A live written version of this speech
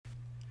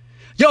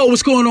Yo,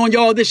 what's going on,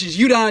 y'all? This is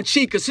Udon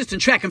Cheek,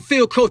 assistant track and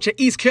field coach at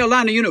East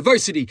Carolina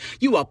University.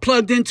 You are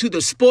plugged into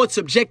the Sports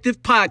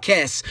Objective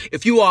Podcast.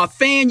 If you are a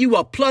fan, you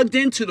are plugged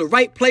into the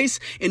right place.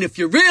 And if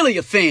you're really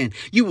a fan,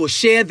 you will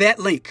share that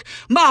link.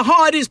 My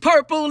heart is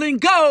purple and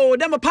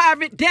gold. I'm a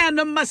pirate down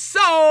to my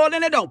soul.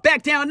 And I don't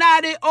back down,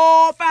 not at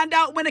all. Find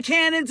out when the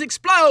cannons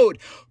explode.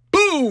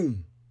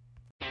 Boom!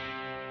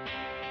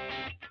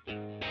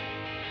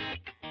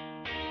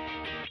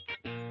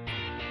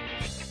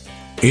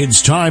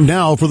 It's time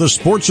now for the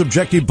Sports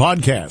Objective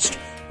Podcast.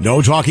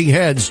 No talking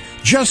heads,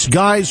 just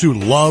guys who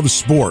love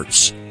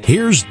sports.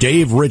 Here's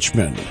Dave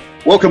Richmond.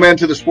 Welcome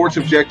into the Sports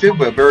Objective,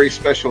 a very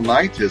special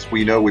night. As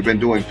we know, we've been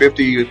doing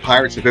 50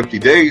 Pirates in 50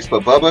 days,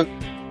 but Bubba,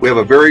 we have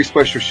a very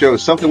special show,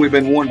 something we've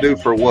been wanting to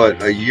do for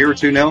a year or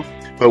two now?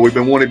 But we've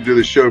been wanting to do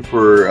the show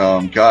for,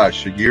 a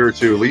year or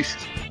two, at least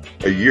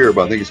a year,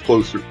 but I think it's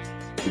closer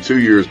to 2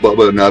 years.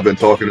 Bubba and I have been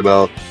talking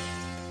about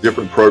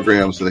different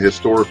programs and the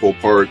historical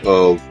part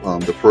of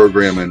the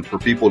program, and for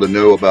people to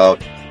know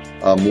about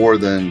more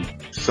than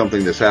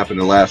something that's happened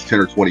in the last 10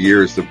 or 20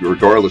 years,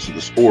 regardless of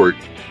the sport.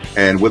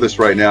 And with us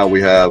right now,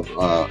 we have,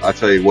 I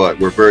tell you what,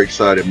 we're very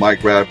excited.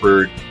 Mike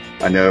Radford,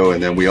 I know,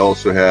 and then we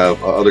also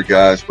have other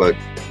guys. But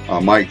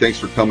Mike, thanks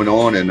for coming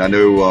on, and I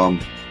know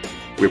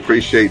we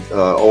appreciate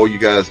all you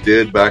guys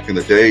did back in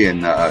the day.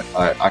 And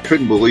I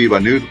couldn't believe, I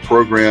knew the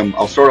program.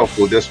 I'll start off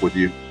with this with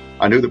you.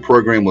 I knew the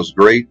program was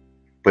great,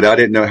 but I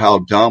didn't know how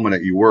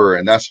dominant you were.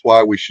 And that's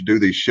why we should do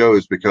these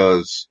shows,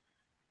 because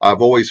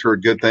I've always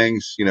heard good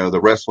things. You know,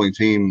 the wrestling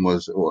team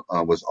was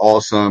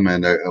awesome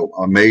and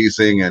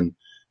amazing and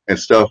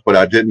stuff, but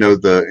I didn't know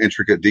the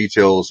intricate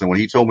details. And when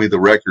he told me the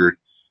record,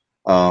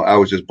 I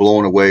was just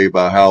blown away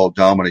by how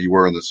dominant you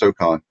were in the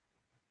SoCon.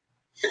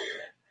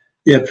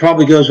 Yeah, it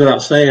probably goes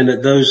without saying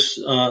that those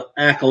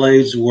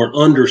accolades were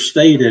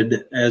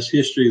understated, as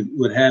history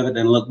would have it,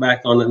 and look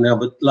back on it now.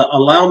 But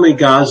allow me,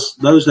 guys,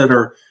 those that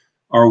are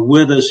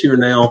with us here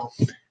now.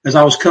 As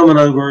I was coming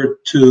over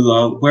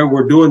to where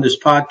we're doing this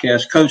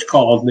podcast, Coach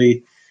called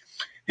me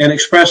and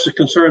expressed a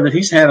concern that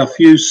he's had a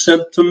few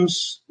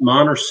symptoms,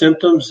 minor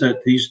symptoms that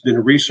he's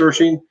been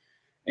researching,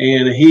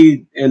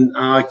 and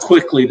I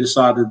quickly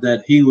decided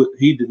that he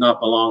did not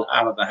belong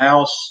out of the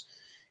house,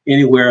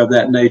 anywhere of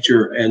that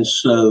nature, and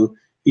so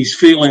he's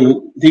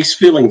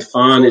feeling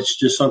fine. It's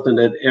just something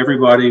that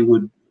everybody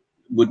would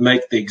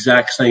make the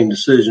exact same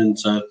decision.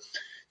 So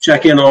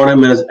check in on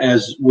him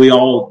as we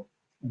all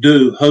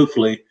do,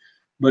 hopefully,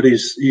 but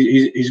he's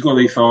going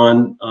to be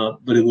fine.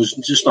 But it was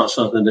just not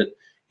something that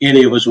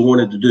any of us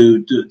wanted to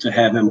do to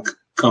have him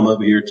come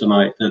over here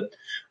tonight. That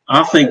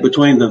I think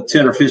between the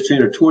 10 or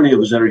 15 or 20 of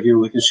us that are here,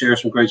 we can share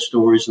some great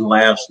stories and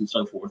laughs and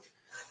so forth.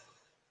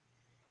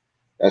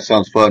 That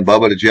sounds fun.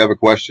 Bubba, did you have a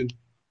question?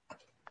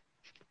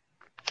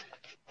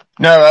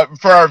 No,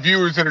 for our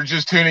viewers that are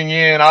just tuning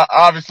in,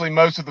 obviously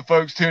most of the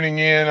folks tuning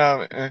in,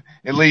 at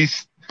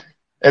least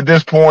at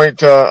this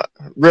point,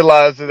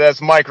 realize that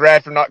that's Mike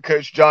Radford, not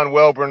Coach John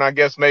Welborn. I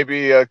guess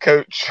maybe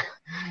Coach,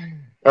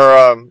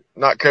 or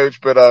not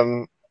Coach, but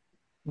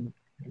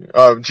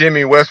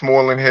Jimmy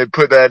Westmoreland had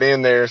put that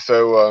in there.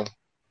 So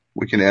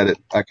we can edit.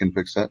 I can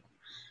fix that.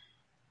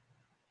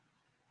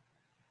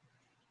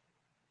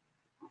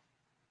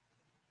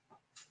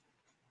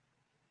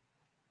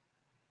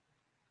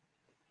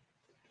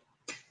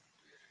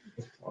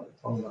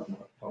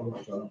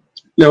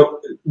 Now,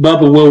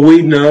 Bubba, will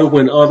we know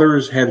when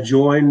others have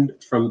joined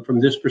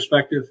from this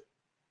perspective?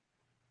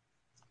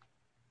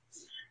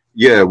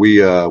 Yeah,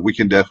 we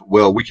can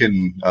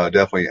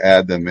definitely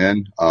add them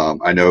in.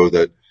 I know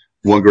that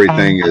one great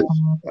thing is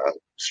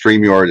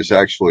StreamYard is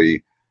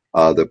actually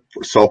the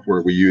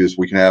software we use.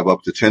 We can have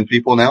up to 10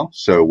 people now,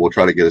 so we'll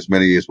try to get as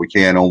many as we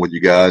can on with you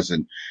guys.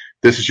 And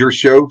this is your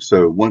show,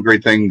 so one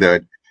great thing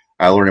that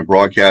I learned in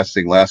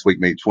broadcasting last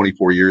week, made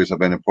 24 years I've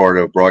been a part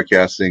of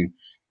broadcasting,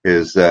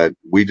 is that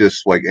we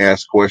just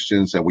ask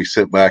questions and we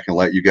sit back and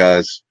let you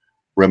guys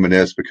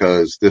reminisce,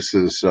 because this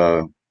is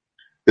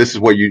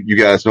what you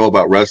guys know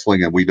about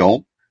wrestling and we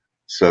don't.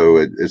 So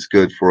it's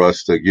good for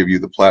us to give you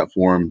the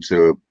platform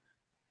to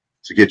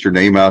get your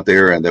name out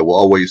there, and that we'll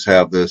always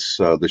have this,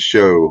 the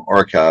show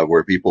archive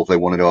where people, if they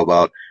want to know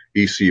about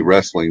EC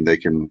wrestling, they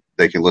can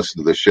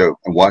listen to the show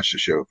and watch the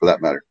show for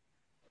that matter.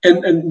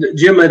 And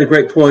Jim made a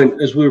great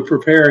point as we were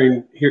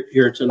preparing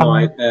here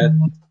tonight,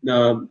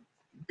 that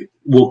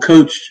will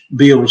Coach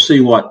be able to see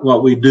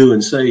what we do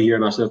and say here?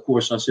 And I said, of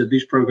course,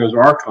 these programs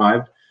are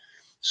archived,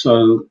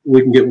 so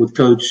we can get with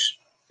Coach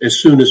as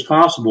soon as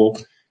possible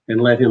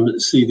and let him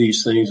see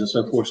these things and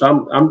so forth.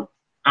 So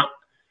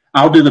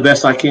I'll do the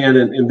best I can,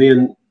 and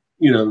then,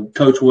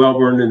 Coach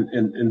Welborn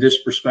and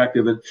this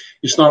perspective.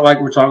 It's not like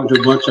we're talking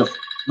to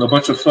a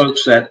bunch of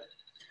folks that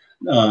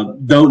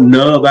don't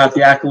know about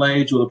the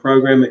accolades or the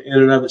program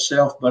in and of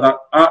itself, but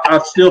I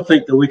still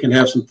think that we can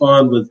have some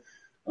fun with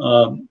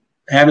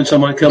having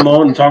someone come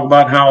on and talk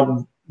about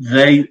how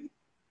they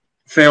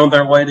found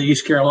their way to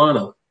East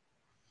Carolina.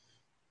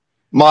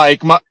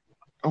 Mike,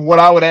 what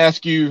I would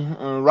ask you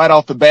right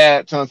off the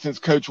bat, since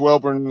Coach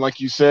Welborn, like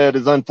you said,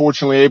 is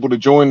unfortunately able to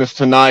join us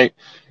tonight,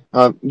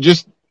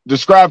 just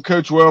describe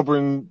Coach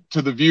Welburn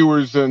to the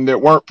viewers and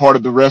that weren't part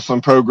of the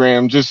wrestling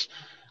program. Just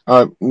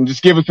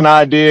give us an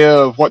idea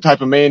of what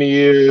type of man he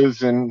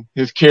is and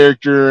his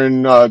character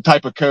and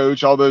type of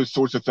coach, all those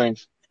sorts of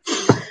things.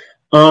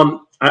 I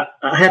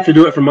have to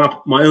do it from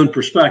my own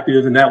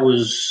perspective, and that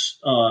was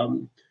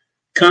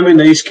coming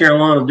to East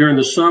Carolina during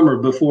the summer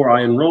before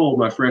I enrolled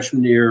my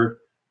freshman year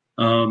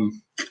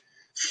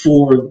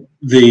for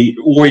the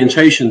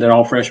orientation that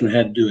all freshmen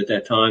had to do at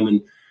that time.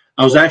 And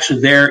I was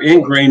actually there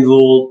in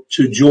Greenville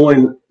to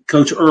join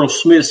Coach Earl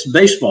Smith's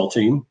baseball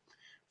team.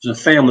 There's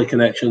a family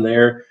connection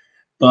there.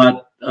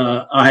 But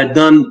I had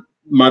done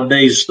my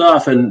day's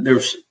stuff, and there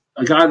was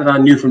a guy that I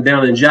knew from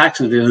down in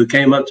Jacksonville who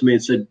came up to me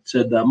and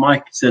said,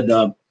 Mike,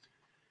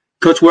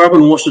 Coach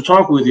Welburn wants to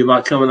talk with you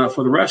about coming up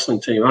for the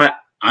wrestling team.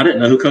 I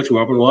didn't know who Coach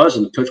Welburn was,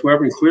 and Coach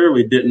Welburn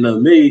clearly didn't know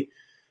me.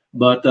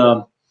 But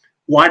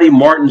Whitey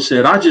Martin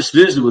said, I just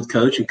visited with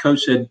Coach, and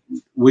Coach said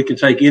we can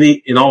take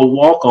any and all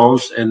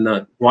walk-ons. And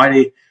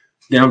Whitey,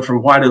 down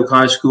from White Oak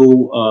High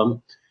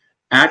School,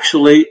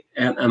 actually,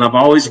 and I've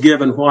always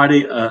given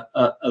Whitey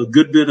a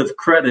good bit of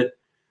credit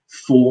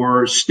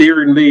for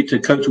steering me to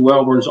Coach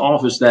Welburn's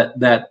office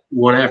that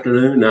one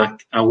afternoon.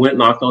 I went and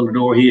knocked on the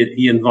door.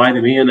 He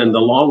invited me in, and the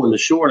long and the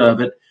short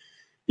of it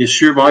is,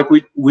 sure, Mike,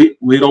 we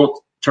don't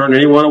turn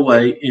anyone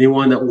away.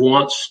 Anyone that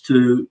wants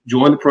to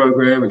join the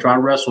program and try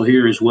to wrestle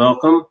here is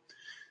welcome.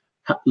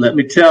 Let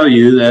me tell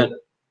you that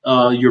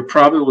you're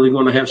probably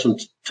going to have some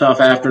tough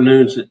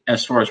afternoons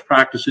as far as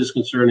practice is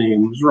concerned. And he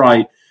was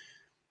right.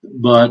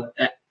 But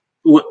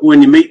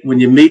when you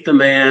meet the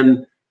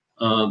man,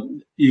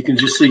 you can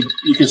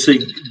see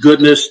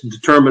goodness,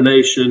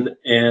 determination,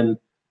 and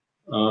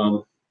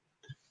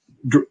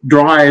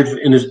drive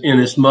in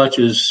as much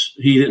as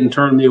he didn't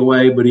turn me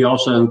away, but he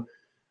also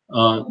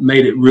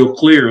made it real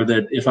clear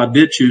that if I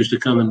did choose to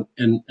come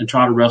and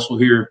try to wrestle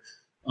here,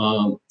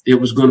 it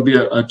was going to be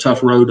a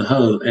tough road to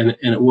hoe, and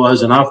it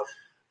was. And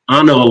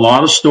I know a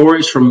lot of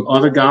stories from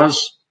other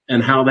guys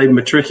and how they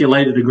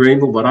matriculated to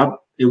Greenville, but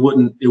it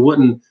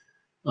wouldn't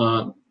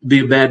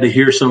be bad to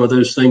hear some of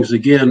those things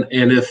again.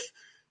 And if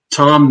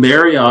Tom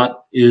Marriott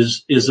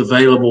is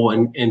available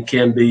and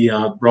can be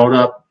brought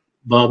up,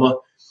 Bubba,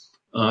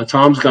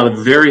 Tom's got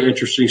a very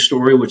interesting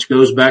story which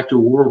goes back to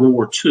World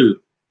War II.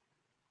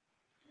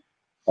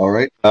 All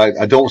right.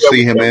 I don't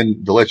see him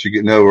in to let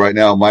you know right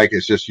now, Mike.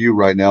 It's just you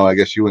right now. I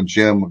guess you and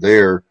Jim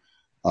there,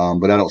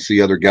 but I don't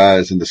see other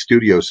guys in the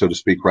studio, so to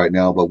speak, right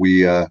now. But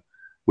we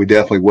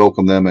definitely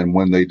welcome them, and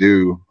when they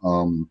do,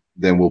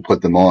 then we'll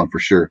put them on for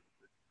sure.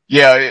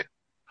 Yeah,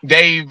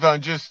 Dave,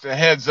 just a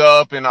heads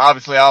up, and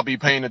obviously I'll be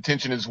paying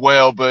attention as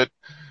well. But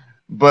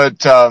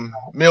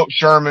Milt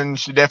Sherman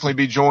should definitely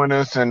be joining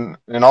us, and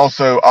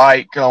also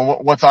Ike.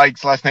 What's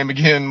Ike's last name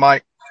again,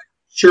 Mike?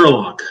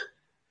 Sherlock.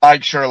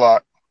 Ike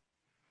Sherlock.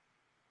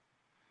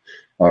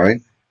 All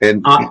right.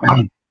 And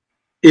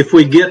if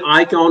we get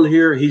Ike on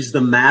here, he's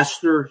the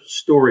master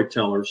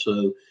storyteller,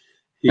 so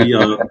he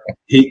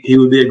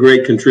would be a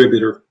great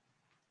contributor.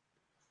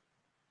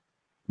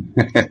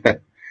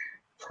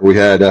 We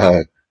had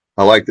I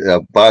like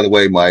by the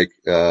way, Mike,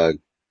 got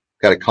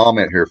a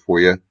comment here for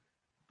you. It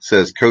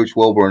says Coach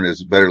Welburn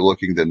is better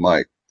looking than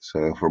Mike.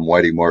 So from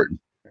Whitey Martin.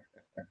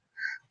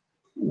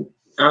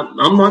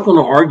 I'm not going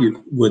to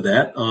argue with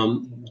that,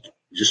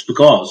 just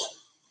because.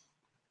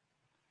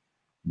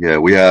 Yeah,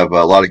 we have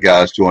a lot of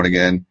guys joining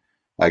in.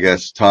 I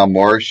guess Tom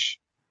Marsh.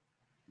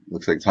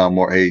 Looks like Tom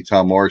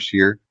Marsh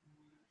here.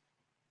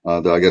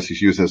 Though I guess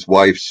he's using his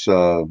wife's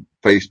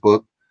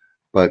Facebook.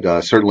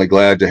 But certainly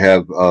glad to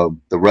have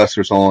the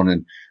wrestlers on.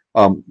 And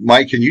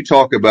Mike, can you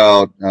talk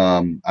about?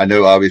 I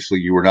know obviously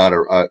you were not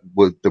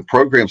the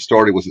program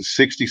started. Was it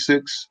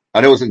 66?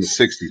 I know it was in the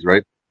 60s,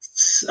 right?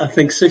 I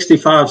think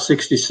 65,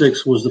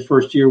 66 was the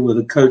first year with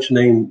a coach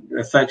named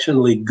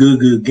affectionately Goo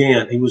Goo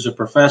Gant. He was a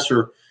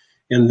professor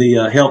in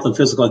the health and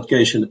physical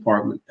education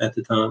department at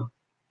the time.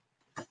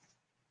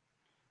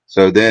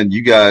 So then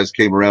you guys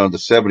came around in the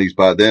 70s.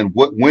 By then,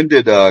 when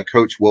did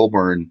Coach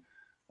Welburn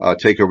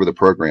take over the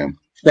program?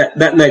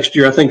 That next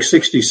year, I think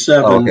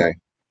 67 okay.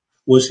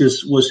 was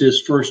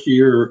his first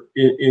year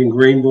in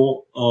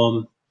Greenville.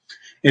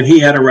 And he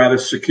had a rather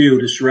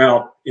circuitous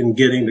route in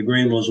getting to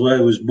Greenville as well.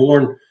 He was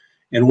born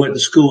and went to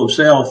school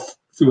himself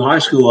through high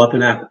school up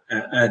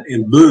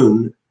in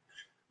Boone.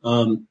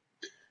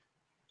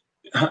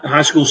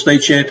 High school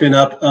state champion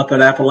up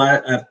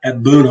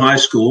at Boone High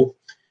School,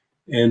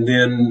 and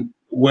then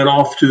went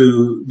off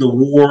to the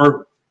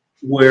war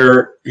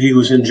where he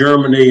was in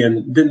Germany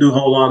and didn't do a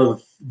whole lot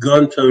of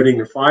gun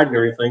toting or fighting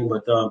or anything,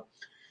 but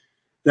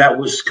that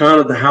was kind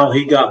of how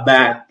he got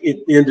back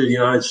into the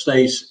United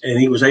States, and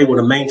he was able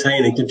to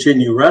maintain and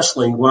continue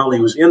wrestling while he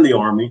was in the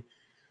Army.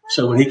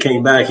 So when he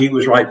came back, he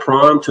was right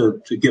primed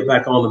to get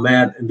back on the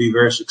mat and be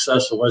very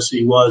successful as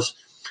he was.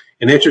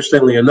 And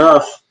interestingly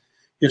enough,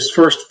 his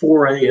first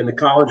foray into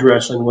college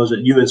wrestling was at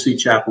UNC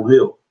Chapel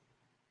Hill.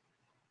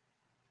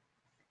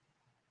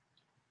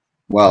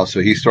 Wow! So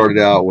he started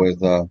out with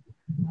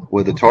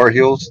the Tar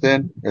Heels,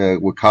 then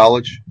with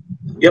college.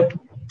 Yep,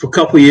 for a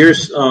couple of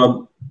years.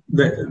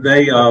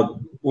 They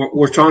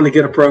we're trying to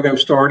get a program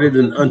started,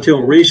 and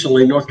until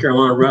recently, North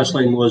Carolina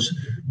wrestling was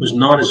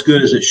not as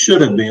good as it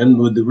should have been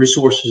with the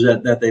resources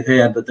that they've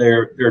had. But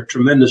they're a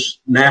tremendous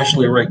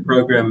nationally ranked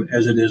program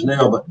as it is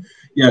now. But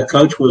yeah,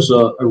 Coach was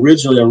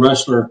originally a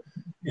wrestler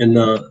in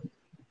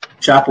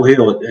Chapel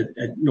Hill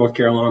at North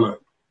Carolina.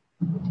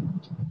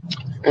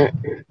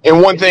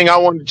 And one thing I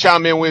wanted to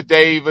chime in with,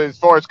 Dave, as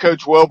far as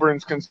Coach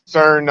Welburn's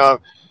concerned,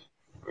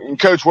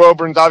 Coach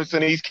Welburn's obviously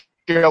an East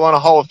Carolina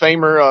Hall of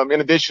Famer.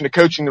 In addition to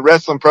coaching the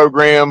wrestling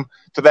program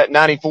to that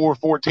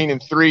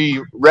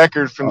 94-14-3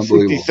 record from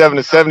 67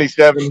 to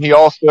 77, he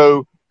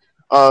also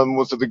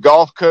was the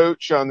golf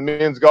coach, the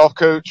men's golf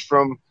coach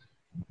from,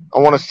 I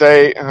want to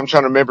say, I'm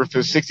trying to remember if it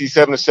was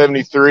 67 to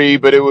 73,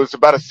 but it was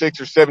about a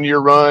 6 or 7 year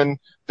run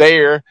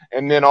there.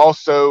 And then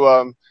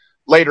also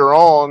later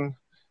on,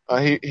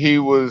 he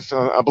was,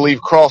 I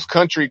believe, cross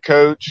country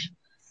coach,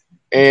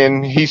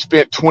 and he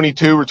spent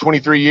 22 or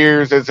 23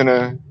 years as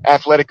an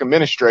athletic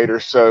administrator.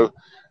 So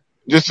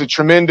just a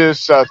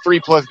tremendous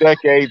 3+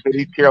 decades at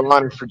East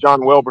Carolina for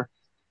John Welburn.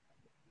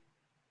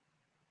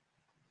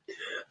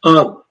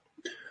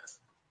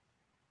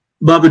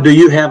 Bubba, do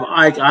you have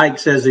Ike? Ike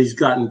says he's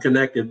gotten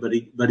connected, but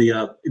he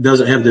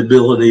doesn't have the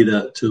ability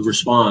to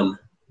respond.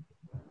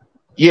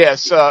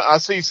 Yes, I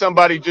see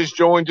somebody just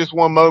joined. Just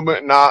one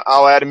moment, and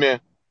I'll add him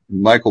in.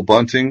 Michael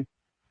Bunting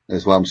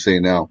is what I'm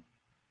seeing now.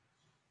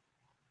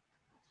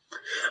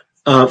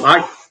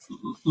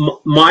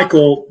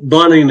 Michael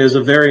Bunting is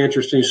a very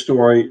interesting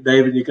story.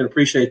 David, you can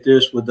appreciate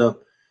this with the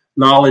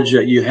knowledge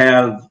that you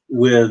have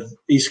with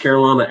East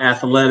Carolina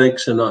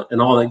athletics and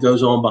all that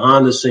goes on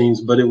behind the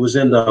scenes. But it was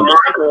in the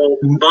Michael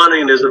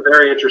Bunting is a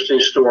very interesting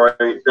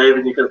story.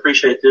 David, you can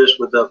appreciate this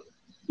with the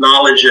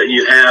knowledge that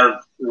you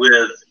have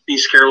with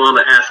East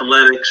Carolina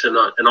athletics and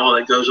all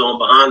that goes on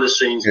behind the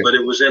scenes. But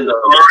it was in the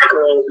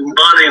Michael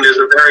Bunting is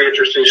a very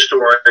interesting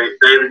story.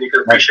 David, you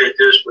can appreciate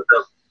this with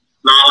the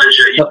knowledge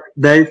that you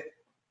Dave?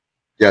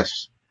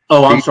 Yes.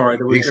 Oh, I'm sorry.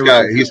 He's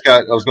got,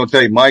 I was going to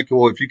tell you,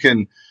 Michael, if you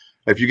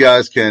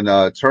guys can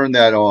turn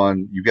that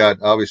on, you got,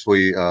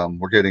 obviously,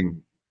 we're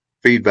getting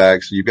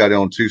feedback. So you've got it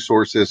on two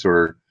sources,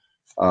 or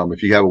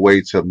if you have a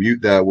way to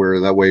mute that,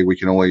 where that way we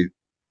can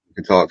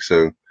talk.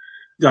 So.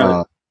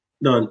 Got it.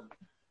 Done.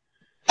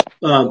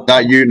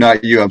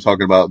 Not you. I'm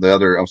talking about the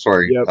other. I'm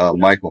sorry, yep.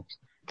 Michael.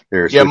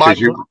 There. Yeah,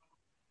 so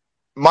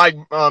Mike,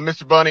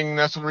 Mr. Bunting.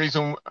 That's the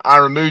reason I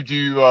removed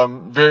you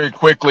very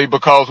quickly,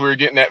 because we were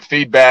getting that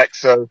feedback.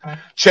 So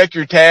check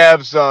your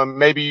tabs.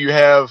 Maybe you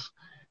have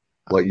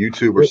like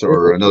YouTube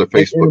or another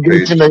Facebook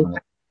page.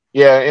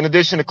 In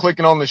addition to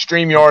clicking on the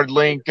StreamYard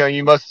link,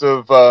 you must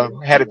have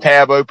had a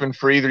tab open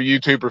for either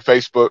YouTube or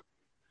Facebook.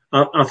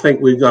 I think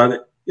we've got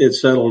it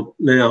settled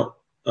now.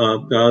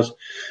 Guys,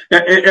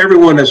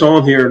 everyone that's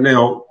on here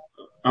now,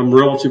 I'm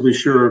relatively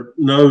sure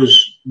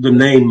knows the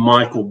name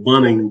Michael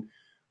Bunting.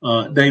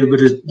 David,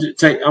 but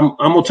I'm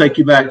going to take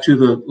you back to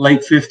the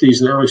late 50s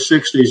and early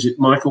 60s.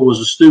 Michael was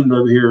a student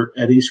over here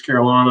at East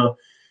Carolina,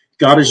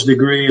 got his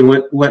degree, and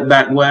went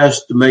back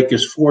west to make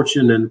his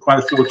fortune, and quite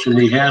a fortune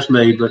he has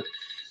made. But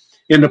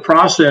in the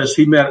process,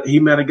 he met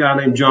a guy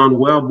named John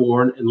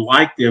Welborn and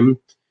liked him,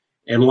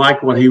 and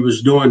liked what he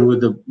was doing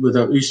with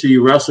the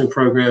ECU wrestling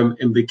program,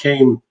 and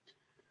became.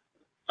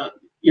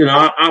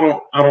 I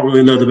don't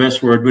really know the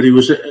best word, but he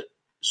was a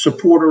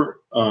supporter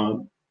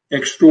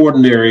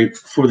extraordinary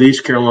for the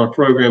East Carolina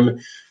program.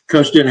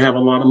 Coach didn't have a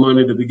lot of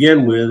money to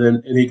begin with,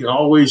 and he could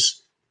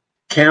always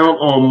count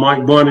on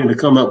Mike Bunting to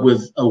come up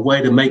with a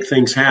way to make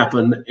things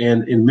happen.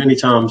 And many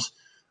times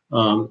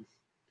that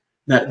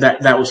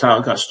was how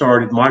it got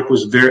started. Mike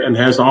was very and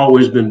has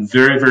always been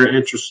very,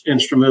 very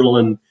instrumental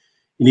in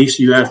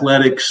ECU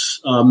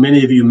athletics.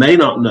 Many of you may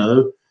not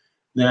know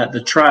that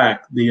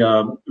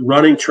the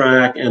running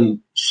track and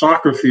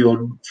soccer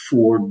field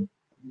for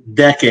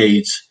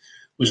decades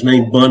was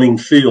named Bunting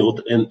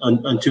Field, and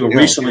until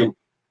recently.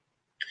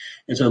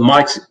 And so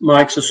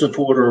Mike's a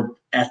supporter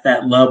at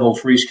that level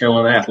for East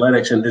Carolina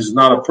athletics, and is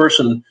not a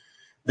person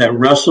that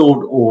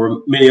wrestled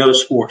or many other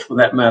sports for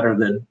that matter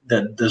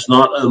that does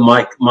not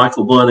owe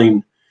Michael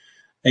Bunting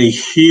a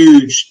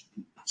huge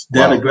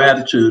debt of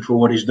gratitude for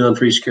what he's done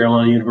for East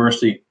Carolina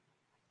University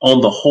on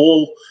the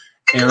whole.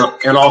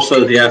 And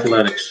also the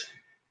athletics.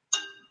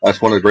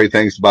 That's one of the great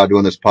things about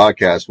doing this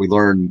podcast. We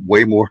learn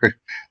way more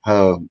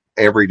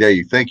every day.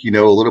 You think you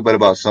know a little bit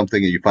about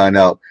something, and you find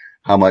out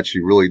how much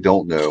you really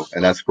don't know.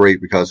 And that's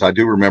great, because I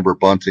do remember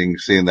Bunting,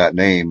 seeing that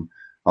name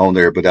on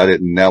there, but I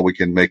didn't. Now we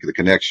can make the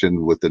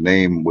connection with the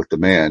name, with the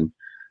man.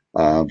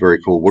 Very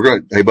cool.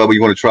 Hey, Bubba,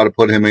 you want to try to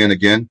put him in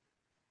again?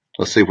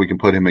 Let's see if we can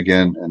put him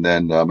again, and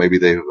then maybe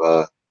they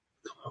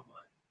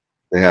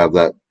have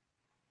that.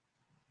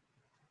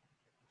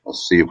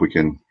 Let's see if we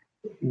can.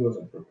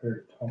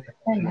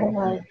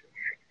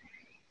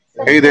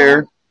 Hey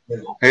there,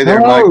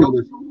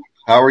 Michael.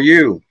 How are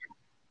you?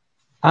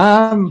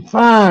 I'm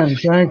fine,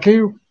 thank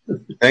you.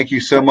 Thank you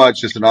so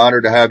much. It's an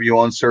honor to have you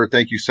on, sir.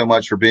 Thank you so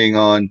much for being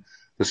on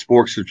the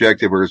Sports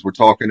Objective, as we're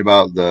talking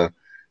about the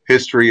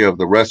history of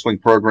the wrestling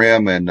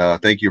program. And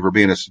thank you for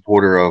being a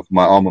supporter of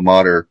my alma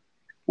mater,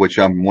 which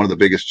I'm one of the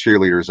biggest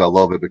cheerleaders. I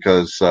love it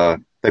because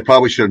they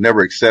probably should have never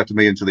accepted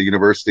me into the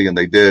university, and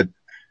they did.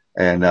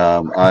 And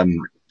I'm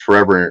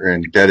forever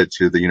indebted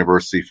to the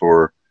university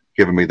for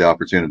giving me the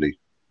opportunity.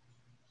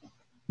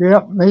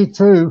 Yep, me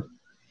too.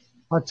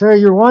 I'll tell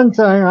you one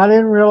thing, I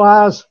didn't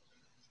realize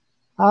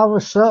I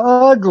was so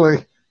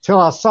ugly till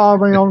I saw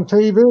me on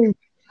TV.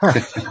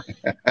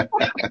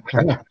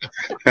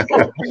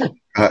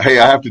 Hey,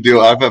 I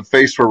have a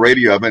face for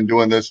radio. I've been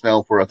doing this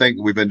now I think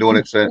we've been doing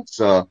it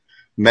since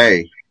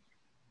May.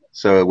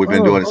 So we've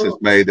been doing it since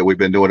May, that we've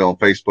been doing it on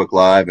Facebook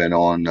Live and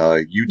on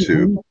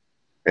YouTube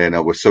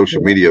and with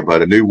social media,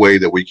 but a new way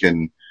that we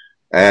can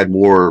add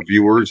more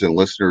viewers and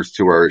listeners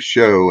to our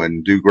show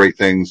and do great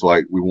things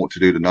like we want to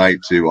do tonight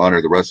to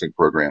honor the wrestling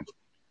program.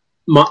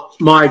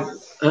 Mike,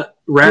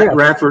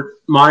 Radford,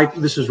 Mike,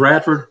 this is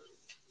Radford.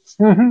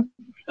 Mm-hmm.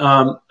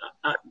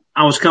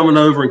 I was coming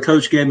over and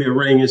Coach gave me a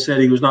ring and said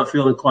he was not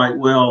feeling quite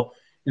well.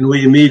 And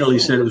we immediately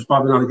said it was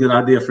probably not a good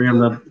idea for him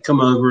to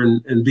come over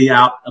and be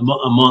out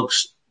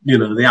amongst,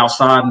 the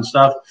outside and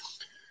stuff.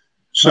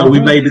 So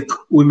we made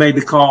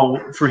the call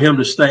for him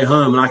to stay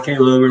home, and I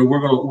came over and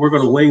we're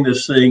going to wing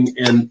this thing.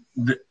 And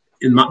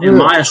in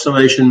my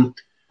estimation,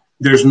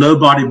 there's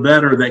nobody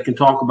better that can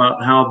talk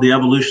about how the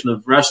evolution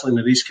of wrestling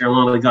at East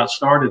Carolina got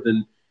started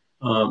than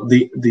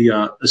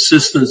the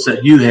assistance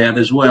that you had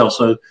as well.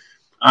 So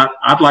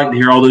I'd like to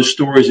hear all those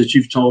stories that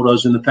you've told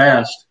us in the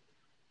past,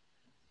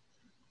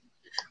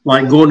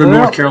 like going to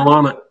North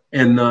Carolina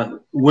and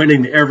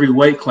winning every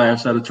weight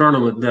class at a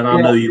tournament that I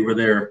know you were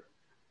there.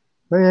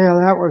 Yeah,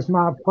 that was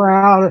my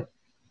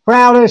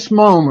proudest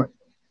moment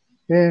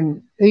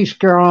in East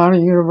Carolina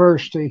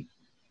University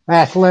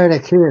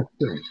athletic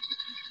history,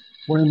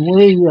 when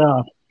we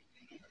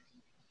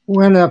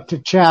went up to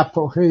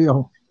Chapel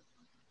Hill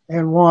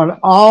and won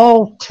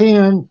all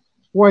 10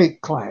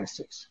 weight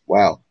classes.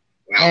 Wow.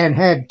 And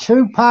had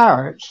two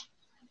Pirates,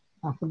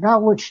 I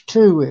forgot which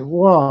two it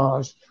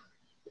was,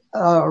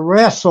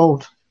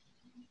 wrestled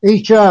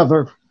each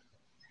other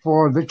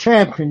for the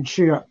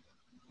championship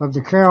of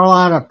the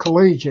Carolina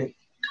Collegiate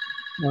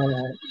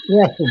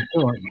wrestling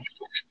tournament.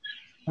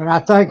 And I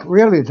think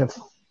really the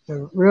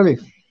really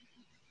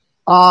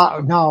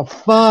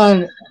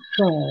fun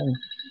thing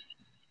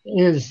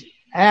is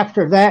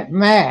after that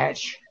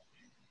match,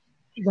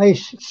 they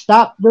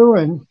stopped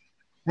doing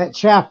at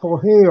Chapel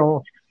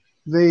Hill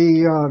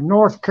the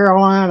North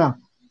Carolina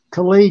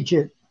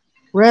Collegiate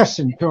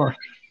Wrestling Tour.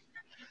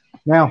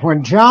 Now,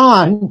 when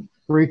John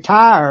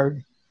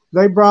retired,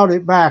 they brought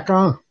it back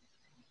on.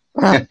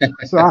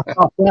 So I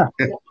thought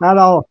that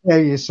ought to tell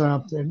you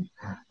something,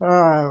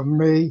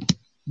 me.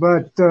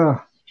 But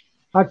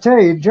I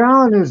tell you,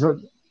 John is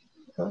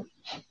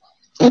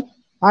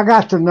I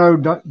got to know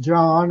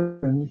John,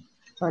 and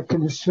I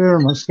consider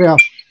myself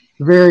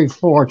very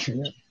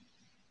fortunate.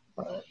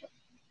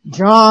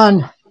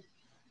 John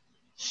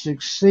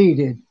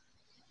succeeded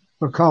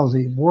because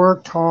he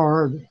worked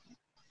hard.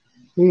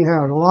 He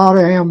had a lot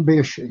of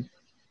ambition,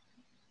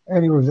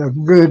 and he was a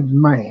good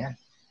man.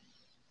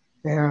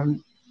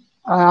 And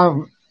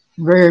I'm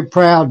very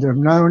proud to have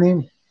known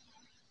him,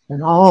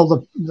 and all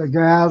the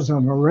guys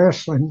on the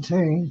wrestling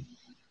team,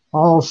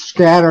 all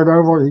scattered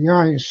over the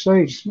United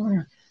States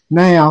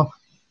now.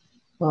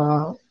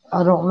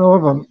 I don't know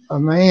of a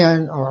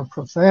man or a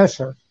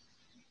professor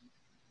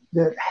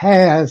that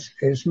has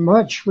as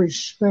much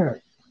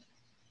respect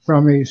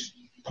from his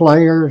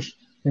players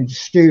and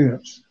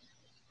students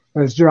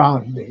as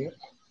John did.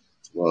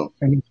 Wow.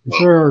 And he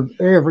deserved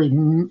every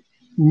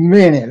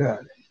minute of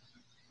it.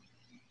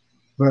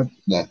 But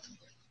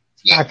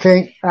I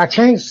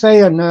can't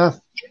say enough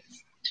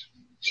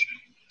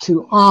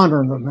to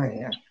honor the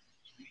man.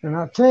 And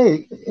I tell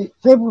you,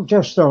 people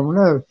just don't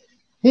know.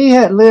 He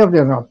had lived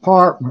in an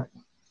apartment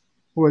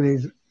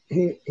with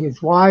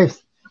his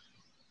wife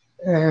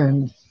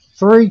and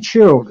 3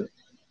 children.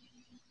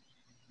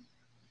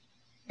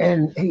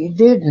 And he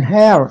didn't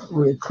have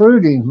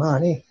recruiting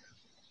money,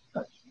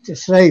 to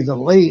say the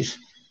least,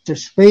 to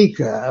speak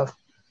of.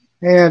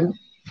 And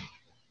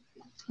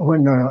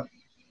when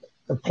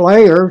the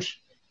players,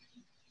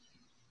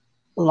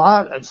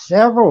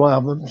 several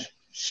of them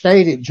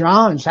stayed at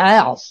John's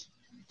house.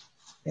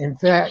 In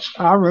fact,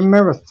 I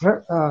remember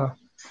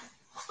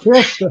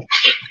Krista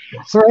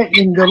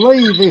threatening to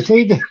leave if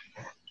he didn't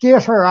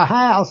get her a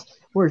house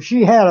where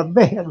she had a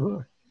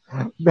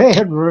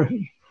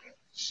bedroom.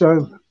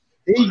 So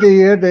he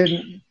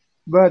did,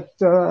 but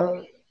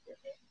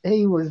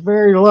he was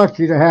very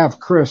lucky to have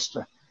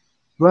Krista.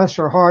 Bless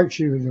her heart,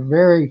 she was a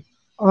very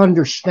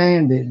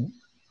understanding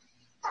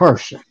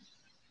person.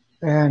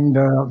 And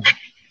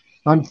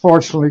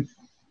unfortunately,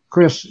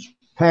 Chris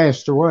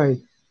passed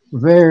away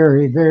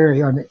very,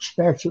 very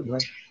unexpectedly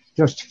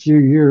just a few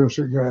years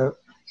ago.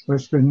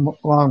 It's been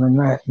longer than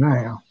that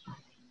now.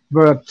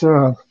 But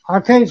I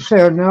can't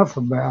say enough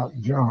about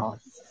John.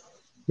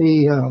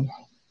 He's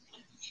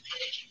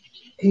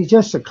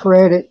just a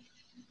credit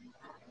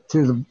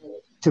to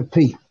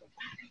people,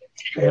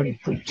 and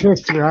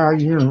particularly our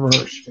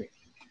university.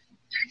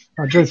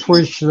 I just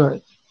wish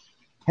that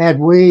had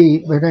we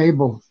been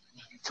able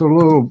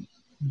to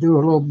do a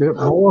little bit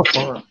more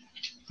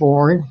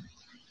for him.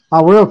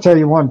 I will tell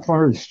you one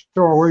funny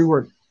story. We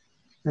were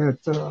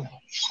at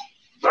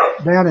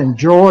down in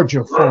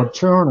Georgia for a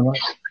tournament.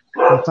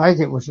 I think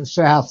it was a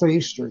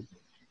Southeastern,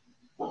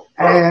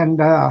 and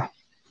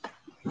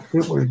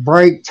it was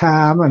break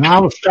time, and I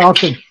was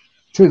talking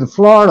to the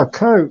Florida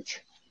coach,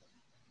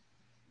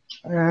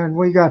 and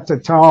we got to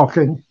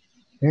talking,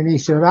 and he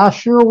said, "I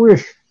sure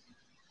wish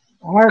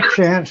our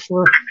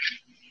chancellor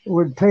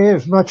would pay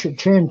as much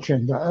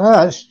attention to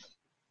us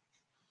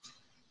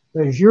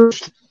as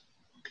yours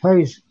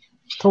pays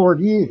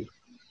toward you."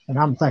 And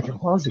I'm thinking,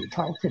 what's he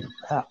talking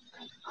about?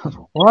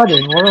 What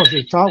in the world is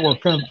he talking? We'll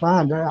come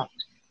find out.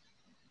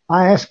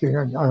 I asked him,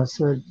 and I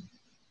said,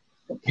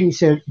 he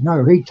said,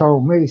 no, he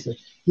told me, he said,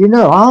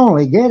 I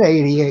only get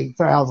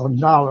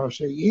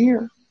 $88,000 a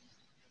year.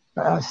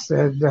 I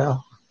said,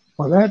 well,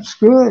 that's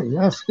good.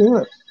 That's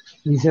good.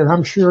 He said,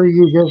 I'm sure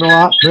you get a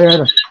lot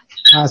better.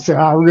 I said,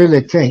 I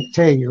really can't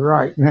tell you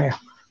right now.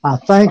 I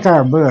think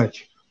our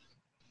budget,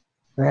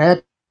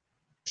 that's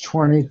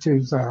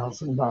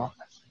 $22,000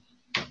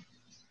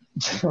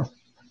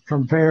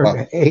 compared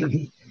to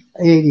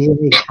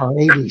 88 or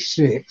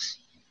 86.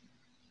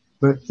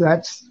 But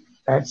that's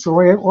the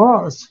way it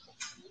was.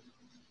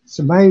 It's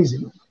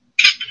amazing.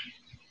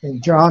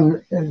 And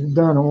John has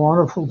done a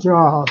wonderful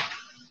job.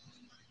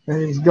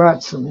 And he's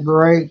got some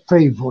great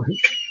people.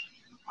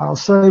 I'll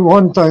say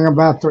one thing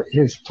about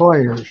his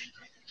players.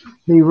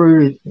 He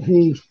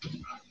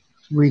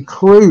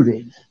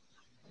recruited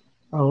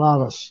a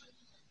lot of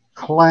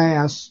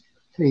class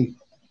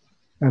people.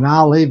 And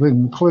I'll even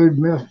include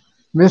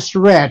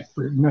Mr.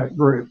 Radford in that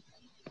group.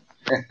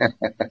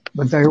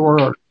 But they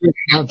were good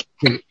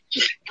people.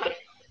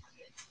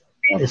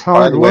 It's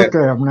hard to look at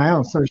them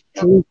now. So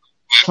some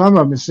of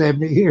them are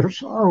 70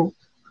 years old.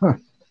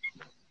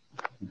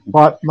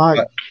 But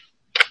Mike,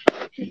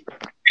 I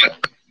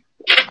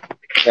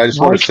just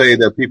want to say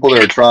that people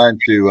that are trying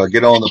to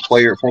get on the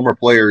former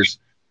players,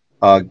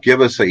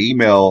 give us an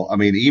email.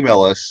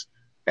 Email us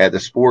at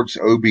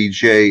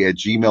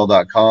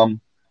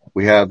thesportsobj@gmail.com.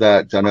 We have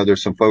that. I know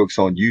there's some folks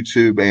on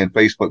YouTube and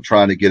Facebook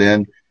trying to get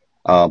in.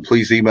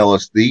 Please email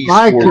us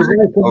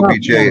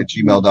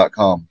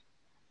thesportsobj@gmail.com.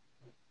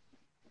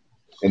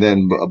 And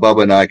then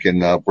Bubba and I can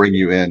bring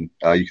you in.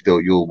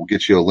 You'll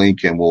get you a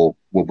link and we'll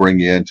bring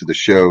you into the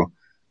show.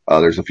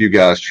 There's a few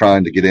guys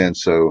trying to get in,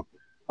 so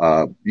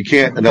you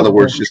can't, in other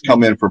words, just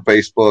come in from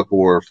Facebook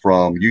or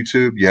from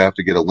YouTube. You have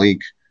to get a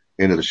link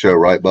into the show,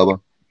 right, Bubba?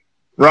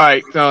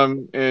 Right.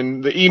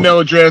 And the email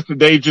address that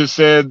Dave just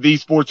said,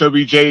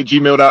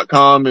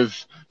 thesportsobj@gmail.com,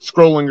 is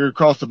scrolling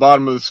across the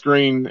bottom of the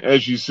screen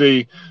as you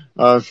see.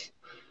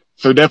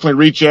 So definitely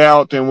reach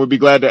out, and we'll be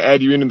glad to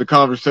add you into the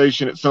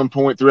conversation at some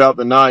point throughout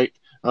the night.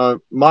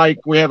 Mike,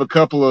 we have a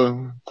couple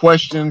of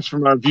questions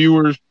from our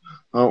viewers.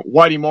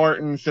 Whitey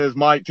Martin says,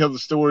 Mike, tell the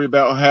story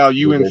about how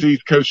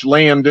UNC's Coach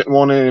Lamb didn't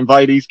want to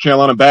invite East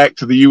Carolina back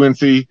to the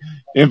UNC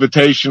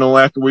Invitational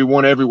after we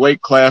won every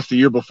weight class the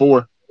year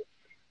before.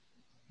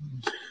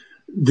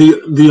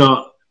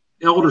 The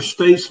elder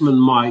statesman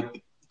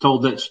Mike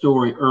told that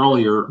story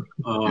earlier,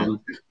 and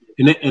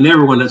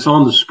everyone that's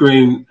on the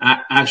screen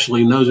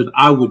actually knows it,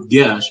 I would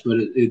guess, but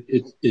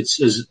it's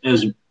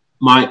as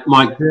Mike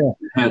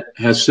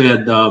has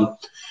said,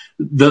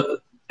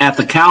 at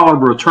the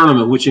caliber of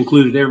tournament, which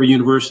included every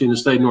university in the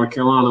state of North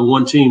Carolina,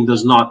 one team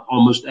does not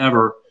almost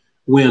ever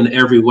win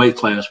every weight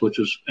class, which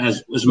was,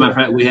 as a matter of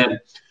fact, we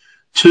had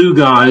two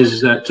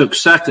guys that took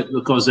second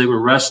because they were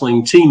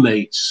wrestling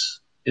teammates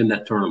in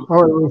that tournament.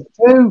 Oh, it was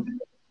two?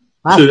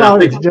 I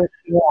thought it was just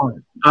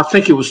one. I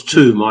think it was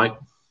two, Mike.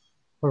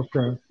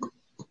 Okay.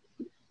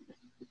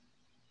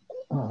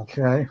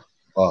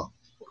 Wow.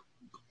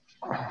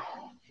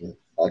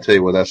 I'll tell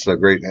you what, that's so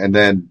great. And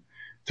then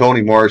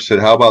Tony Morris said,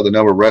 how about the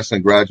number of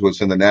wrestling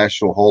graduates in the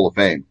National Hall of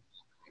Fame?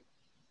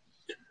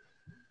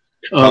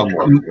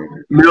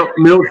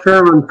 Milt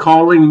Sherman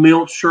calling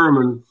Milt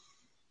Sherman.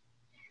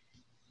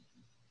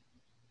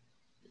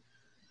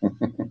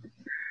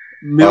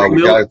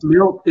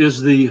 Milt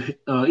is the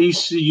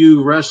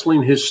ECU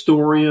wrestling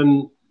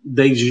historian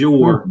de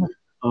jour,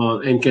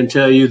 and can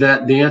tell you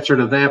that the answer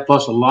to that,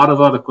 plus a lot of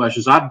other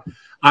questions.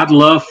 I'd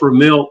love for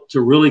Milt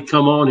to really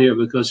come on here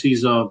because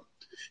he's a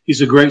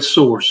great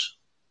source.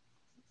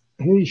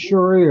 He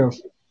sure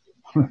is.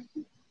 And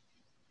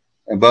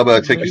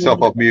Bubba, take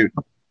yourself off mute.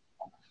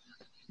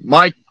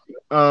 Mike,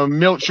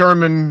 Milt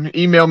Sherman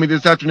emailed me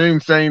this afternoon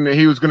saying that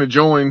he was going to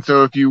join.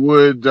 So if you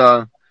would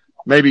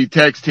maybe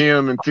text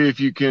him and see if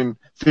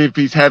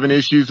he's having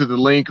issues with the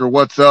link or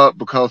what's up,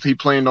 because he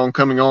planned on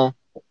coming on.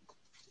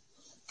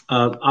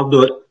 I'll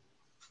do it.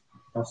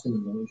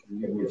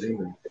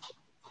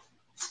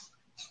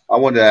 I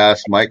wanted to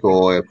ask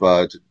Michael if,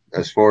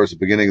 as far as the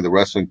beginning of the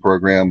wrestling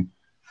program,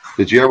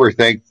 did you ever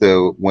think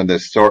when the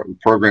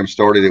program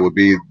started, it would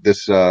be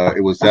this?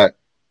 It was that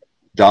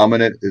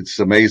dominant. It's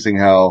amazing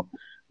how,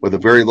 with a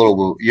very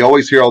little, you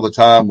always hear all the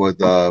time with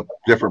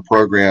different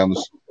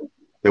programs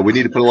that we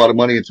need to put a lot of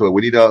money into it.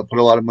 We need to put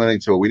a lot of money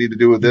into it. We need to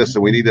do this,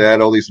 and we need to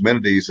add all these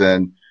amenities.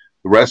 And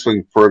the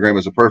wrestling program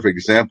is a perfect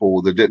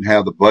example that didn't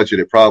have the budget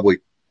it probably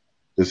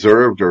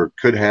deserved or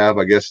could have,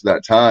 I guess, at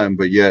that time,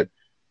 but yet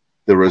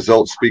the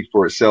results speak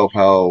for itself.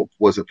 How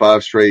was it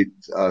 5 straight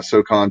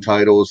SoCon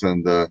titles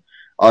and the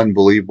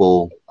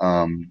unbelievable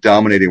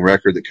dominating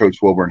record that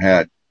Coach Wilburn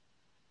had?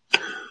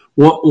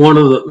 One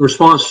of the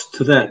response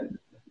to that,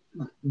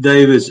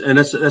 Dave, is, and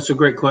that's a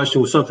great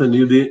question, was something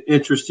you'd be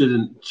interested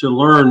in to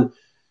learn,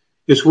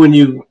 is when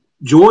you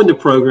joined the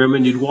program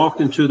and you'd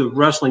walked into the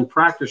wrestling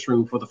practice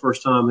room for the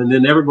first time, and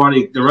then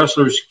the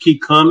wrestlers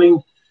keep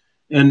coming,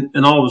 and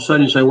all of a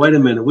sudden you say, wait a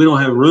minute, we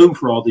don't have room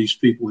for all these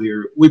people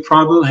here. We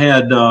probably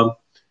had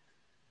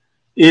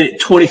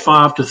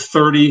 25 to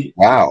 30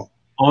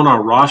 on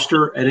our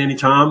roster at any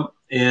time.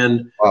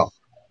 And wow.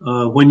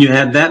 When you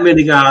had that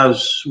many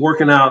guys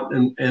working out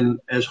and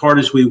as hard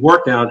as we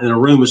worked out in a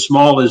room as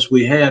small as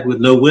we had with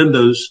no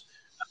windows,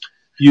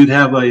 you'd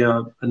have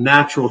a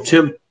natural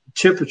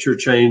temperature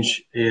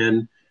change.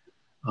 And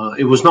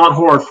it was not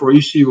hard for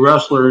ECU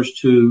wrestlers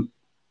to,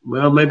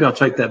 well, maybe I'll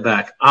take that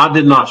back. I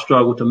did not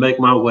struggle to make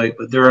my weight,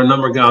 but there are a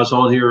number of guys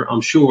on here,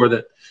 I'm sure,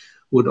 that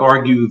would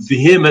argue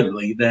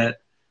vehemently that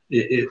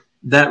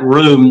that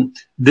room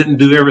didn't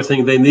do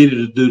everything they needed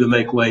to do to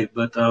make weight.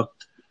 But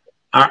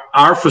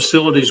our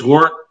facilities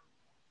weren't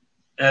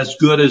as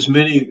good as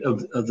many of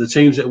the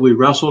teams that we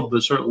wrestled,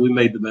 but certainly we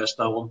made the best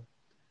of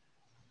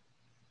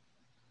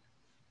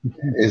them.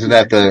 Isn't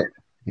that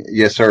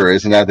yes, sir.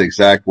 Isn't that the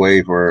exact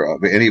way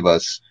for any of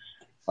us?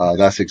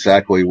 That's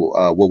exactly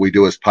what we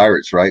do as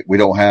Pirates, right? We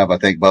don't have, I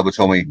think Bubba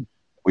told me,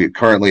 we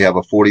currently have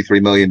a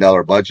 $43 million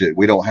budget.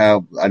 We don't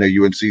have, I know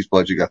UNC's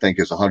budget, I think,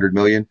 is $100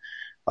 million.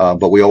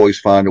 But we always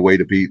find a way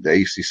to beat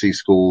the ACC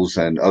schools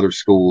and other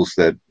schools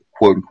that,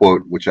 quote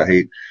unquote, which I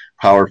hate,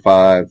 Power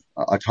 5,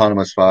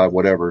 Autonomous 5,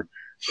 whatever.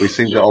 We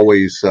seem to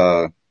always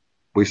find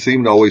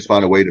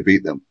a way to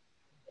beat them.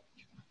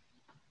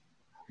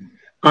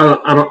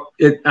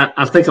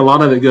 I think a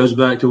lot of it goes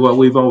back to what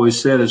we've always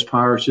said as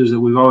Pirates, is that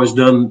we've always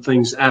done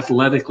things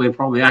athletically and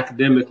probably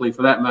academically,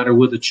 for that matter,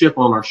 with a chip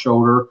on our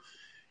shoulder.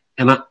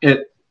 And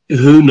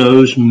who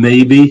knows,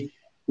 maybe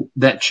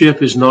that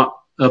chip is not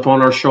up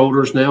on our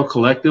shoulders now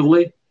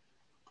collectively.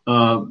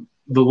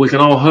 But we can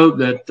all hope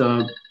that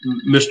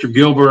Mr.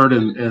 Gilbert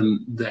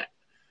and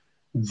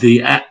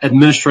the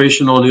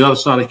administration on the other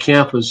side of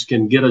campus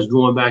can get us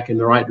going back in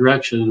the right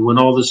direction. And when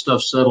all this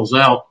stuff settles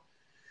out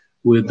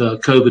with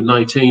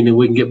COVID-19, and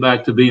we can get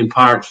back to being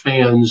Pirate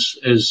fans,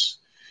 as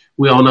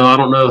we all know. I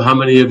don't know how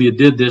many of you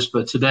did this,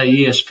 but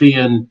today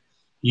ESPNU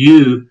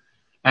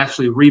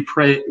actually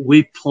replayed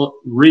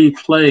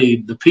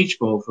the Peach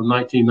Bowl from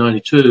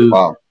 1992.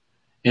 Wow.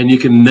 And you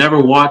can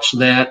never watch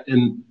that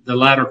in the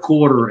latter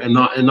quarter and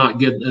not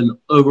get an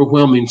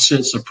overwhelming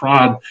sense of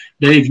pride.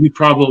 Dave, you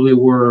probably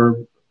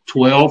were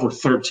 12 or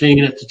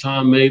 13 at the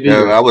time, maybe.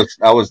 No, I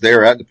was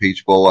there at the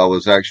Peach Bowl. I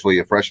was actually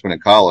a freshman in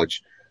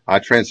college. I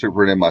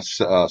transferred in my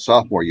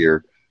sophomore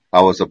year.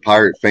 I was a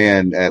Pirate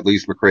fan at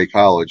Lees McRae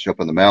College up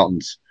in the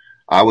mountains.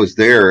 I was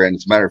there, and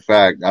as a matter of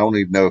fact, I don't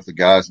even know if the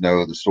guys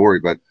know the story,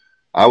 but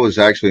I was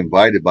actually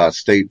invited by a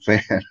state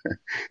fan.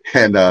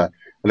 And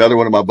another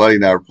one of my buddy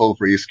and I were pulling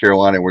for East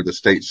Carolina, and we're the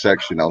state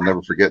section. I'll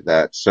never forget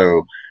that.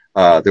 So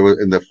there was,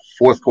 in the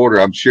fourth quarter,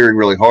 I'm cheering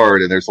really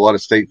hard, and there's a lot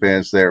of state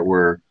fans there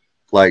were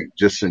like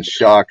just in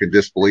shock and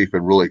disbelief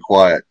and really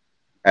quiet.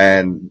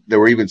 And there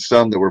were even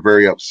some that were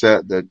very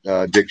upset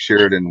that Dick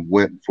Sheridan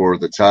went for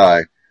the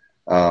tie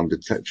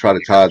to try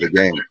to tie the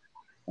game.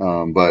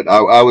 But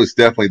I was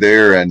definitely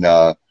there, and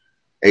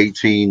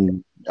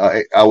 18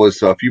 I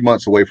was a few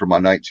months away from my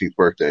 19th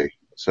birthday.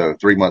 So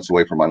 3 months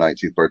away from my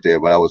 19th birthday,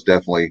 but I was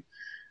definitely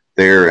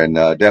there, and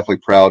definitely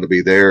proud to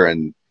be there.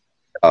 And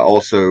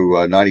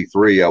also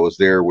 93, I was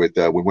there with,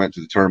 we went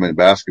to the tournament in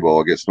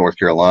basketball against North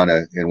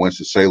Carolina in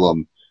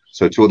Winston-Salem.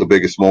 So two of the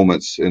biggest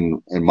moments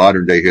in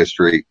modern day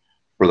history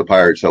for the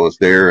Pirates. I was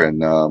there,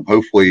 and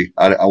hopefully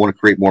I want to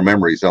create more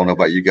memories. I don't know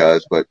about you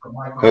guys, but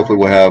hopefully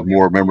we'll have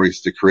more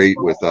memories to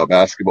create with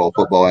basketball,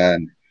 football,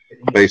 and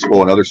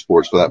baseball, and other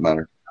sports for that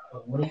matter.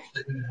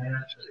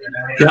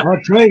 Yeah,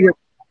 I'll tell you,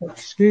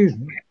 excuse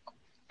me,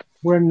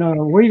 when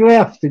we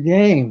left the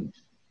game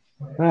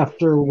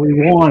after we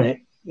won it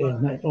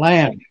in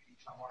Atlanta,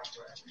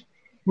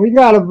 we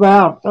got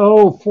about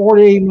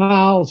 40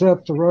 miles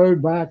up the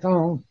road back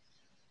home,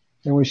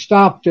 and we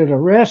stopped at a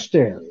rest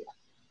area.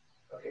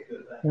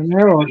 And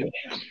there were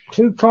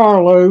 2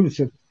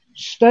 carloads of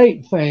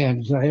state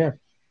fans there,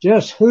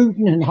 just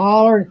hooting and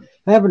hollering,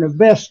 having the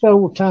best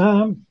old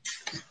time.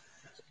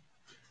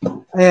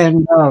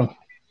 And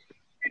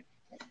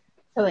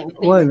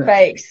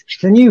face.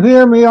 Can you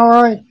hear me all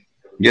right?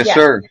 Yes, Yeah.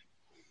 sir.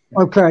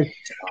 Okay.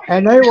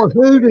 And they were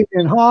hooting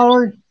and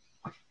hollering,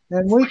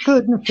 and we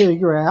couldn't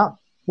figure out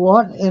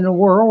what in the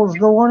world was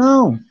going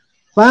on.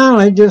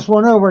 Finally, just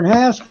went over and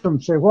asked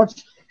him, said,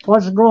 what's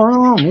going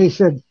on? He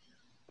said,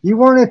 you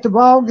weren't at the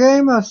ball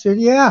game? I said,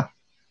 yeah.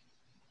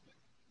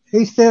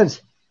 He said,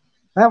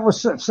 that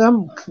was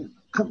some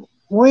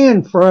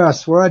win for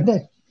us, wasn't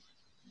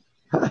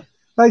it?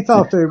 They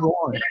thought they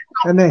won,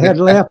 and they had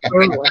left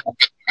early.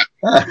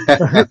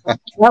 That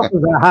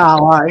was a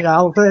highlight,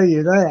 I'll tell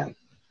you that.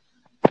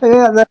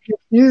 Yeah, they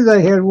knew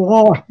they had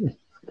won.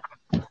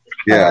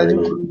 Yeah.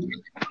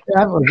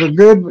 That was a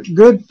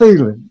good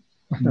feeling.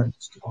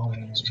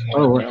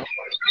 Oh, well.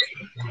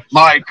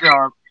 Mike,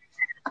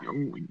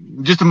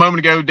 just a moment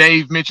ago,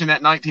 Dave mentioned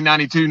that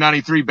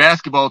 1992-93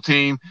 basketball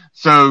team.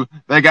 So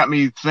that got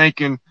me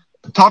thinking,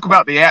 talk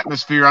about the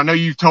atmosphere. I know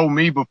you've told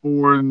me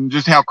before and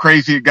just how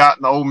crazy it got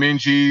in the old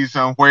Minges,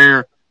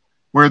 where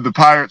the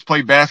Pirates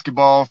played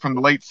basketball from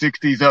the late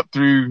 60s up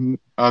through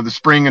the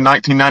spring of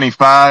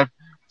 1995.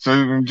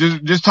 So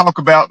just talk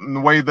about the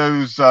way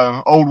those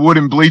old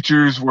wooden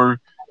bleachers were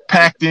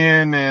packed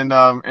in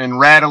and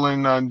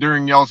rattling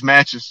during y'all's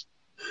matches.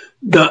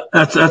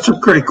 That's a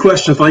great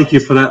question. Thank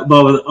you for that,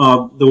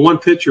 Bubba. The one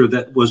picture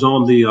that was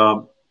on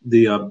the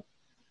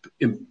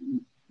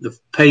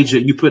page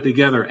that you put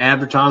together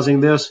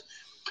advertising this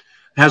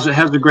has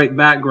a great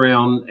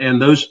background,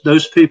 and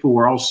those people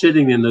were all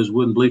sitting in those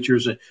wooden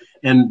bleachers,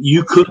 and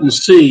you couldn't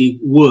see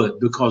wood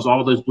because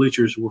all those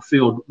bleachers were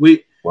filled.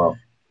 Wow.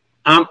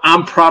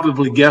 I'm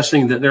probably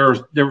guessing that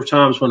there were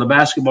times when a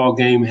basketball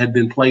game had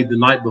been played the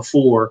night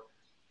before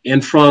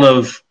in front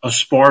of a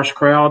sparse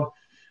crowd,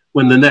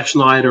 when the next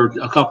night or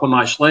a couple of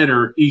nights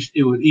later,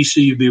 it would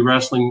ECU be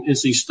wrestling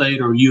NC State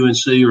or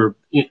UNC or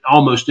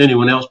almost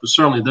anyone else, but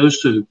certainly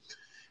those two.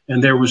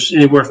 And there was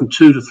anywhere from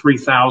 2,000 to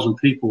 3,000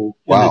 people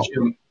in the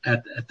gym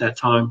at that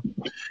time.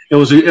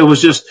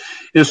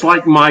 It's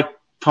like Mike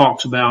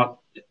talks about.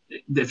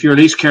 If you're an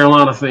East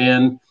Carolina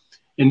fan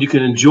and you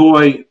can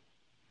enjoy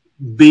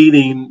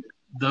beating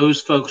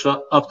those folks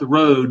up the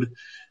road,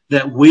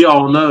 that we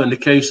all know in the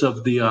case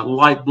of the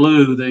light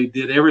blue, they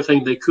did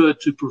everything they could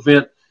to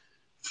prevent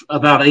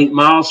about 8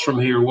 miles from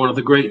here, one of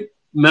the great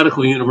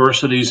medical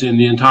universities in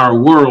the entire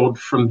world,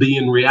 from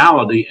being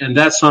reality. And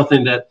that's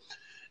something that,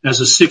 as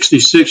a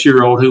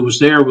 66-year-old who was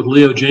there with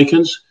Leo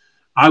Jenkins,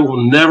 I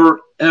will never,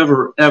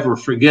 ever, ever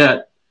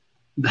forget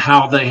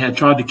how they had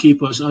tried to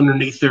keep us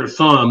underneath their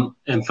thumb.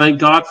 And thank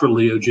God for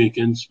Leo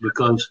Jenkins,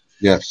 because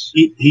yes,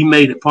 he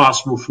made it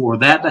possible for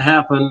that to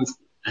happen,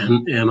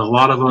 and a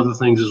lot of other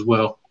things as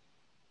well.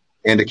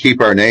 And to keep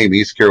our name,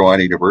 East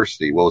Carolina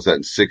University, what was that,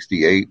 in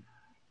 68?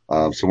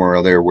 Somewhere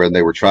around there, when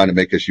they were trying to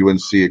make us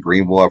UNC at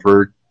Greenville, I've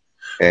heard.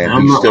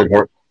 And he stood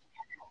hard.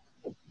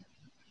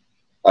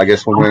 I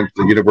guess when we went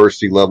to the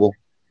university level.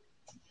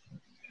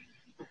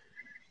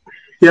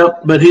 Yeah,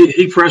 but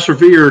he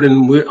persevered,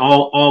 and we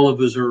all of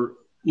us are,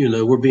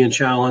 we're being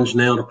challenged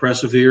now to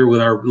persevere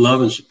with our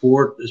love and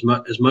support as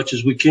much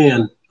as we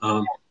can.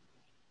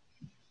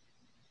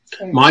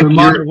 Mike,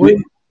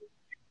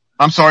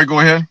 I'm sorry, go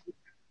ahead.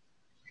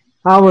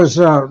 I was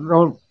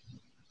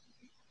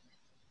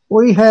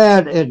we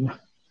had in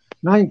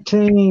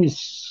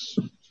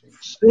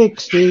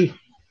 1960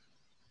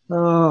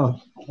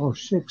 or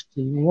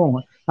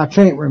 61, I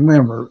can't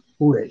remember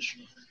which,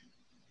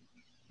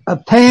 a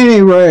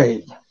panty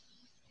raid.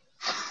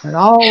 And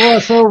all of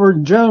us over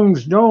in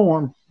Jones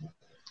dorm,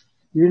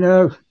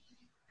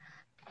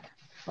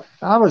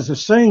 I was a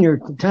senior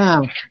at the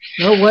time.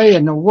 No way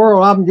in the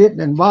world I'm getting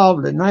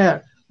involved in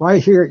that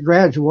right here at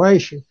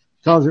graduation,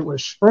 because it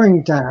was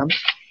springtime.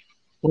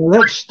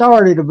 Well, it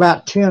started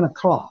about 10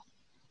 o'clock.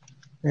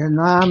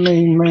 And I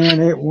mean,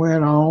 man, it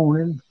went on,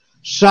 and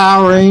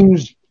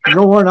sirens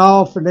going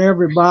off and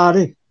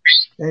everybody.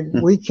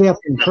 And we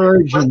kept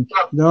encouraging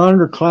the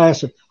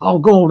underclass,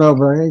 I'm going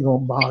over there, ain't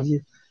going to bother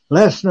you.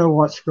 Let us know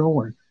what's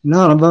going.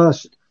 None of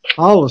us,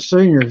 all the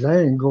seniors,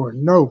 they ain't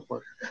going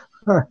nowhere.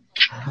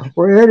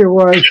 Well,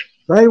 anyway,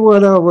 they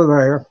went over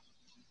there,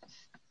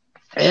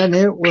 and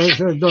it was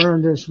the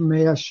darndest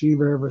mess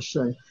you've ever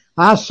seen.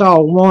 I saw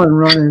one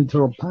run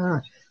into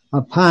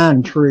a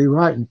pine tree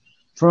right in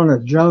front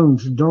of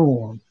Jones'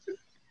 dorm.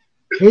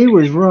 He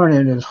was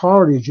running as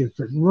hard as you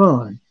could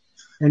run,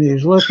 and he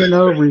was looking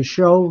over his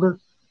shoulder,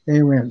 and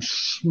he went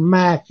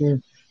smack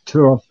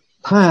into a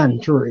pine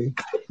tree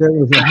that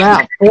was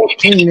about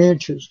 14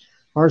 inches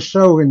or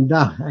so in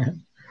diameter.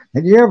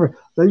 And you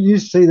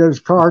used to see those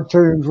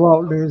cartoons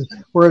walking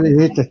where they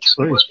hit the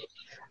tree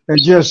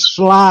and just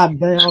slide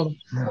down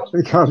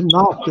because it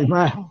knocked him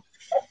out.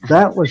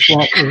 That was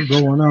what was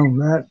going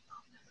on.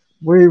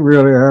 We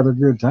really had a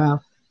good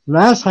time.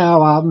 That's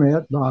how I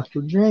met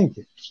Dr.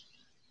 Jenkins.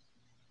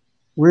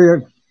 We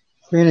had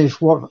finished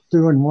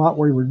doing what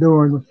we were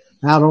doing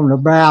out on the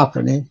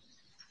balcony,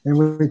 and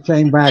we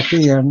came back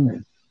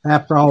in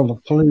after all the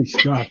police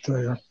got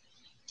there.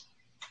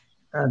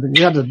 And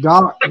you had to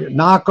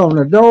knock on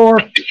the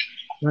door.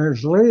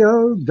 There's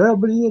Leo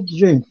W.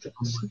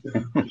 Jenkins.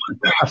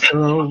 I said,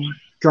 oh,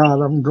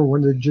 God, I'm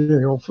going to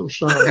jail for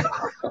something.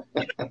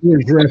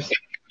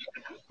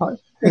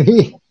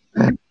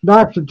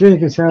 Dr.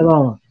 Jenkins had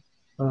on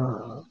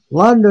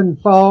London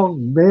fog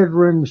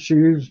bedroom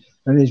shoes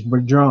and his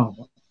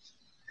pajamas.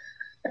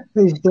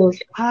 He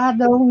says, I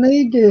don't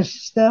need this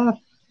stuff.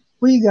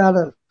 We got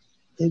an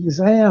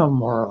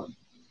exam or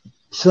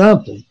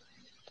something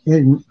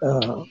in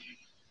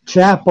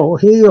Chapel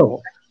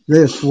Hill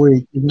this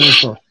week,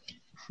 for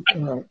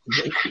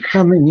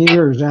coming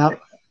years out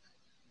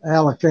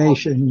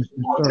allocations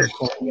and so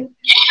forth.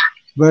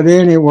 But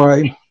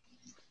anyway,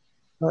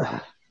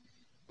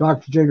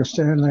 Dr. Jiggle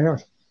standing there.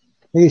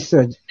 He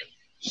said,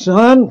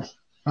 "Son,"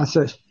 I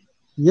said,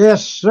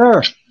 "Yes,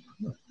 sir."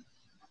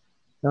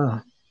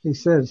 He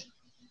says,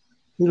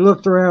 he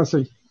looked around and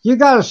said, "You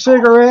got a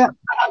cigarette?"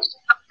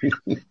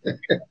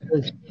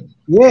 Said,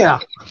 "Yeah,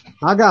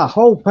 I got a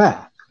whole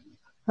pack."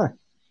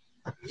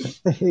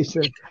 He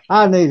said,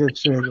 "I need a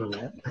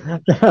cigarette."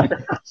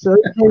 So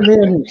he came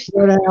in and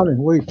sat down and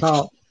we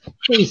talked.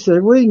 He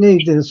said, "We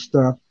need this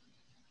stuff,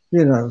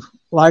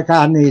 like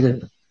I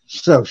needed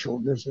social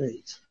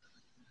disease."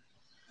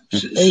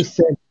 He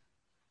said,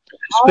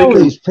 "All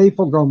these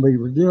people going to be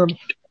reviewing.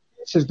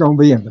 This is going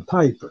to be in the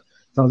paper.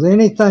 Because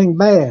anything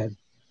bad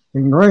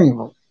in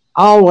Greenville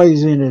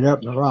always ended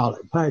up in the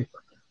Raleigh paper.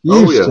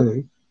 Used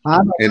to. I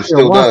don't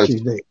know what you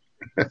did."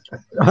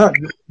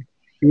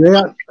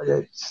 Yeah.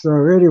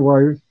 So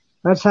anyway,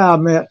 that's how I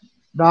met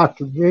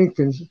Dr.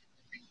 Jenkins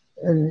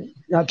and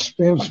got to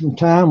spend some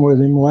time with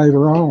him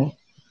later on.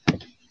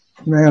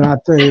 Man, I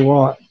tell you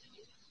what,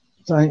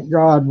 thank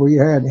God we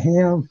had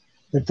him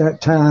at that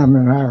time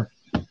in our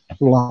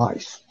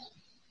life.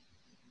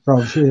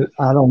 Because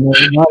I don't know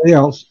anybody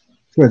else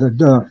could have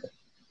done it.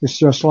 It's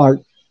just like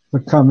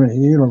becoming a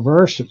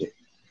university.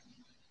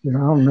 I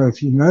don't know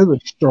if you know the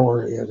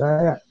story of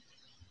that.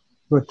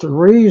 But the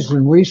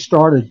reason we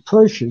started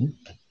pushing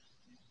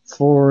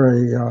for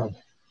a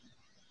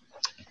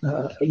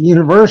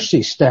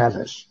university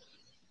status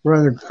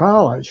rather than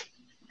college,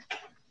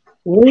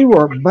 we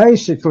were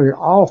basically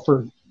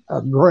offered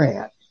a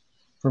grant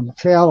from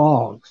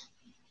Kellogg's.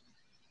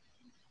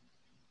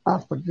 I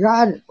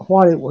forgot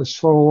what it was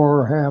for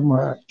or how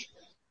much.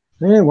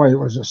 Anyway, it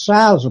was a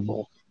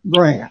sizable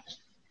grant.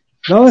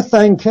 The only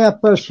thing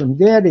kept us from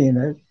getting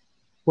it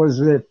was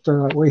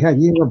that we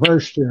had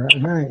university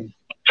in our name.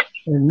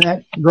 And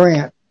that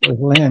grant was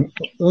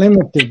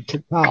limited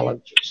to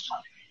colleges.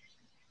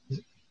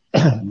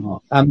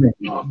 I mean,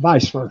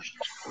 vice versa.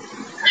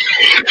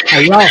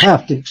 Y'all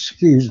have to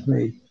excuse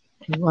me.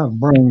 My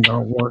brain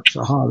don't work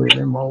so hard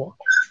anymore.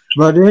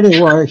 But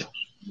anyway,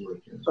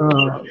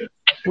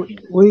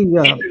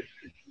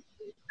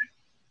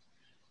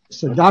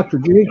 so Dr.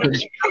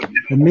 Jenkins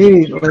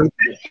immediately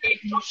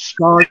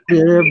started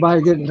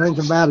everybody getting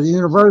thinking about a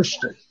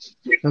university.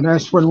 And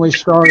that's when we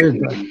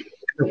started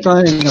the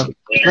thing of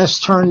let's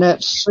turn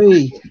that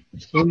C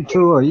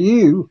into a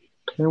U,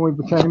 and we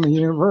became a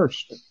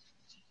university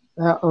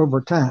over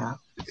time.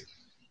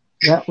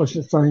 That was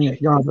the thing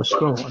that got us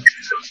going.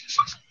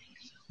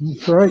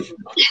 Great.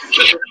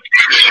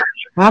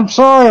 I'm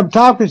sorry I'm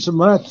talking so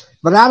much,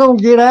 but I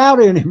don't get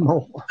out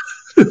anymore.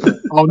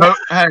 Oh, no.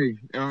 Hey,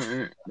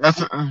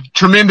 that's a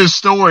tremendous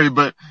story.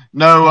 But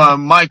no,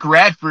 Mike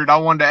Radford, I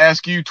wanted to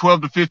ask you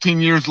 12 to 15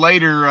 years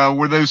later,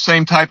 were those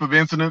same type of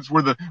incidents?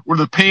 Were the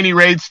panty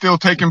raids still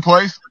taking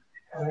place?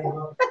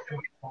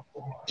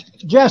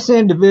 Just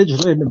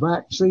individually in the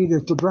back seat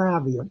at the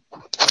drive-in.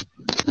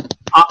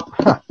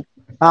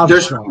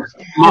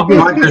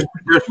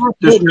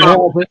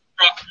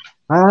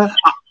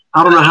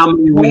 I don't know how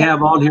many we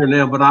have on here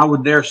now, but I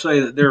would dare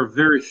say that there are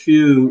very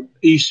few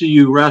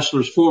ECU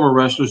wrestlers, former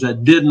wrestlers,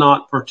 that did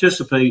not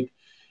participate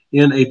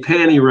in a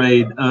panty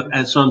raid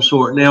at some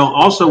sort. Now,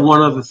 also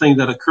one other thing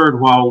that occurred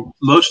while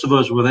most of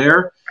us were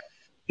there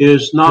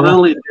is not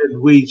only did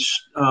we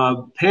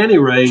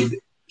panty raid,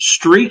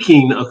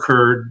 streaking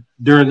occurred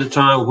during the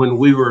time when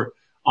we were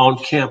on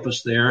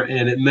campus there,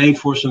 and it made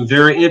for some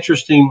very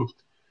interesting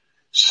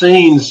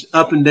scenes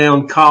up and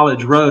down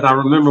College Road. I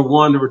remember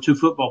there were two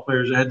football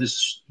players that had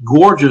this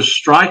gorgeous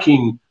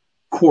striking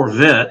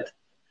Corvette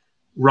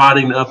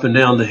riding up and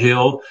down the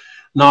hill.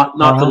 Not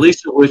the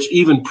least of which,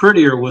 even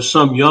prettier, was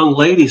some young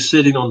lady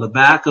sitting on the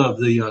back of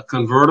the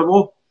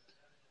convertible,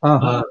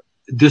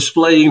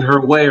 displaying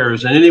her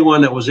wares. And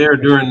anyone that was there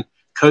during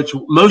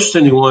most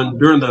anyone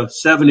during the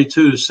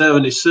 72 to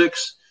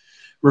 76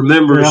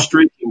 remembers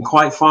streaking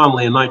quite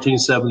fondly in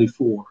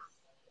 1974.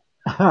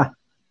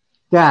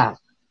 God.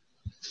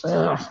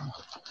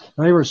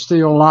 They were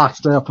still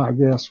locked up, I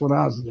guess, when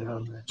I was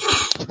down there.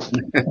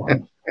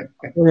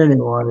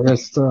 Anyway,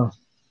 it's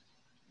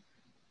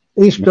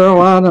East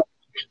Carolina.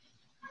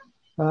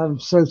 I'm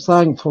so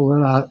thankful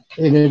that I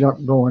ended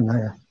up going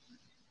there.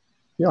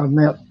 I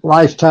met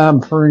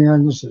lifetime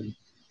friends and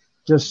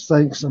just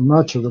think so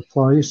much of the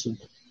place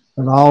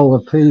and all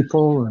the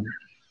people and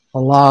a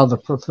lot of the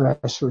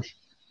professors.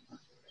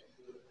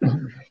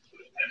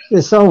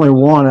 It's only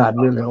one I'd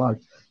really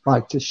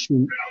like to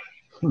shoot.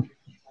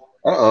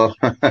 Uh-oh.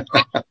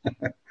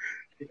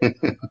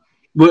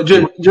 But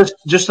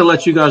just to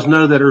let you guys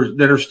know that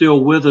are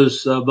still with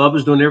us,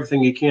 Bubba's doing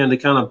everything he can to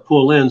kind of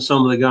pull in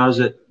some of the guys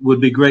that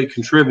would be great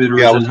contributors,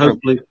 and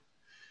hopefully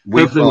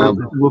we'll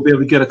be able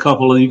to get a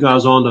couple of you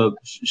guys on to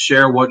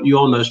share what you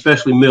all know,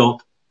 especially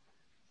Milt.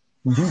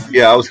 Mm-hmm.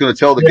 Yeah, I was going to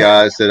tell the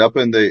guys that up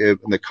in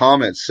the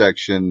comments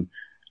section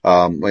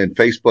in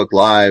Facebook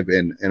Live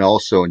and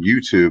also on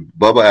YouTube,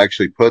 Bubba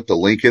actually put the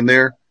link in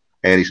there,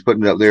 and he's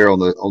putting it up there on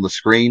the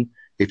screen.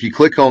 If you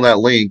click on that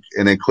link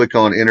and then click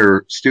on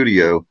Enter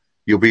Studio,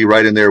 you'll be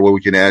right in there where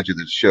we can add you to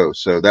the show.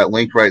 So that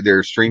link right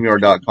there,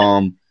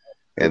 StreamYard.com.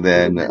 And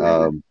then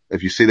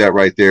if you see that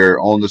right there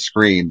on the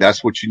screen,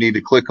 that's what you need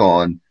to click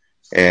on.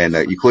 And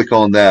you click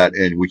on that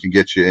and we can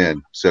get you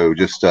in. So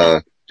just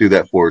do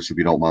that for us if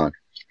you don't mind.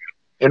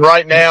 And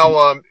right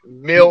now,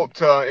 Milt,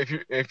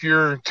 if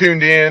you're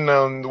tuned in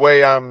the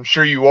way I'm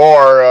sure you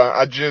are,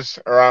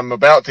 I'm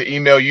about to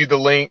email you the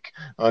link.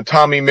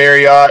 Tommy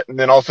Marriott and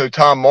then also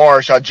Tom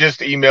Marsh. I just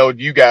emailed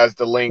you guys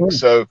the link,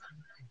 so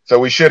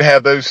we should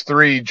have those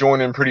three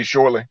joining pretty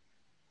shortly.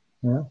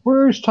 Yeah.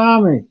 Where's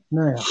Tommy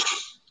now?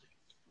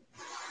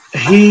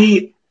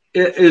 He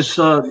is.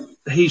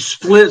 He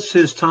splits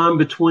his time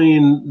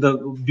between the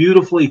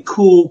beautifully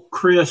cool,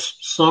 crisp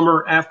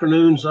summer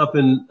afternoons up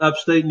in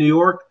upstate New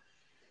York.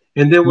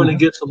 And then when it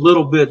gets a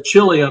little bit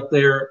chilly up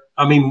there,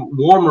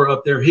 warmer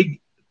up there, he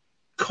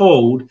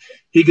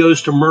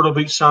goes to Myrtle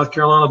Beach, South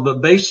Carolina.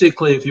 But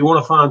basically, if you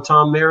want to find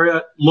Tom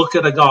Marriott, look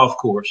at a golf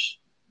course.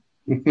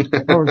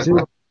 Oh, is he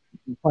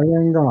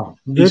playing golf?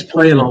 He's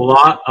playing a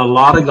lot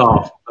of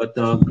golf. But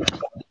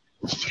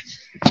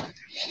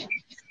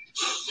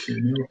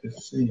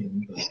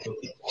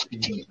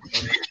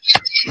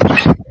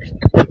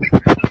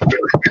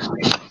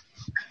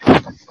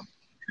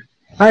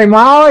hey,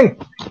 Molly.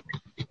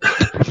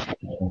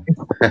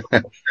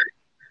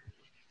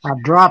 I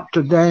dropped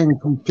the dang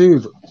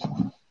computer.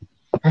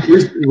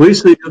 we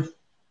see you.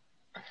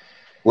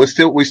 We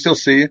still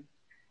see you.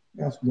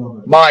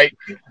 Mike.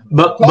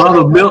 But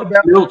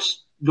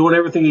Milt's doing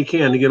everything he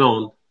can to get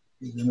on.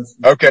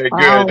 Okay,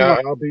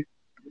 good.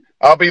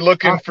 I'll be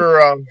looking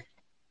for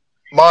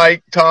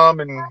Mike, Tom,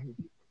 and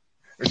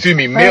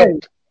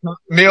Milt.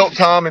 Milt,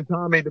 Tom, and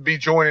Tommy to be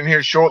joining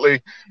here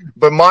shortly.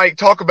 But Mike,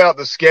 talk about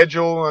the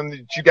schedule and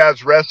that you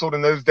guys wrestled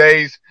in those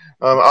days.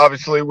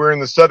 Obviously, we're in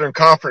the Southern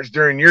Conference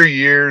during your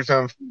years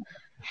of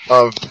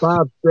 5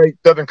 straight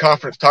Southern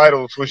Conference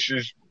titles, which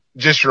is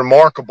just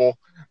remarkable.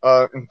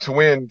 To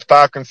win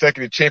 5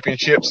 consecutive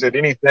championships at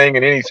anything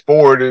in any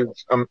sport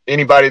is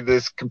anybody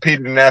that's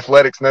competed in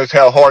athletics knows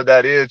how hard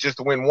that is just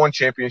to win 1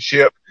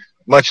 championship,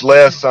 much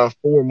less 4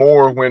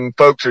 more when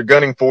folks are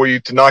gunning for you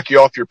to knock you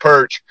off your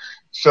perch.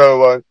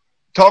 So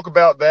talk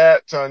about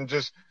that and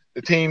just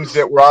the teams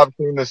that were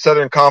obviously in the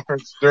Southern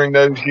Conference during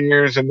those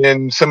years and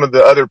then some of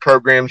the other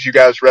programs you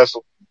guys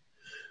wrestled.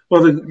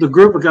 Well, the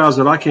group of guys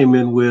that I came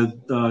in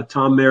with,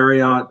 Tom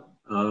Marriott,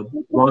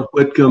 Ron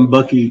Whitcomb,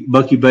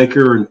 Bucky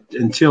Baker,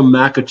 and Tim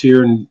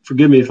McAteer, and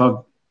forgive me if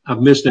I've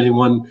missed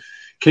anyone,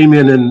 came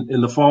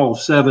in the fall of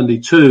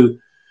 72.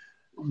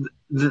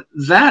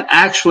 That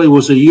actually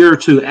was a year or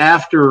two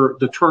after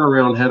the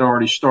turnaround had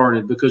already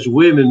started because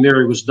William and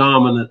Mary was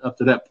dominant up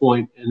to that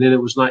point, and then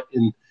it was not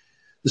in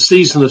the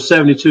season of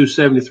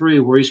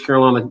 72-73 where East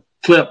Carolina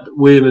clipped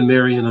William and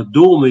Mary in a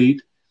dual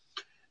meet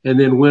and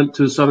then went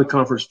to the Southern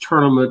Conference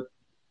tournament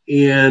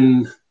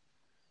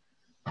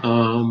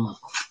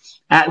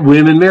at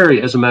William and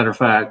Mary, as a matter of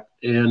fact,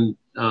 and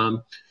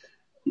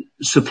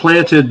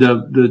supplanted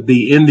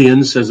the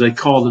Indians, as they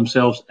called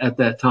themselves at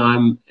that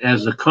time,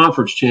 as a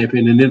conference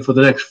champion. And then for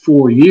the next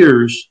 4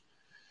 years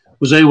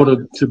was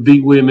able to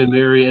beat William and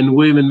Mary, and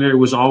William and Mary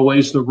was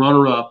always the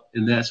runner-up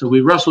in that. So we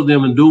wrestled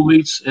them in dual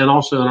meets and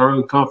also in our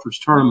own conference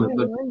tournament.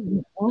 But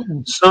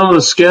some of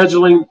the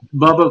scheduling,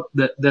 Bubba,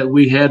 that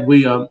we had,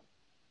 we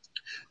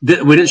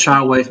didn't shy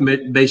away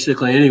from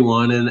basically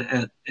anyone.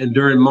 And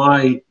during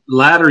my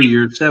latter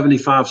year,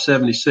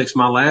 75-76,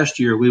 my last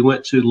year, we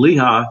went to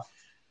Lehigh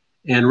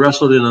and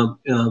wrestled in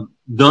a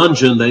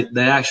dungeon they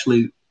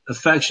actually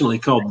affectionately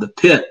called the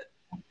Pit.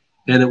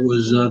 And it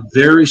was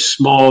very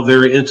small,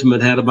 very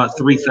intimate, had about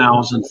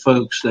 3,000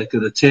 folks that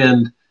could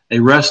attend a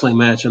wrestling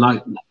match.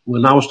 And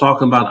when I was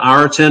talking about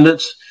our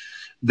attendance,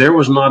 there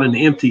was not an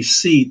empty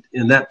seat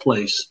in that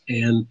place.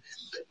 And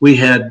we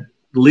had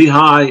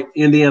Lehigh,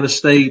 Indiana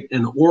State,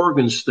 and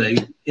Oregon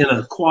State in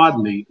a quad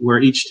meet where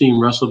each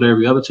team wrestled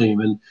every other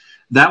team. And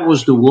that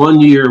was the one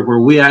year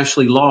where we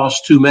actually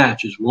lost 2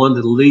 matches, one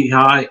to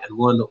Lehigh and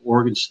one to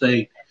Oregon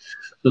State.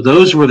 So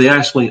those were the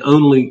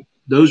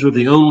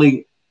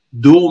only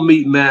dual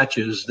meet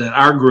matches that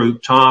our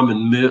group, Tom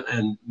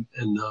and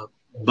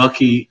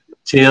Bucky,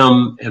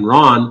 Tim, and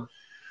Ron,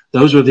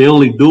 those were the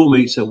only dual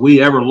meets that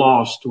we ever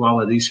lost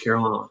while at East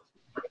Carolina.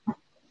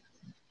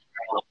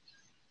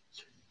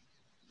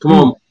 Come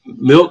on,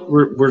 Milt,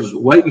 we're just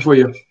waiting for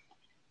you.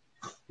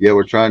 Yeah,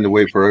 we're trying to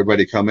wait for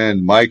everybody to come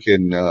in. Mike,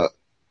 and as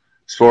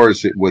far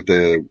as with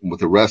the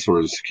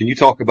wrestlers, can you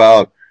talk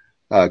about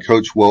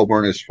Coach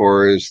Welburn as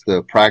far as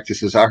the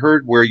practices? I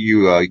heard where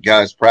you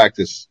guys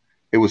practice,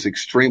 it was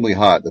extremely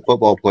hot. Some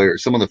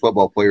of the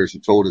football players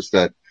have told us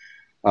that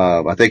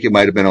I think it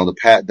might have been on the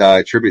Pat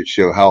Dye tribute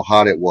show how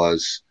hot it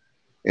was,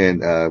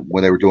 and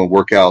when they were doing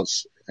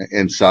workouts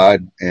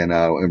inside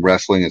and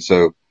wrestling. And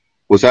so,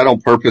 was that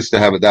on purpose to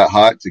have it that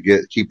hot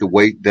to keep the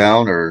weight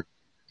down, or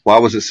why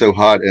was it so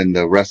hot in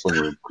the wrestling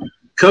room?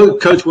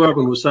 Coach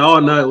Welburn would say, "Oh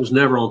no, it was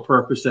never on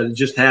purpose. That it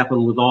just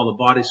happened with all the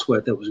body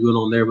sweat that was going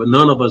on there." But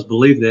none of us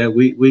believe that.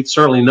 We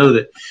certainly know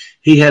that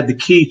he had the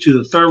key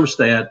to the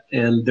thermostat.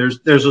 And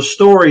there's a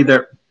story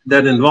that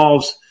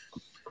involves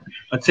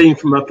a team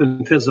from up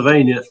in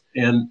Pennsylvania,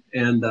 and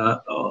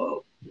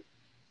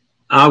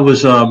I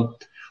was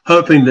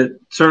hoping that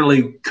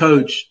certainly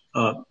Coach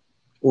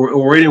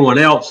or anyone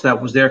else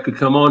that was there could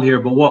come on here.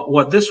 But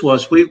what this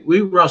was,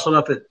 we wrestled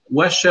up at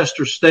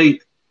Westchester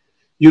State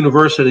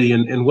University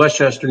in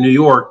Westchester, New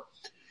York,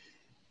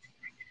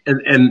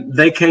 and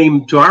they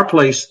came to our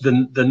place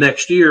the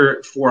next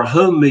year for a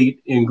home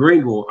meet in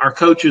Greenville. Our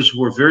coaches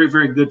were very,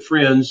 very good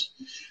friends.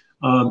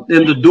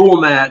 In the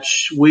dual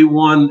match, we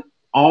won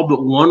all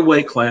but one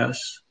weight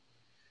class.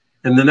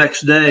 And the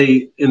next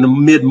day in the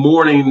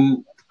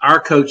mid-morning, our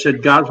coach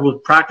said, guys, we'll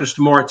practice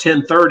tomorrow at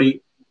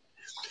 10:30.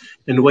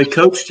 And the way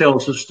Coach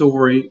tells the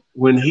story,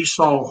 when he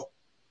saw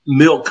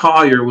Milt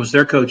Collier was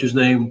their coach's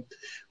name,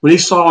 when he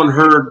saw and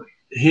heard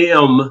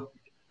him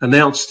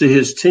announce to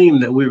his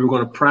team that we were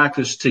going to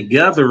practice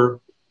together,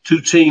 two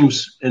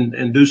teams,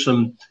 and do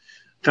some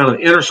kind of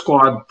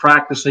inter-squad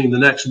practicing the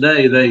next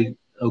day,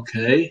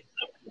 okay.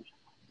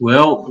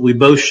 Well, we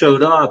both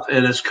showed up,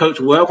 and as Coach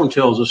Welborn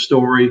tells the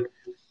story,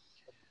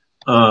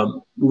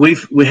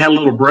 we had a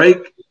little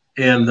break,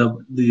 and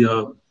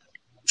the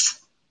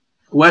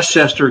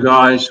Westchester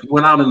guys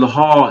went out in the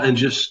hall and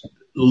just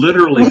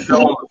literally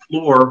fell on the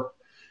floor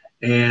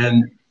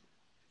and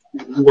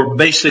were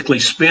basically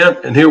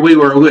spent. And here we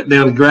were, we went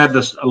down and grabbed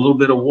us a little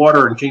bit of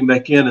water and came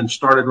back in and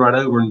started right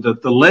over. And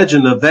the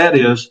legend of that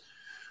is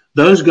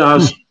those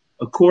guys,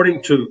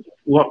 according to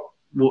what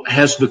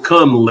has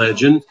become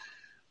legend,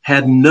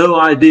 had no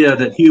idea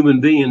that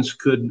human beings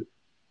could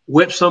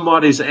whip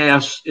somebody's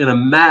ass in a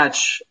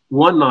match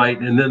one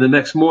night and then the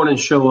next morning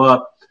show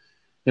up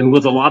and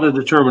with a lot of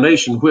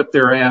determination whip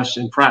their ass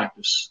in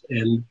practice.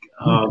 And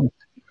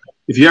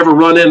if you ever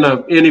run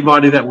into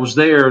anybody that was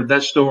there,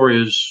 that story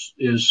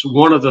is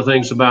one of the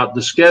things about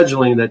the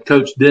scheduling that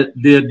Coach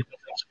did.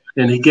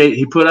 And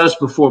he put us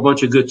before a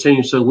bunch of good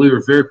teams, so we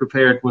were very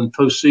prepared when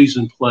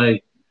postseason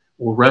play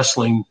or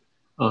wrestling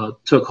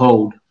took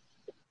hold.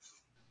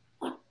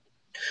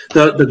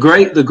 The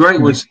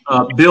great was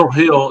Bill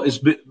Hill.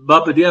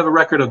 Bubba, do you have a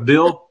record of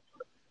Bill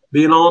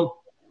being on?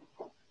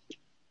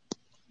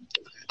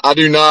 I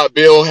do not.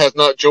 Bill has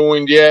not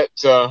joined yet.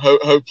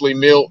 Hopefully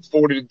Milt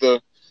forwarded the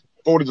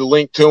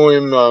link to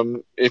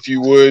him. If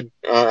you would,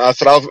 I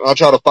said I'll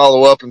try to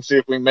follow up and see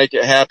if we can make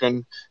it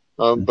happen.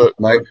 But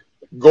Mike,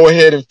 go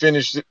ahead and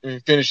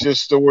finish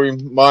this story,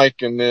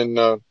 Mike, and then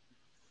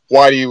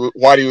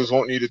Whitey was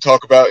wanting you to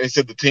talk about. He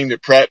said the team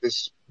that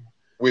practiced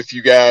with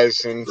you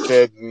guys and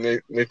said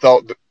they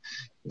thought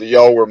that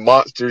y'all were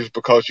monsters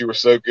because you were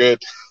so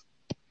good.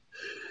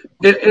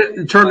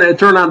 It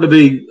turned out to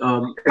be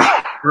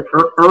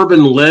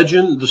urban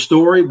legend, the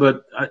story,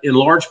 but in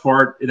large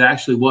part it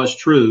actually was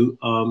true,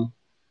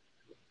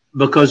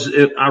 because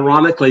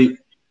ironically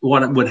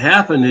what would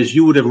happen is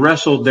you would have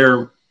wrestled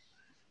their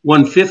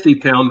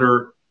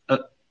 150-pounder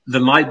the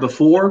night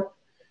before,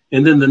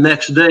 and then the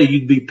next day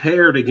you'd be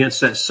paired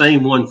against that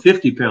same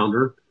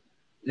 150-pounder,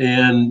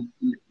 and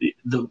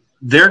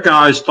their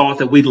guys thought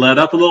that we'd let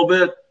up a little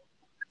bit.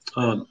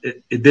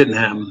 It didn't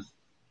happen.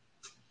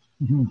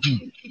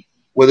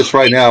 with us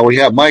right now, we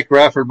have Mike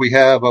Rafford. We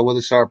have with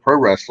us our pro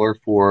wrestler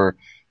for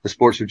the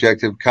Sports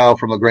Objective, Kyle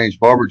from LaGrange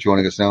Barber,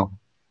 joining us now.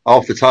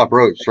 Off the top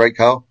ropes, right,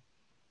 Kyle?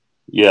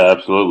 Yeah,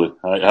 absolutely.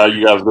 How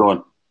you guys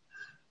doing?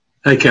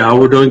 Hey, Kyle,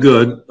 we're doing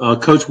good.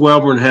 Coach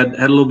Welborn had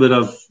a little bit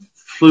of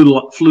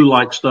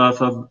flu-like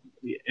stuff,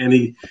 and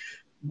he,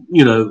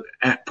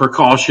 at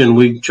precaution,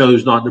 we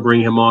chose not to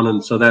bring him on,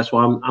 and so that's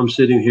why I'm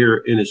sitting here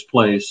in his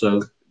place.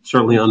 So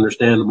certainly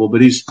understandable,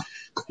 but he's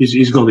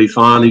going to be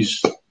fine.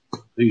 He's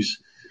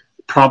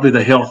probably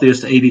the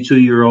healthiest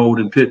 82-year-old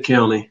in Pitt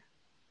County.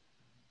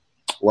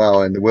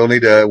 Wow, and we'll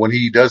need to, when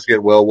he does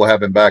get well, we'll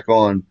have him back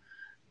on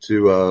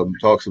to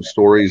talk some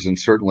stories, and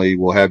certainly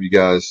we'll have you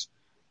guys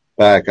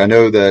back. I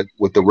know that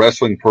with the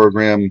wrestling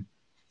program,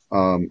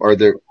 with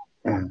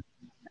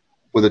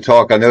the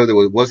talk, I know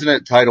that wasn't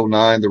it Title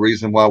IX the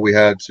reason why we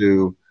had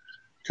to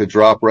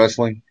drop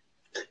wrestling?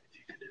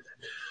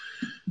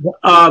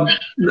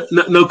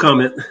 No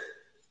comment.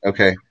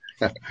 Okay.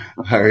 All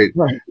right.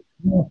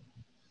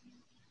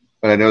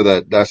 But I know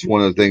that that's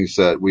one of the things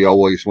that we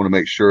always want to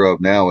make sure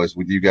of now is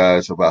with you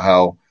guys about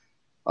how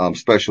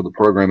special the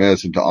program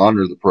is and to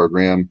honor the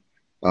program.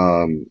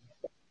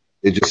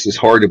 It just is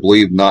hard to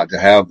believe not to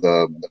have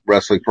the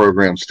wrestling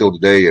program still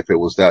today if it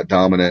was that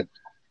dominant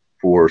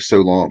for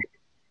so long.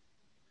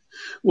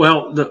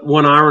 Well, the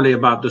one irony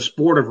about the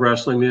sport of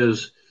wrestling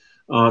is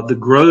the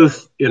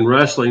growth in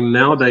wrestling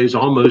nowadays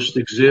almost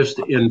exists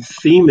in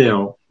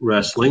female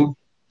wrestling.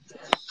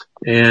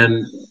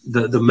 And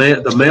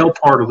the male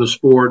part of the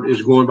sport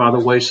is going by the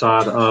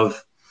wayside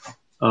of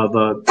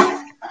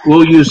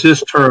we'll use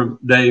this term,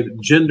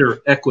 Dave,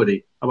 gender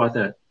equity. How about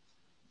that?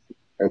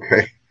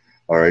 Okay.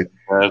 All right.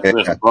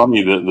 It's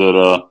funny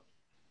that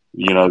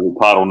the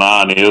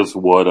Title IX is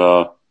what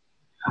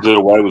did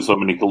away with so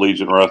many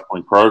collegiate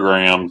wrestling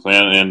programs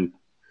and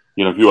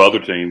a few other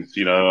teams,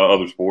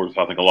 other sports.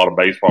 I think a lot of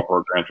baseball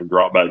programs have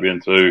dropped back then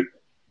too,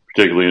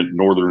 particularly in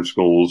northern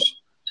schools.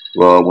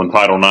 When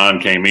Title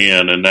IX came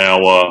in, and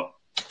now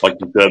like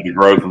you said, the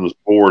growth in the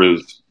sport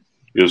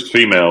is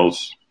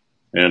females,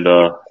 and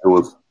it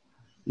was,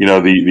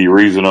 the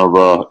reason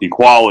of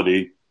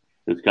equality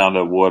is kind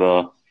of what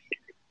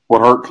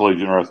hurt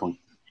collegiate wrestling.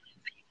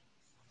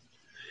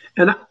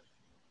 And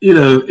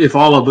if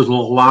all of us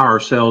will allow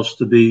ourselves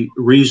to be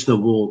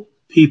reasonable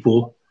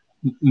people,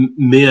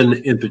 men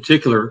in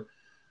particular,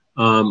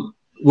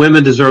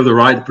 women deserve the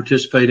right to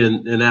participate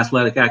in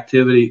athletic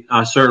activity.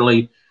 I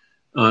certainly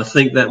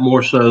think that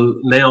more so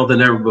now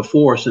than ever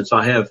before, since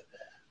I have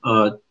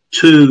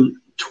two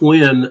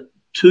twin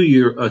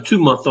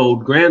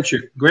 2-month-old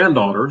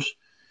granddaughters,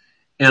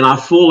 and I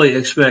fully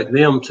expect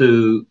them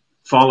to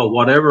follow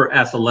whatever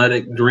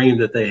athletic dream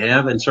that they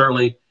have, and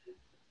certainly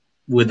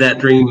with that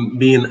dream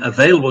being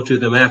available to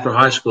them after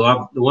high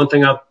school. The one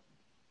thing I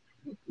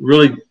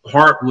really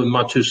heart with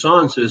my two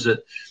sons is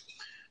that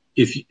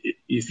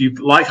if you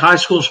like high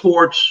school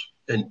sports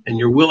and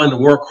you're willing to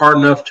work hard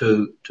enough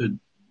to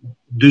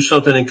do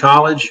something in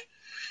college,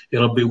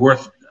 it'll be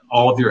worth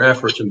all of your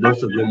efforts, and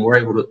both of them were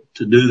able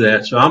to do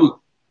that. So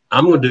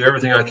I'm going to do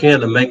everything I can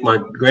to make my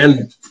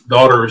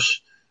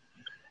granddaughters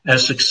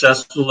as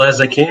successful as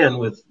they can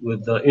with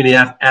any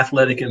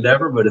athletic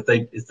endeavor. But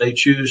if they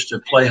choose to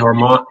play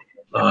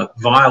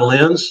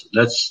violins,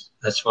 that's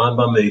fine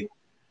by me.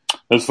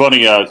 It's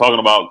funny, talking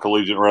about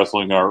collegiate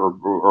wrestling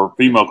or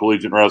female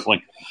collegiate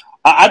wrestling.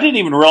 I didn't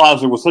even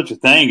realize there was such a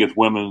thing as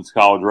women's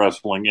college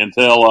wrestling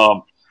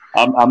until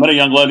I met a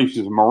young lady.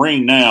 She's a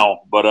Marine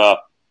now, but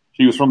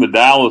she was from the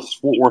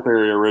Dallas-Fort Worth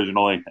area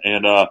originally,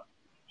 and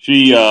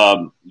she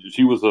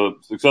was a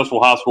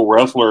successful high school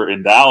wrestler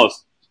in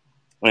Dallas,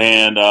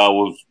 and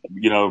was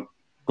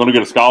going to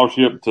get a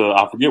scholarship to,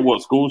 I forget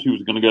what school she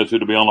was going to go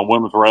to be on a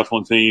women's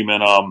wrestling team,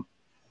 and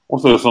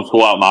also some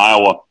school out in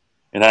Iowa,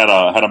 and had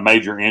a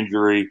major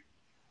injury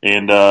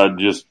and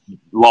just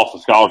lost a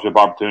scholarship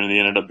opportunity,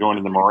 ended up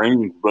joining the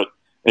Marines. But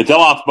until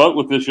I spoke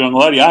with this young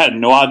lady, I had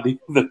no idea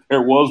that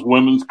there was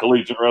women's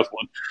collegiate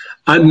wrestling.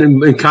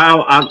 And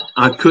Kyle,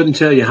 I couldn't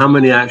tell you how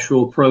many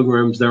actual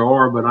programs there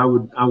are, but I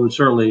would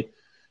certainly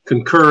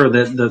concur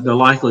that the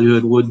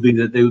likelihood would be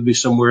that they would be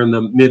somewhere in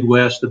the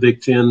Midwest, the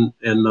Big Ten,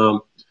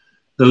 and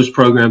those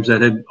programs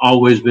that had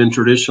always been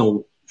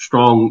traditional,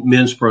 strong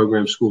men's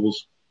program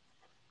schools.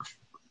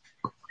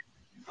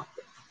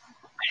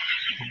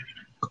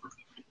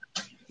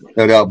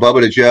 No doubt.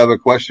 Bubba, did you have a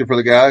question for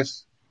the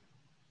guys?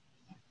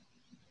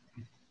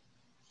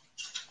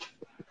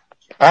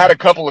 I had a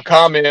couple of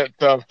comments,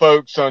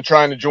 folks, on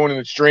trying to join in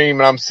the stream,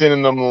 and I'm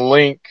sending them the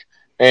link.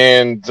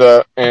 And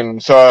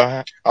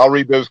so I'll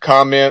read those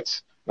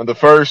comments. The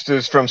first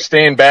is from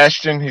Stan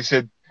Bastian. He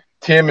said,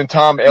 Tim and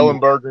Tom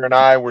Ellenberger and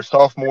I were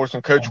sophomores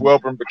when Coach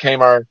Welburn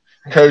became our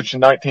coach in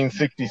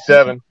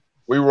 1967.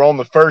 We were on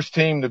the first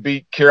team to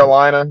beat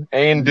Carolina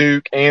and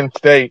Duke and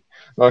State.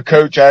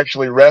 Coach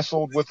actually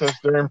wrestled with us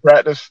during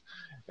practice,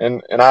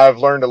 and I've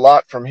learned a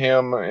lot from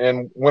him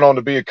and went on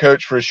to be a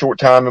coach for a short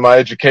time in my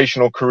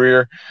educational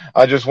career.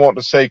 I just want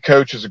to say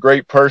Coach is a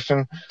great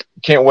person.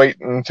 Can't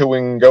wait until we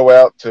can go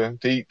out to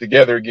eat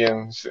together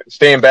again.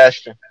 Stan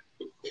Bastian.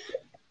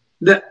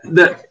 That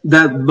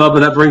Bubba,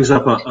 that brings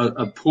up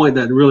a point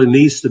that really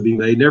needs to be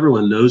made, and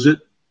everyone knows it.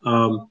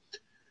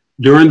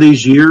 During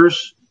these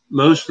years,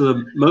 most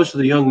of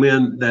the young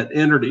men that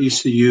entered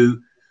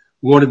ECU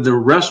wanted to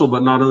wrestle,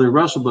 but not only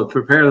wrestle, but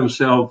prepare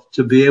themselves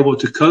to be able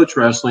to coach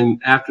wrestling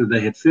after they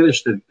had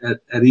finished at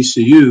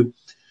ECU.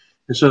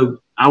 And so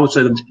I would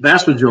say the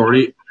vast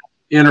majority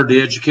entered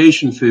the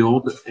education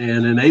field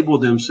and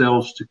enabled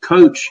themselves to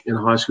coach in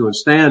high school. And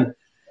Stan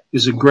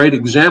is a great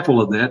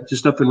example of that.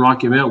 Just up in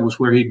Rocky Mount was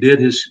where he did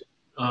his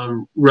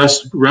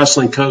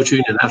wrestling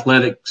coaching and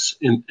athletics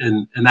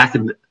and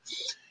academic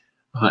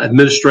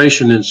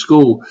administration in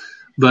school.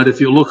 But if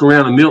you look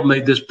around, and Milt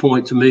made this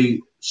point to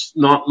me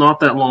not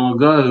that long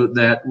ago,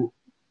 that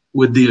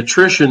with the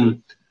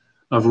attrition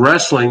of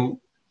wrestling,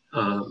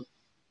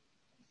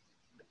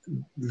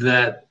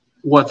 that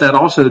what that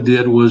also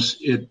did was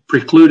it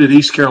precluded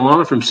East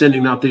Carolina from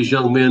sending out these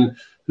young men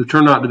who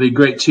turned out to be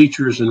great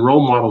teachers and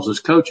role models as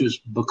coaches,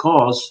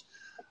 because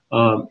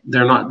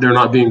they're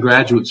not being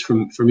graduates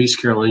from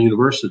East Carolina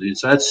University. And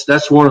so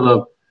that's one of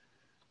the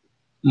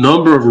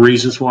number of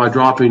reasons why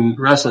dropping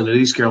wrestling at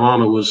East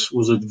Carolina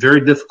was a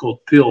very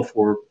difficult pill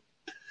for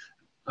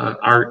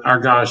our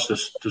guys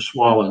to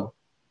swallow.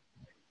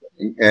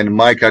 And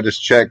Mike, I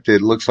just checked.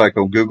 It looks like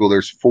on Google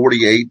there's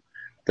 48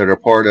 that are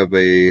part of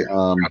the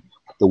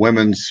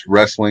Women's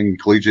Wrestling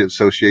Collegiate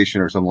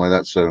Association or something like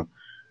that. So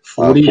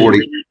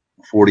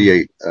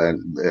 48.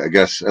 I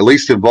guess at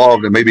least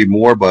involved, and maybe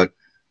more, but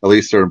at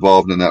least they're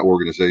involved in that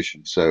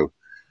organization. So.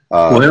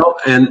 Well,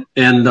 and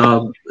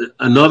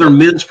another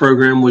men's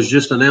program was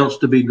just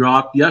announced to be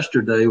dropped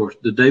yesterday or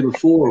the day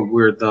before,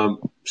 where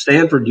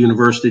Stanford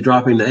University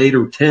dropping the 8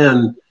 or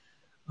 10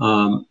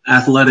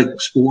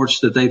 athletic sports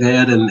that they've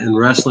had, and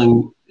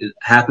wrestling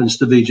happens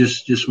to be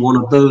just one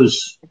of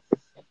those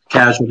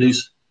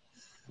casualties.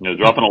 Yeah,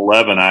 dropping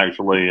 11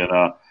 actually, and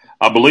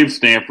I believe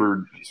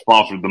Stanford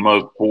sponsored the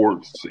most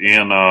sports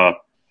in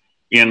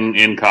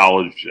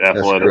college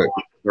athletics.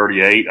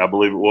 38, I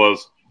believe it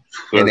was.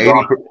 So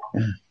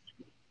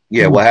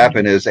And what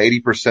happened is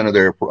 80% of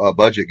their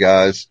budget,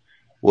 guys,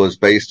 was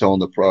based on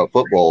the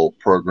football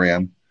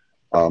program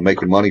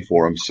making money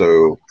for them.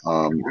 So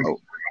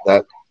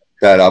that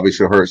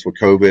obviously hurts with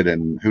COVID,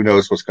 and who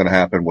knows what's going to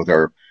happen with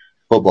our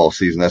football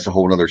season. That's a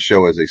whole other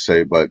show, as they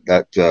say. But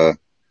that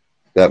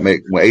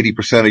make when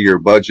 80% of your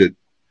budget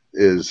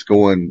is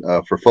going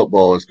for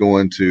football is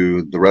going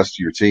to the rest of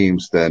your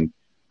teams. Then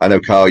I know,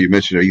 Kyle, you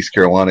mentioned East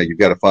Carolina. You've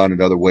got to find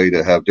another way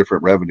to have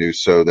different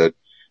revenues so that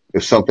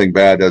if something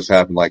bad does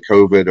happen, like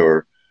COVID,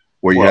 or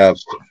where you have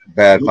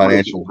bad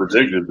financial.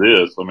 Predicted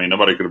this. I mean,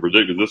 nobody could have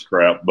predicted this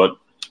crap. But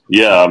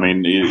yeah, I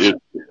mean,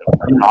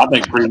 I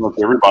think pretty much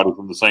everybody's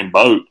in the same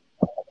boat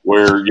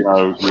where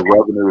your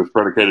revenue is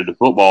predicated to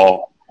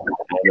football,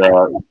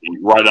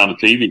 right down to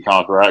TV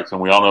contracts,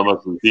 and we all know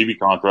most of the TV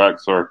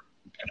contracts are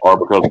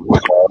because of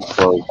football.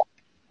 So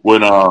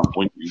when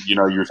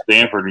you're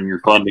Stanford and you're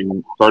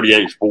funding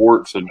 38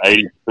 sports and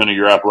 80% of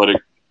your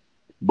athletic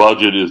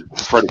budget is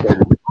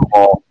predicated to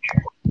football,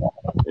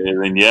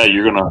 and then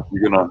you're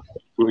gonna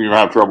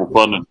have trouble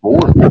funding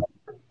sports.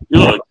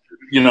 Look,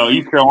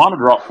 East Carolina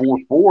dropped 4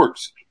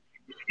 sports.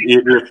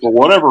 If for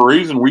whatever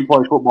reason we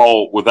play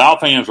football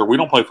without fans, or we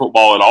don't play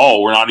football at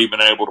all, we're not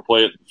even able to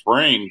play it in the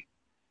spring.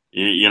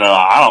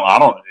 I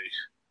don't.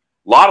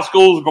 A lot of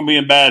schools are going to be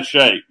in bad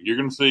shape. You're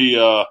going to see.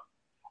 I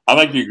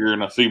think you're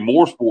going to see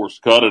more sports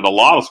cut at a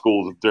lot of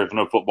schools if there's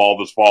no football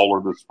this fall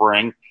or this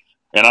spring.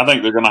 And I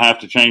think they're going to have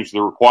to change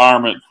the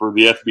requirement for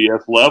the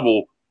FBS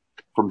level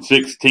from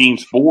 16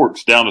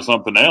 sports down to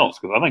something else,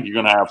 because I think you're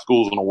going to have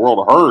schools in the world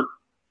of hurt.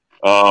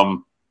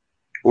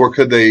 Or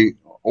could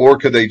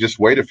they just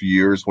wait a few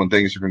years when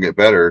things are going to get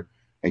better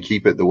and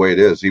keep it the way it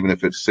is, even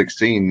if it's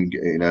 16?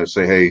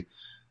 Say, hey,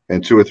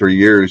 in 2 or 3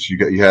 years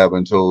you have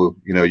until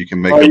you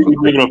can make.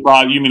 You mean a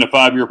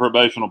 5-year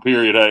probational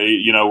period?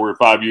 Where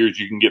 5 years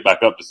you can get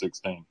back up to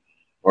 16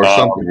 or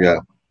something. Yeah.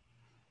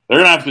 They're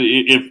going to have to,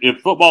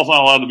 if football's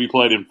not allowed to be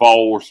played in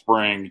fall or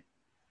spring,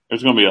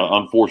 there's going to be,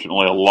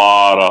 unfortunately, a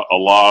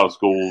lot of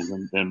schools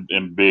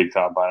in big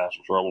time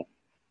financial trouble.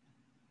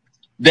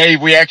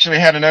 Dave, we actually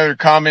had another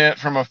comment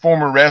from a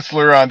former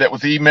wrestler that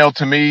was emailed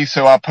to me,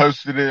 so I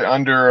posted it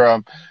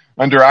under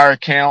our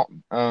account.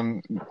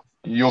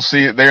 You'll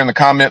see it there in the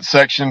comments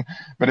section.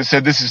 But it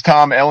said, "This is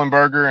Tom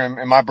Ellenberger,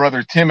 and my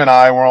brother Tim and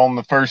I were on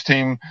the first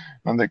team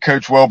that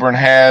Coach Welburn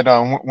had.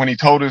 When he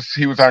told us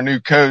he was our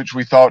new coach,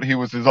 we thought he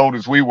was as old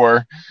as we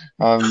were.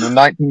 The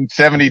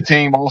 1970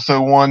 team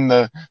also won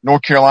the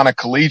North Carolina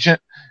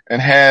Collegiate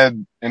and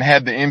had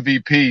the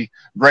MVP.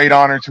 Great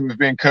honor to have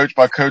been coached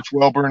by Coach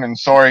Welburn, and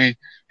sorry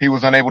he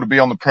was unable to be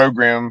on the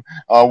program.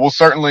 We'll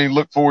certainly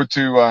look forward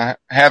to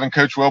having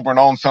Coach Welburn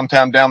on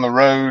sometime down the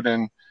road,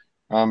 and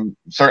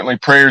certainly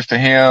prayers to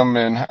him,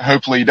 and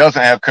hopefully he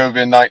doesn't have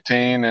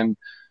COVID-19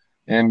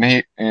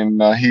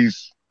 and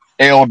he's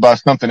ailed by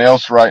something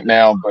else right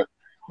now, but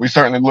we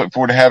certainly look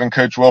forward to having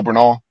Coach Welburn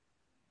on."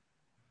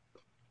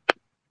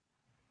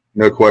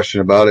 No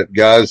question about it,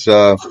 guys.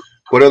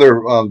 What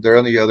other, are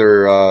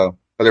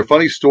there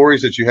funny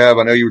stories that you have?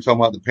 I know you were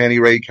talking about the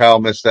panty raid. Kyle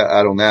missed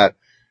out on that,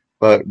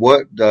 but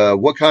what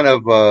kind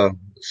of,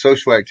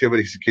 social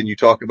activities can you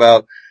talk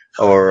about?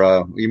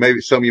 Or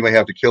some of you may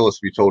have to kill us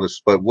if you told us,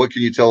 but what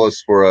can you tell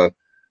us for a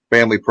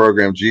family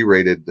program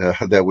G-rated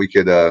that we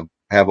could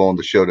have on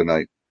the show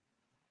tonight?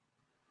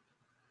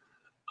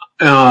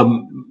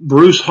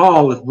 Bruce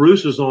Hall, if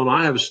Bruce is on,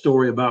 I have a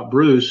story about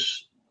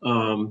Bruce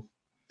and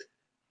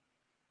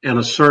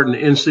a certain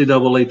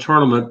NCAA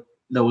tournament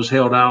that was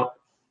held out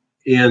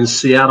in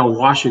Seattle,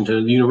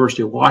 Washington, the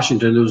University of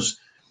Washington.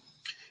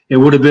 It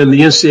would have been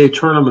the NCAA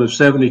tournament of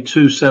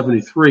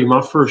 72-73,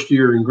 my first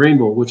year in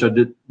Greenville, which I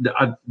did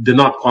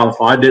not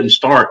qualify. I didn't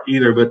start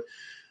either, but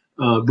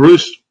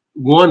Bruce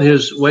won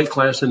his weight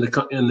class in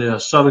the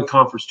Southern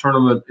Conference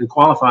tournament and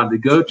qualified to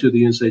go to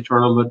the NCAA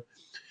tournament,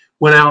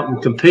 went out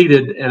and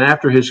competed, and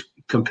after his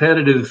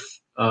competitive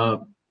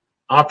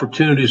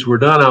opportunities were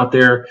done out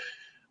there,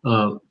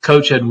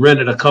 Coach had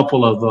rented a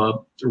couple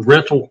of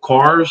rental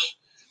cars,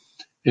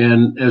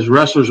 and as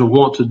wrestlers are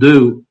wont to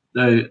do,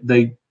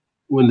 they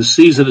when the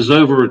season is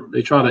over,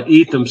 they try to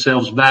eat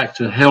themselves back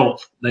to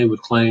health, they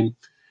would claim.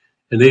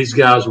 And these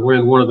guys were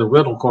in one of the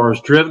rental cars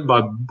driven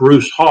by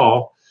Bruce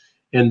Hall.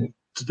 And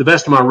to the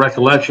best of my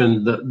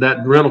recollection,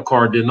 that rental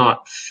car did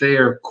not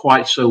fare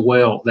quite so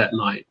well that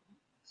night.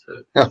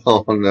 So,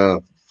 oh,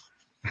 no.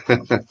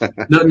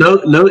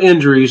 no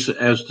injuries,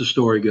 as the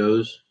story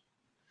goes.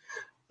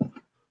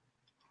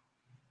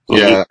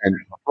 Yeah. And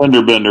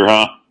Fender bender,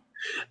 huh?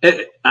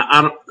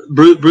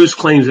 Bruce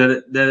claims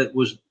that it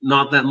was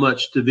not that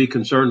much to be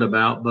concerned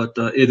about, but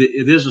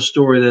it is a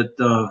story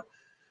that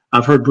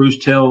I've heard Bruce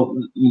tell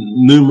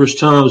numerous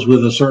times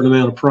with a certain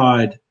amount of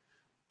pride.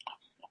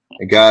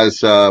 And guys,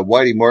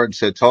 Whitey Martin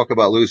said, "Talk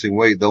about losing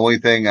weight. The only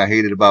thing I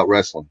hated about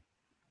wrestling."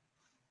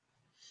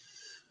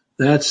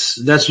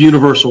 That's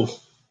universal.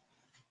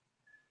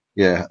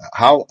 Yeah.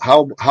 How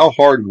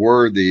hard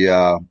were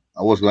I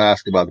was going to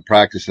ask about the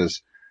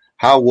practices.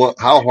 How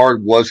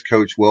hard was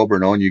Coach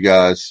Welburn on you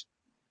guys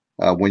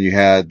when you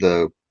had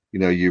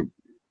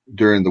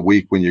during the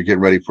week when you're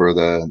getting ready for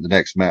the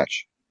next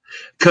match?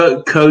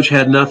 Coach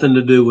had nothing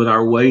to do with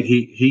our weight.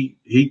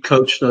 He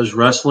coached us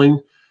wrestling.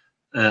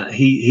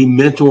 He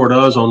mentored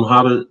us on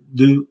how to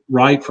do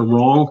right from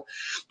wrong.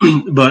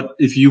 But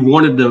if you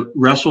wanted to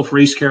wrestle for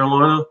East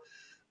Carolina,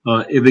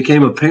 it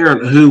became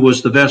apparent who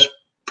was the best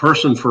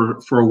person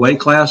for a weight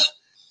class.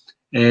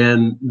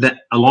 And that,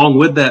 along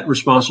with that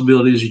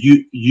responsibility, is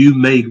you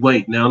made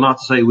weight. Now, not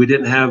to say we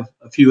didn't have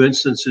a few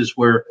instances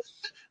where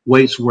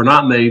weights were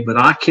not made, but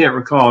I can't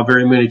recall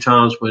very many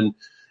times when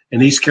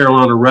an East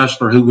Carolina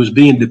wrestler who was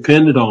being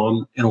depended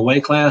on in a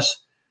weight class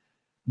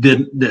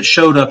that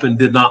showed up and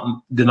did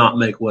not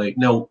make weight.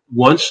 Now,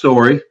 one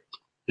story,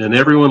 and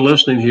everyone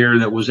listening here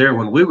that was there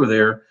when we were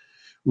there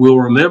will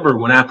remember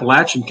when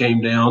Appalachian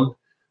came down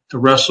to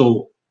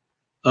wrestle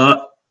a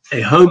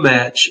home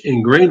match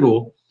in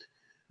Greenville.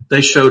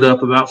 They showed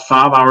up about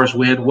 5 hours.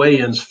 We had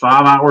weigh-ins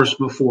 5 hours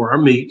before our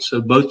meet,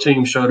 so both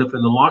teams showed up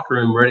in the locker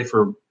room ready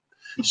for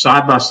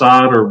side by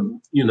side, or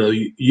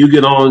you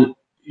get on,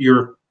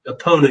 your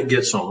opponent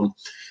gets on,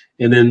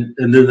 and then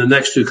the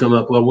next two come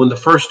up. Well, when the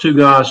first two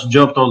guys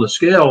jumped on the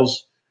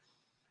scales,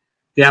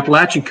 the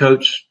Appalachian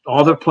coach,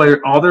 all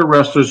their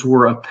wrestlers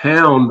were a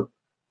pound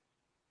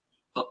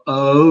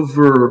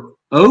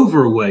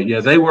overweight.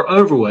 Yeah, they were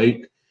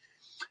overweight.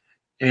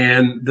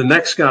 And the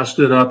next guy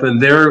stood up, and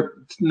their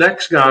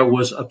next guy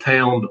was a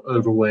pound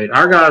overweight.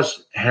 Our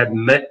guys had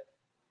met.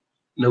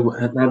 No,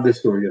 not this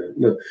story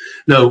yet.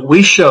 No,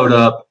 we showed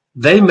up.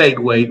 They made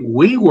weight.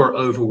 We were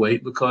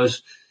overweight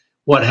because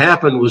what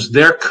happened was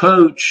their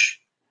coach,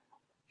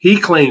 he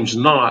claims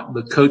not,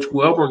 but Coach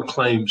Welborn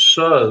claims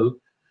so,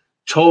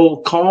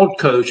 called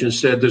coach and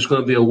said there's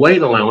going to be a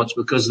weight allowance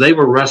because they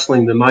were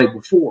wrestling the night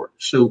before.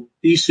 So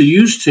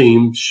ECU's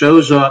team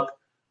shows up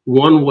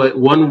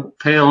 1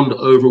 pound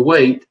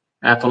overweight.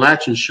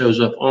 Appalachian shows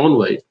up on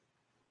weight.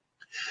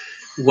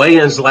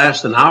 Weigh-ins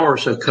last an hour,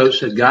 so coach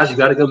said, guys, you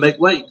got to go make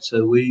weight.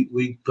 So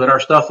we put our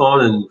stuff on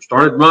and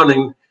started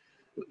running,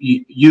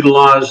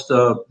 utilized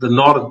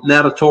the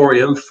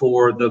natatorium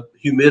for the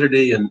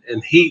humidity and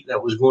heat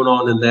that was going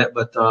on in that.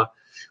 But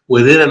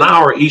within an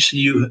hour,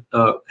 ECU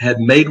had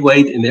made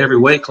weight in every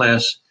weight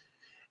class.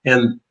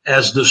 And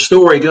as the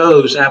story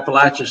goes,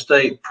 Appalachian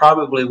State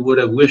probably would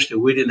have wished that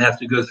we didn't have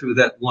to go through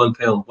that 1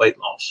 pound weight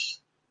loss.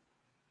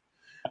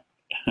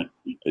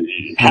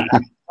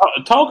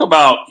 Talk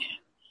about,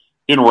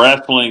 in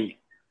wrestling,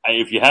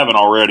 if you haven't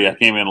already, I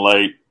came in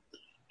late,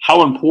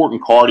 how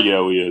important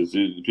cardio is.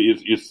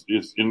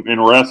 It's in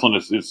wrestling,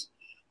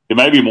 it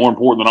may be more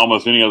important than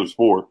almost any other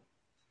sport.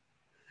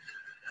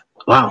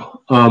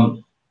 Wow.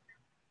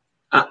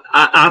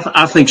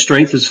 I think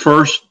strength is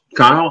first,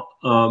 Kyle.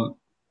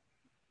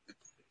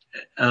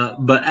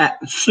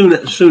 But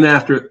soon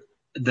after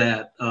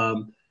that,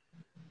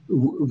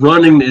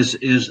 running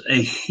is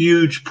a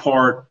huge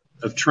part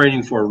of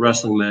training for a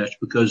wrestling match,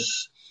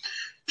 because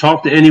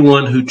talk to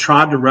anyone who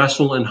tried to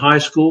wrestle in high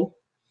school,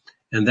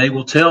 and they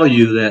will tell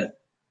you that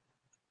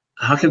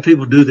how can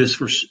people do this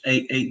for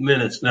 8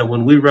 minutes? Now,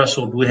 when we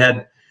wrestled, we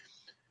had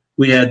a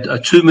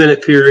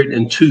 2-minute period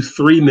and 2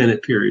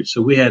 3-minute periods.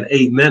 So we had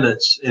 8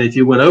 minutes. And if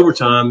you went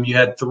overtime, you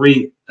had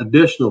 3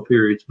 additional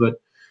periods. But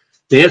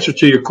the answer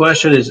to your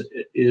question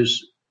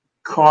is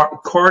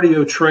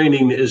cardio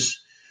training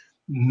is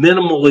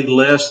minimally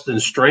less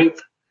than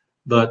strength,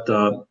 but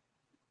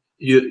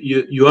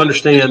you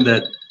understand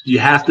that you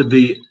have to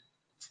be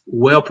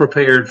well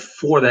prepared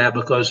for that,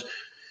 because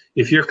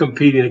if you're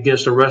competing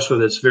against a wrestler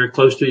that's very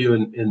close to you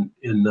in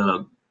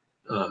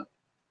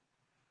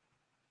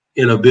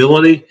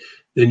ability,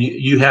 then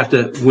you have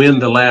to win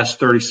the last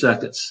 30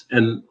 seconds.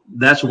 And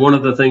that's one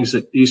of the things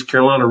that East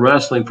Carolina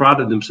wrestling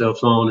prided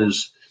themselves on,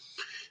 is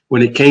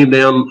when it came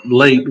down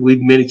late,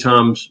 we'd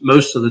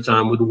most of the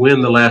time, would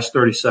win the last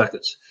 30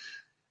 seconds.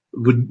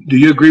 Do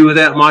you agree with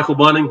that, Michael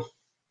Bunning?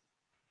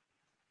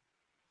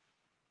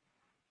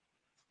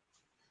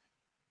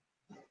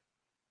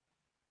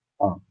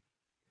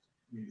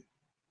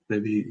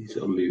 Maybe he's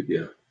on mute,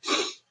 yeah.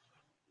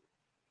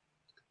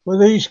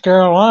 With East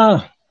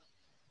Carolina,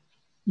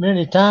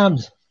 many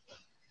times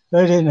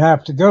they didn't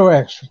have to go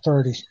extra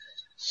 30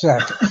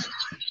 seconds.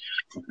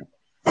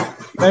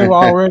 They were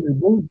already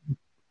moving,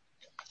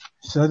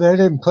 so they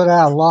didn't put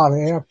out a lot of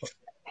effort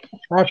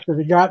after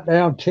they got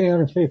down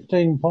 10 or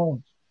 15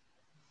 points.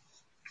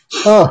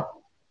 Yeah,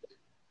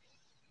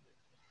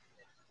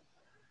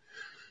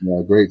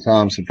 great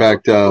times. In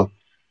fact, y'all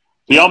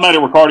made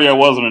it where cardio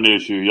wasn't an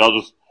issue. Y'all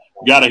just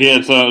got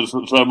ahead so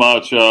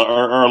much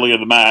early in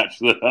the match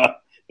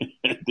that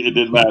it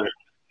didn't matter.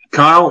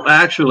 Kyle,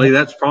 actually,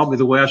 that's probably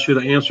the way I should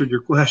have answered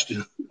your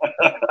question.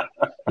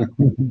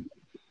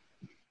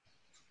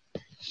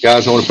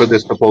 Guys, I want to put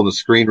this up on the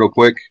screen real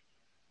quick.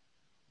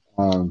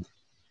 Well,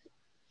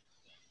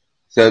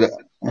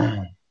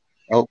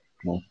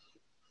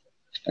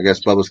 I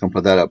guess Bubba's going to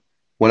put that up.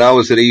 When I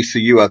was at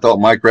ECU, I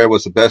thought Mike Red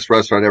was the best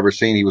wrestler I'd ever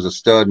seen. He was a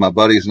stud. My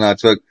buddies and I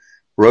took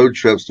road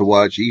trips to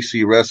watch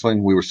ECU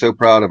wrestling. We were so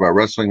proud of our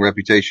wrestling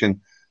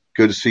reputation.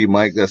 Good to see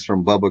Mike. That's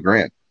from Bubba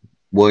Grant.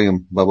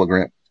 William Bubba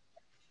Grant?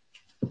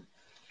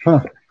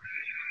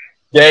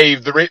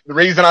 Dave, the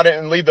reason I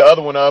didn't leave the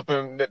other one up,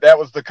 and that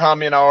was the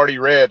comment I already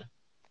read.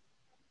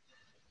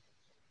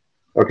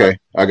 Okay,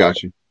 I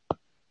got you.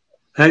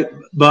 Hey,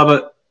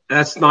 Bubba,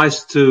 that's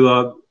nice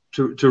to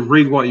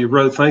read what you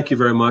wrote. Thank you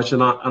very much,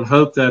 and I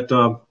hope that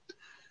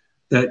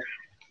that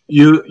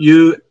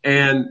you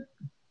and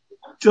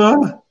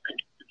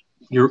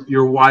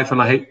your wife,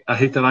 and I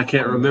hate that I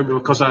can't remember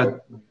because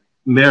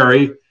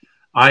Mary,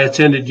 I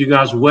attended you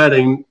guys'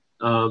 wedding.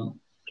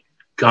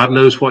 God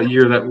knows what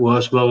year that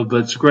was, Bubba,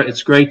 but it's great.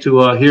 It's great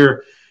to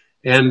hear.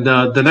 And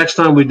the next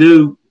time we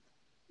do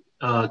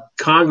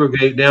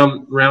congregate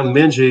down around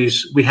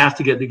Minji's, we have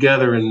to get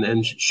together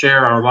and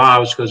share our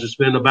lives, because it's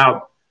been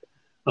about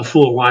a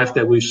full life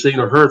that we've seen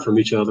or heard from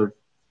each other.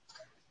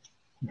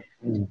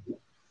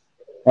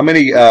 How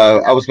many?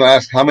 I was going to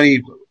ask how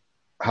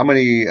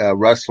many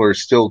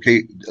wrestlers still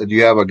keep? Do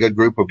you have a good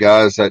group of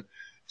guys that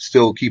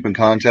still keep in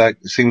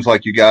contact? It seems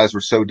like you guys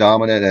were so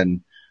dominant,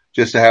 and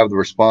just to have the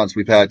response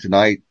we've had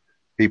tonight,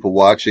 people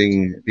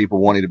watching, people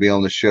wanting to be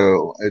on the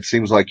show, it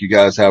seems like you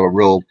guys have a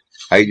real,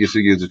 I used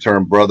to use the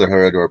term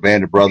brotherhood or a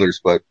band of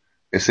brothers, but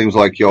it seems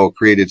like y'all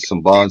created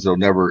some bonds that'll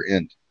never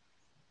end.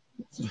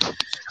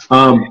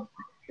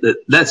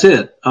 That's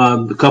it.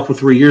 A couple,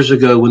 3 years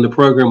ago, when the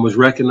program was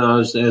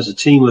recognized as a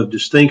team of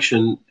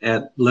distinction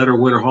at Letter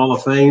Winner Hall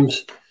of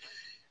Fames,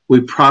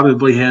 we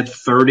probably had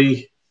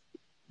 30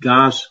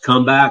 guys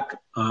come back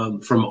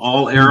from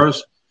all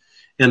eras.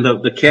 And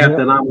the cap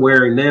that I'm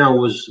wearing now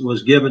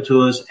was given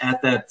to us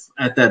at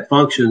that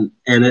function,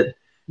 and it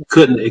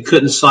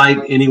couldn't cite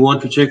any one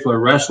particular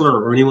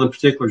wrestler or any one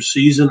particular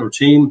season or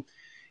team.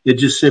 It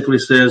just simply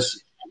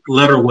says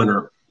letter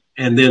winner,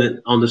 and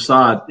then on the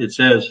side it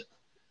says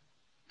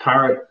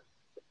Pirate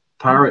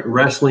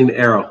Wrestling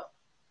Era.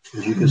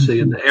 As you can see,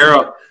 in the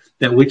era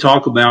that we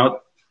talk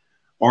about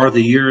are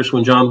the years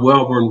when John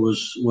Welborn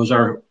was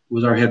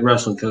our head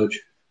wrestling coach.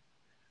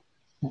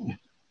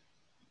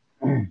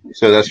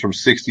 So that's from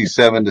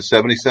 67 to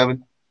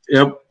 77?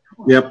 Yep.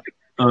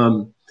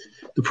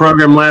 The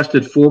program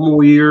lasted 4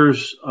 more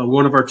years.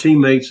 One of our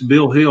teammates,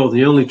 Bill Hill,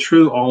 the only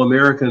true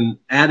All-American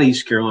at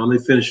East Carolina,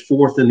 they finished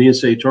 4th in the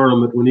NCAA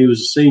tournament when he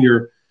was a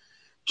senior,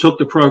 took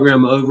the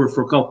program over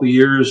for a couple of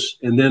years,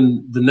 and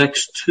then the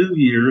next 2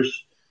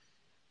 years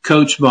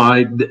coached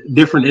by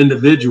different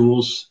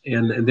individuals.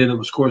 And then it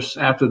was, of course,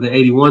 after the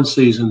 81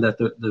 season that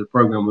the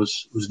program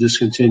was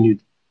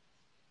discontinued.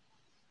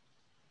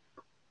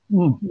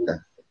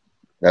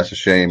 That's a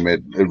shame.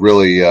 It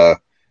really,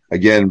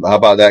 again, how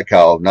about that,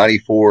 Kyle?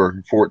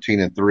 94,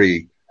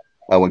 14-3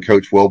 when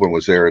Coach Welborn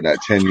was there in that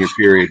 10-year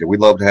period. We'd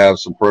love to have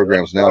some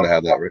programs now to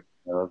have that, Rick.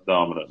 That's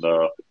dominant.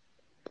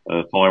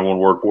 That's only one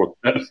word for it.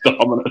 That's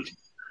dominant.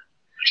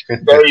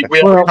 Dave, we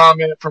have a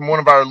comment from one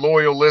of our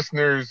loyal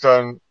listeners,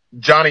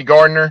 Johnny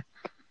Gardner.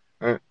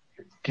 Can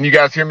you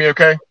guys hear me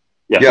okay?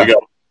 Yeah. We got it.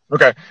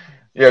 Okay.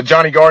 Yeah,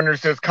 Johnny Gardner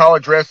says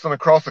college wrestling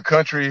across the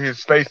country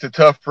has faced a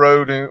tough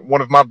road, and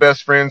one of my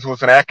best friends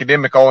was an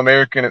academic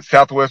All-American at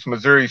Southwest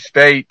Missouri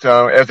State,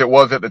 as it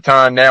was at the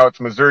time. Now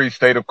it's Missouri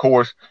State, of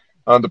course.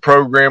 The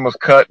program was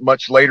cut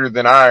much later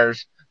than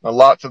ours.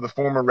 Lots of the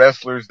former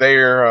wrestlers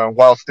there,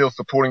 while still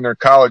supporting their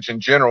college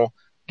in general,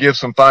 give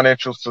some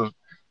financial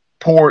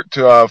support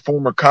to a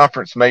former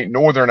conference mate,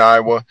 Northern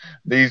Iowa.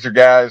 These are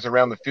guys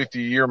around the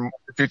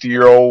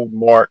 50-year-old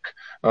mark.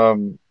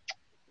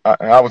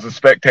 I was a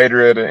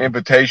spectator at an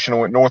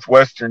invitational at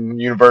Northwestern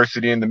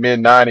University in the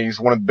mid-'90s,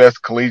 one of the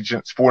best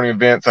collegiate sporting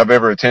events I've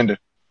ever attended.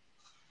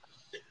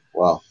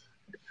 Wow.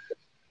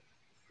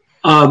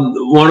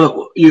 One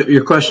of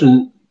your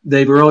question,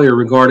 Dave, earlier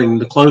regarding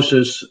the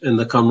closeness and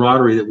the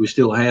camaraderie that we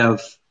still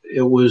have,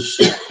 it was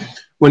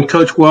when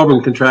Coach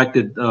Welborn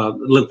contracted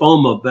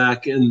lymphoma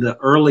back in the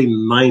early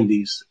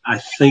 90s. I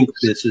think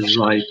this is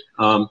right.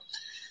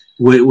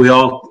 We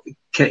all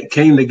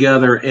came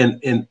together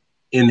and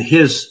in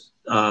his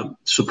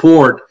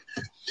support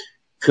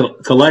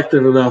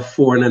collected enough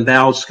for an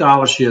endowed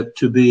scholarship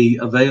to be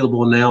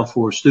available now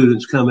for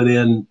students coming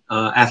in,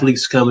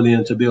 athletes coming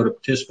in to be able to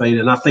participate.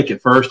 And I think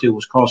at first it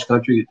was cross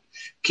country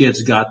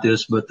kids got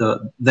this, but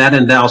that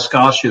endowed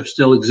scholarship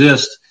still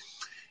exists,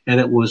 and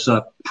it was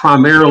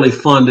primarily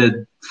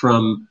funded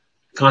from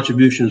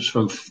contributions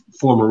from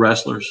former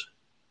wrestlers.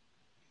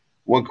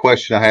 One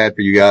question I had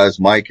for you guys,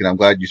 Mike, and I'm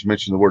glad you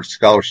mentioned the word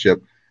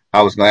scholarship.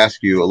 I was going to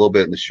ask you a little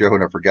bit in the show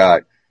and I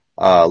forgot.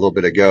 A little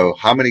bit ago,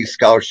 how many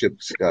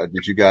scholarships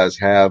did you guys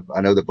have?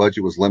 I know the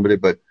budget was limited,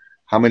 but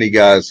how many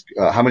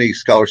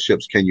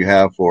scholarships can you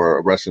have for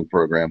a wrestling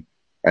program?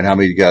 And how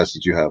many guys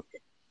did you have?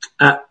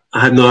 I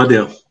have no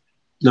idea.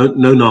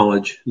 No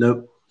knowledge.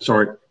 Nope.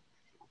 Sorry.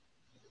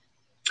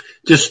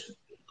 Just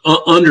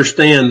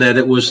understand that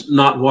it was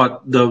not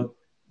what the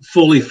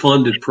fully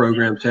funded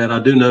programs had. I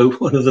do know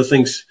one of the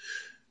things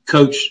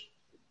Coach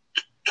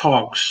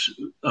talks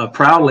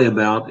proudly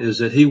about is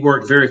that he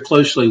worked very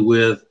closely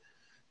with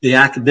the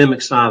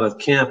academic side of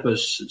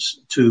campus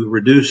to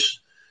reduce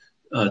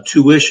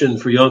tuition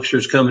for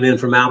youngsters coming in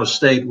from out of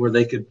state, where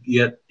they could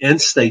get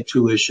in-state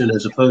tuition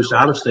as opposed to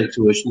out-of-state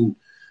tuition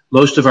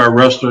most of our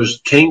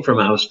wrestlers came from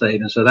out of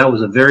state. And so that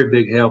was a very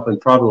big help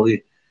and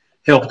probably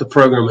helped the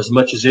program as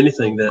much as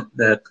anything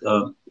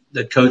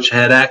that Coach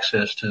had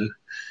access to.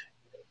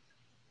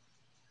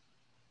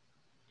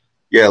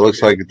 Yeah, it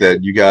looks like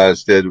that you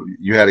guys did.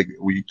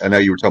 I know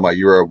you were talking about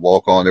you were a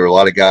walk-on. There were a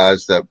lot of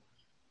guys that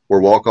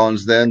were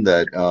walk-ons then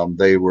that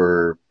they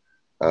were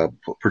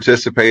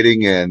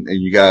participating, and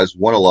you guys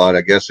won a lot.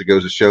 I guess it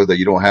goes to show that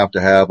you don't have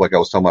to have, like I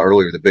was talking about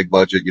earlier, the big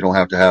budget. You don't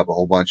have to have a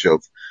whole bunch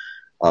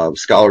of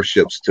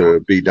scholarships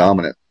to be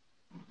dominant.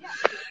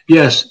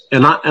 Yes,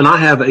 and I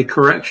have a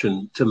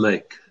correction to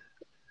make.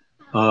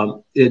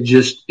 It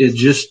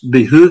just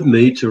behooved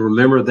me to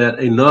remember that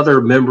another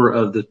member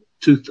of the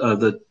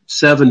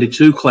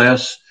 72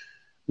 class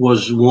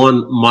was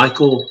one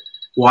Michael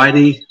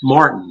Whitey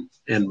Martin.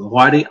 And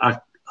Whitey, I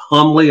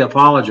humbly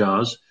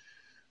apologize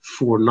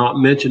for not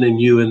mentioning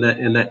you in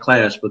that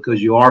class,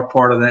 because you are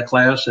part of that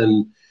class,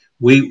 and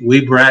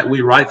we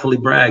rightfully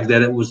brag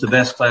that it was the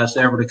best class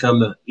ever to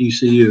come to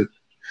ECU.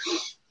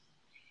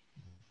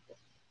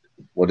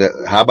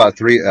 Well, how about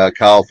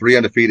Kyle, 3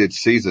 undefeated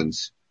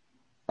seasons?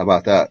 How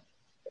about that?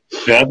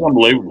 Yeah, that's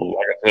unbelievable.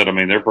 Like I said, I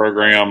mean, their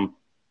program,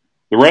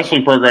 the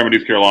wrestling program in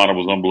East Carolina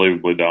was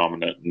unbelievably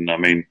dominant. And I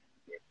mean,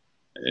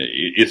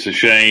 it's a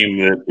shame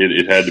that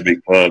it had to be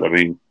cut. I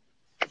mean,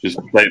 just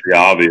to state the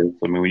obvious.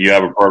 I mean, when you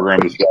have a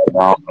program that's that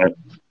dominant,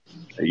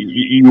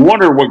 you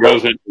wonder what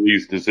goes into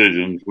these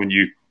decisions when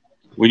you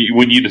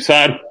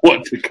decide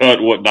what to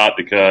cut, what not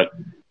to cut.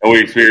 And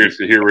we experienced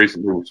it here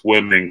recently with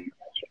swimming.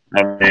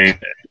 I mean,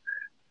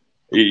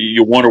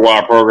 you wonder why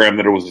a program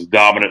that was as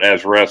dominant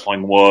as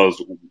wrestling was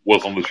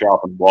on the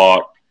chopping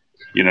block.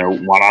 You know,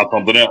 why not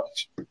something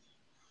else?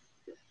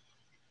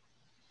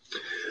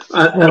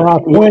 Well, I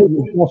think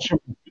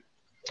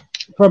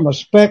from a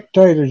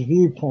spectator's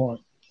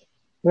viewpoint,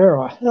 there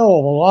are a hell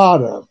of a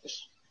lot of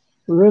us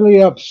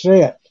really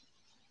upset.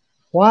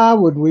 Why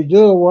would we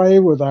do away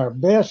with our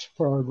best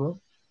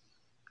program,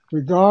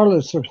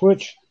 regardless of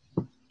which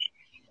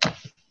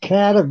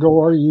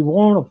category you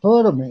want to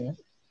put them in,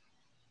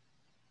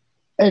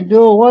 and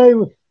do away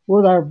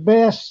with our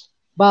best,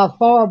 by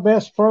far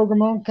best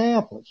program on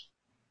campus?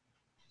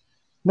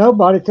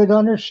 Nobody could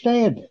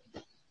understand it.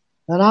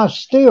 And I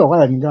still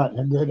hadn't gotten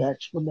a good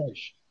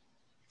explanation.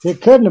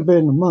 It couldn't have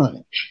been the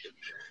money.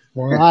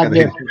 Well, I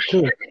guess it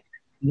could,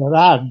 but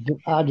I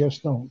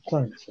just don't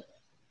think so.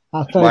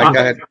 I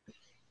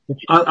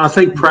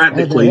think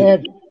practically.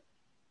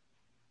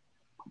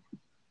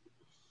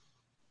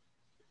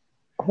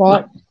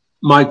 What?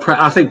 Mike,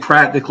 I think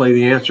practically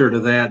the answer to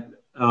that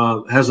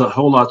has a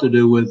whole lot to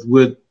do with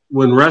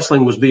when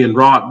wrestling was being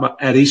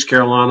brought at East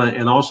Carolina,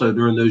 and also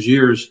during those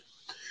years,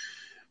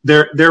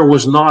 there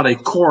was not a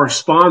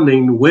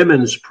corresponding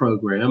women's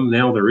program.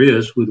 Now there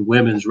is with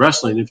women's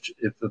wrestling, if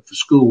the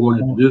school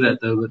wanted to do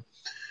that, though. But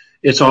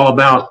it's all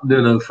about,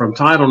 from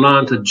Title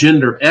IX to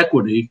gender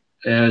equity,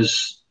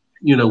 as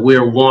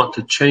we're want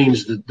to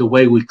change the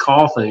way we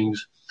call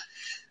things.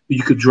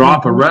 You could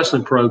drop a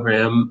wrestling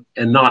program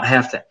and not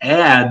have to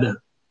add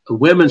a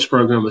women's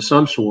program of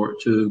some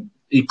sort to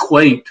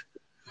equate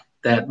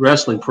that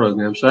wrestling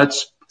program. So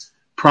that's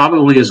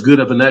probably as good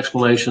of an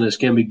explanation as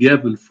can be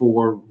given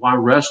for why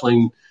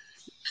wrestling,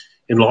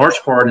 in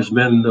large part, has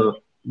been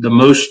the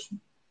most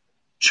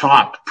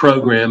chopped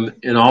program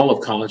in all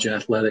of college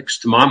athletics,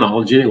 to my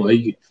knowledge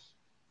anyway.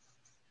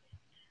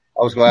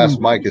 I was going to ask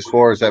Mike, as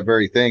far as that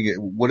very thing,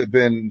 it would have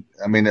been,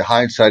 I mean, the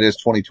hindsight is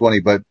 2020,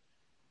 but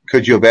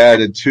could you have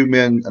added two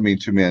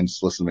women's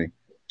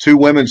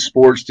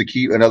sports to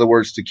keep, in other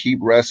words, to keep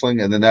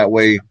wrestling, and then that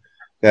way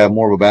they have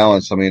more of a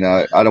balance? I mean,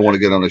 I don't want to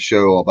get on a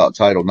show about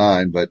Title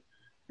IX, but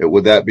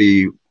would that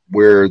be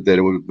where that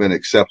it would have been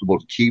acceptable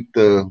to keep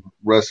the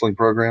wrestling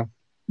program?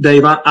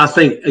 Dave, I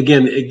think,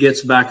 again, it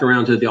gets back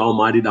around to the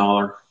almighty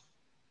dollar.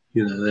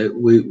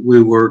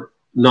 We were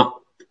not,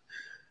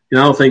 I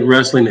don't think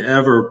wrestling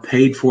ever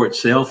paid for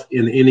itself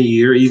in any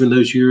year, even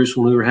those years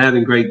when we were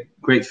having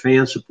great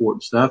fan support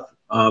and stuff.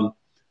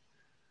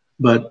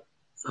 But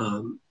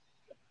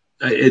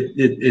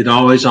it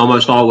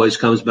almost always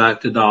comes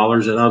back to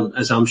dollars. And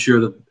as I'm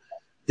sure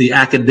the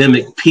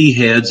academic P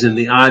heads in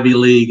the Ivy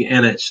League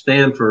and at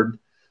Stanford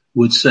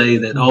would say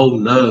that, oh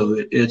no,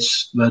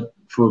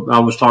 I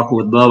was talking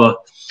with Bubba,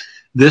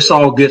 this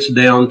all gets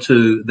down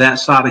to that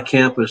side of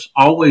campus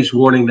always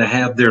wanting to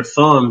have their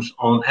thumbs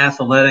on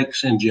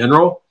athletics in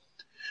general.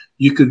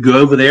 You could go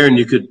over there and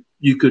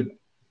you could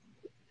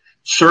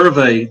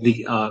survey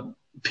the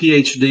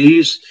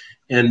PhDs,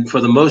 and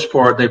for the most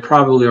part, they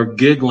probably are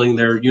giggling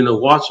their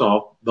what's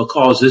off,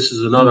 because this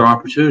is another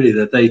opportunity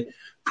that they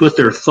put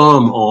their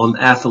thumb on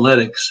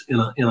athletics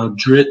in a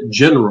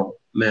general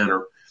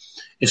manner,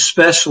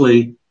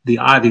 especially the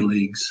Ivy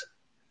Leagues.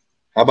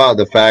 How about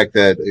the fact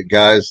that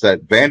guys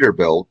at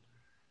Vanderbilt,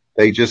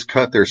 they just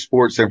cut their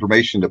sports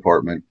information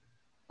department.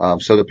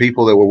 So the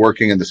people that were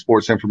working in the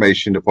sports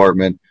information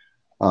department,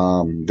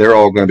 they're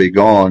all going to be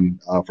gone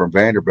from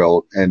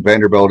Vanderbilt. And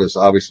Vanderbilt is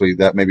obviously,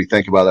 that made me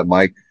think about that,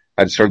 Mike.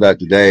 I just heard that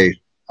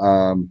today.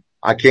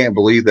 I can't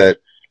believe that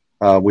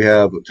We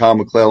have Tom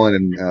McClellan,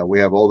 and we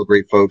have all the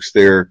great folks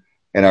there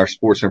in our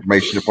sports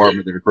information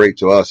department that are great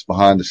to us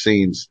behind the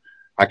scenes.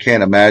 I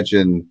can't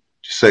imagine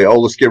to say, oh,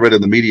 let's get rid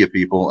of the media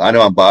people. I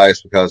know I'm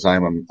biased because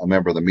I'm a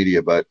member of the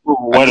media, but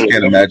I just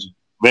can't imagine.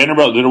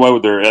 Vanderbilt did away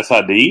with their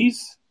SIDs?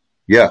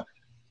 Yeah.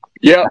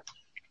 Yeah.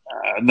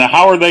 Now,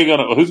 how are they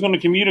who's going to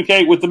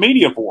communicate with the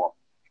media for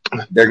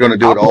them? They're going to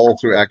do it all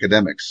through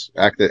academics,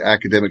 the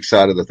academic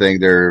side of the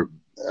thing.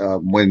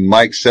 When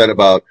Mike said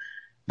about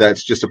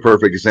that's just a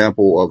perfect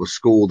example of a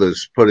school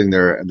that's putting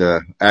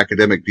the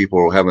academic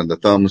people having the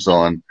thumbs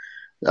on.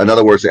 In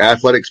other words, the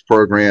athletics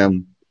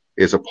program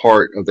is a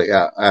part of the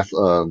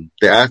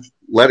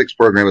athletics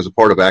program is a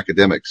part of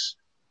academics.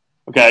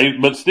 Okay,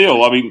 but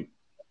still, I mean,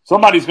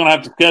 somebody's going to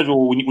have to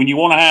schedule when you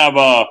want to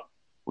have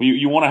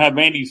you want to have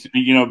Vandy's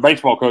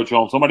baseball coach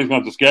on. Somebody's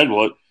going to have to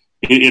schedule it.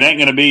 It ain't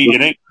going to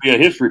be a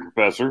history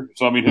professor.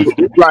 So I mean, who's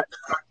right?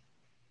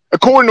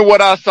 According to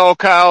what I saw,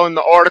 Kyle, in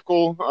the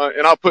article,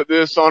 and I'll put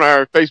this on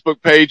our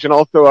Facebook page and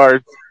also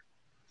our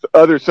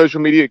other social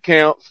media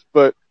accounts,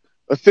 but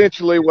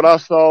essentially what I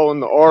saw in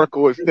the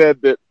article, it said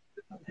that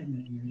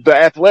the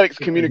athletics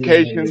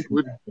communications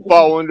would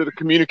fall under the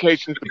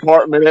communications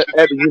department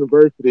at the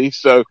university.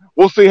 So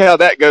we'll see how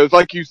that goes.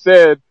 Like you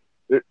said,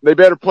 they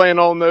better plan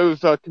on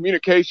those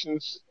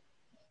communications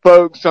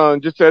folks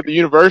just at the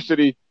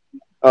university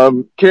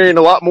carrying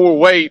a lot more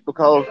weight,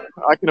 because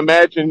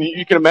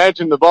you can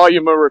imagine the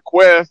volume of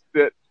requests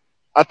that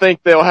I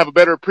think they'll have a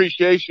better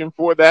appreciation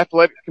for the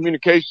athletic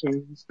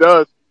communications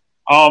does.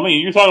 Oh, I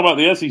mean, you're talking about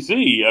the SEC.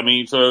 I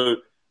mean, so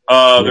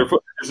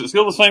is it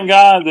still the same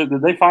guy that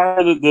did they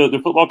fire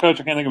the football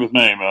coach? I can't think of his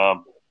name.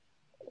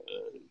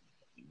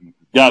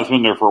 Guy that's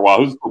been there for a while.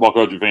 Who's the football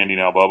coach at Vandy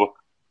now, Bubba?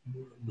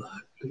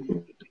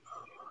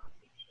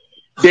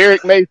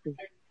 Derek Mason.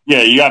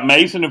 Yeah, you got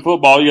Mason in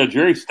football. You got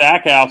Jerry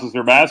Stackhouse as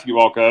their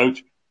basketball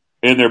coach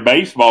and their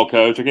baseball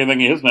coach. I can't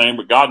think of his name,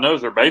 but God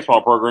knows their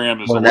baseball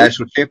program is a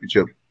national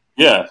championship.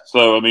 Yeah,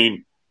 so I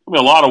mean, it'll be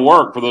a lot of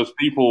work for those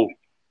people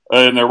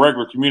in their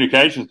regular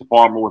communications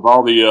department with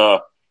all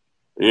the.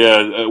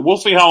 We'll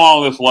see how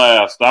long this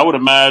lasts. I would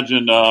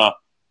imagine, and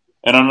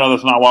I know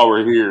that's not why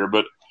we're here,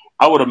 but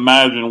I would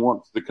imagine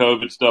once the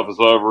COVID stuff is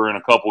over in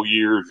a couple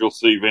years, you'll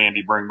see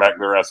Vandy bring back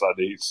their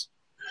SIDs.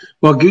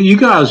 Well, you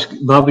guys,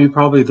 Bobby,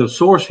 probably the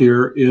source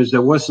here is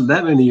there wasn't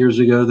that many years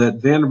ago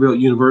that Vanderbilt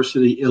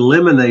University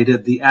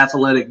eliminated the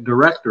athletic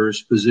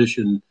director's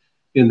position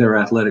in their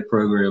athletic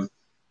program.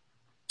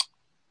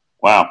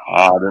 Wow,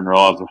 I didn't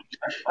realize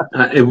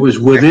it. It was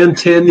within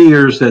 10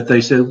 years that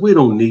they said, we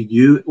don't need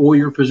you or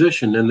your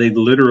position, and they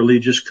literally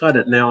just cut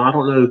it. Now, I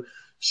don't know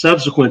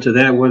subsequent to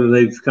that whether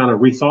they've kind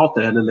of rethought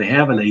that and they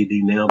have an AD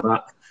now,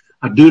 but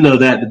I do know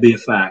that to be a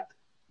fact.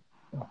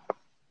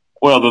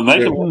 Well, then they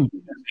can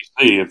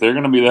see if they're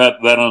going to be that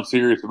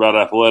unserious about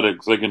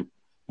athletics. They can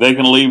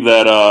leave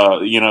that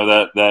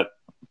that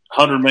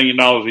 $100 million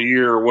a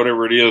year or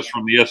whatever it is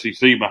from the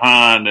SEC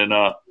behind, and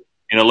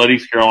let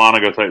East Carolina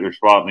go take their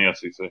spot in the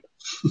SEC.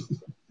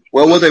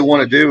 Well, what they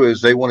want to do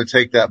is they want to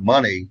take that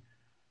money,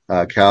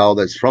 Cal,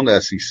 that's from the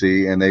SEC,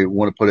 and they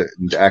want to put it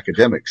into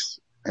academics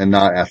and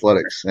not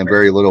athletics. And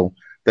very little.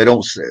 They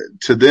don't.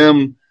 To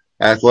them,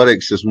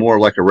 athletics is more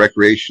like a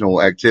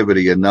recreational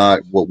activity and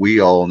not what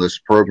we all in this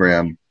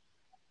program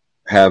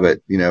have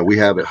it. We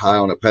have it high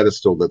on a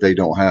pedestal that they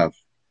don't have.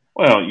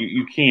 Well,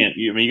 you can't.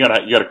 You got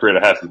to create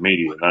a happy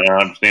medium. I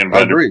understand.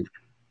 I agree.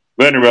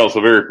 Vanderbilt's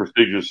a very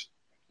prestigious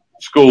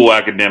school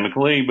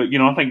academically, but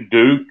I think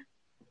Duke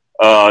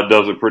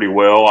does it pretty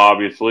well.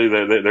 Obviously,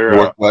 they're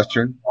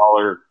Northwestern,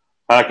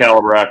 high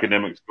caliber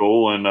academic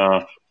school,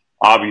 and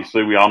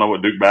obviously we all know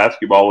what Duke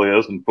basketball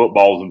is, and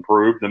football's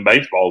improved, and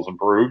baseball's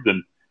improved,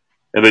 and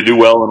they do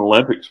well in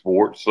Olympic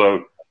sports.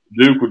 So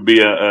Duke would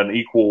be an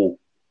equal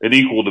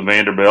to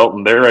Vanderbilt,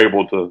 and they're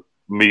able to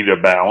meet a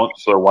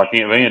balance. So why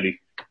can't Vandy?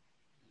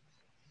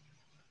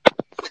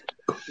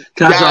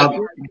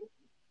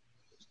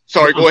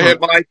 Sorry, go ahead,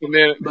 Mike, and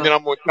then I'm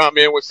going to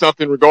comment with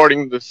something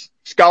regarding the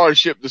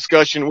scholarship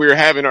discussion we were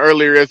having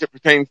earlier as it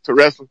pertains to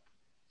wrestling.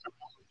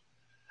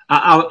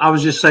 I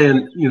was just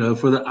saying,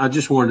 I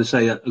just wanted to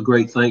say a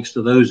great thanks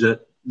to those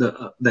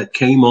that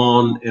came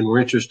on and were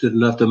interested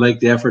enough to make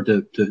the effort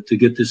to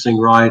get this thing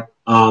right,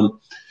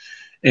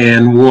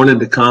 and wanted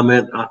to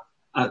comment.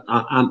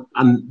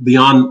 I'm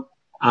beyond.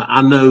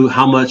 I know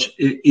how much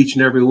each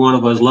and every one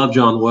of us love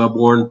John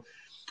Wellborn,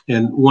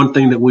 and one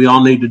thing that we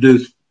all need to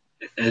do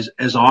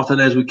as often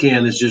as we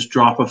can is just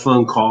drop a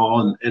phone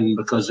call, and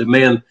because the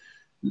man,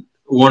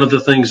 one of the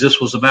things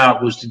this was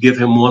about was to give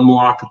him one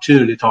more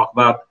opportunity to talk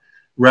about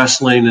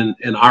wrestling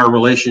and our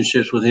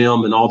relationships with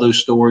him and all those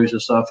stories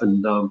and stuff,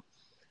 and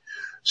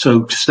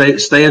so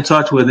stay in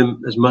touch with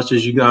him as much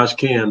as you guys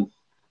can.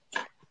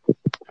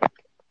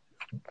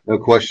 No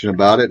question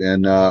about it.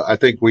 And I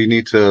think we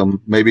need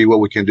to, maybe what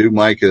we can do,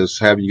 Mike, is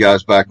have you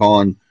guys back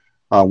on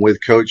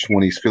with Coach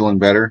when he's feeling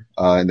better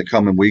in the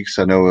coming weeks.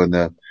 I know in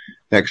the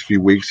next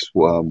few weeks,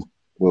 we'll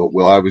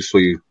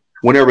obviously,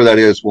 whenever that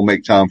is, we'll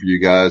make time for you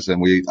guys.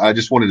 And I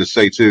just wanted to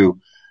say too,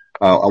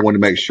 I want to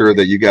make sure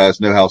that you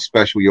guys know how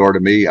special you are to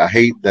me. I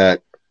hate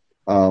that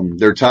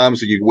there are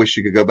times that you wish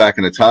you could go back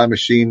in a time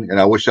machine, and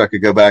I wish I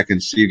could go back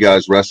and see you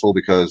guys wrestle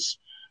because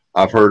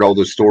I've heard all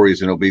those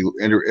stories, and it'll be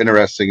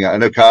interesting. I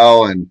know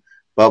Kyle and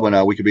Bubba and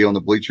I, we could be on the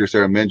bleachers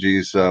there at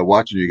Minji's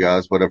watching you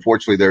guys, but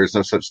unfortunately there is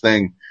no such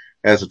thing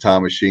as a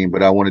time machine.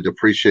 But I wanted to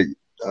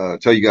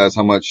tell you guys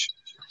how much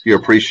you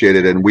appreciate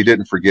it, and we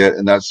didn't forget,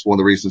 and that's one of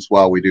the reasons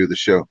why we do the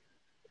show.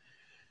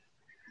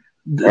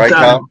 Right,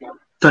 Kyle?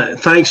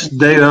 Thanks,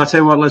 David. I'll tell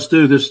you what, let's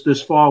do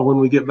this fall when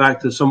we get back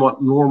to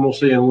somewhat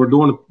normalcy, and we're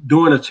doing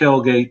a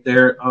tailgate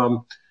there.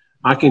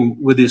 I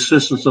can, with the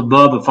assistance of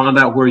Bubba, find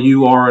out where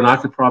you are, and I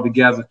could probably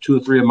gather 2 or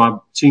 3 of my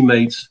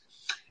teammates,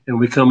 and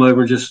we come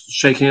over and just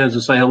shake hands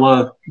and say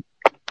hello.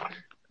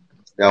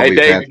 Hey,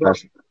 Dave.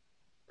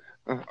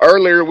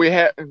 Earlier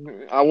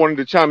I wanted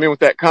to chime in with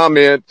that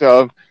comment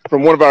from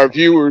one of our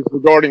viewers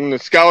regarding the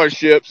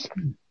scholarships.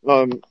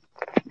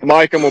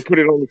 Mike, I'm going to put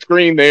it on the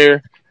screen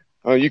there.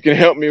 You can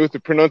help me with the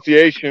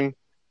pronunciation.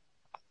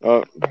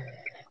 But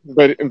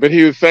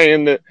he was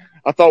saying that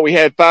I thought we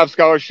had 5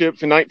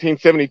 scholarships in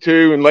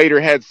 1972 and later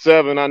had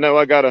 7. I know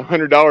I got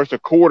 $100 a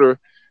quarter,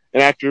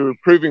 and after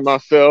proving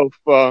myself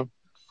as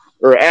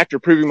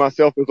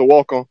a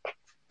walk-on.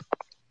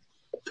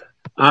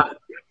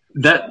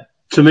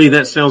 To me,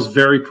 that sounds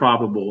very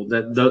probable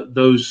that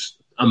those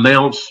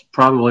amounts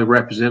probably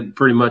represent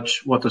pretty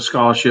much what the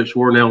scholarships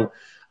were. Now,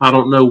 I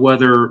don't know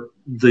whether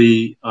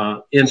the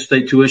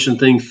in-state tuition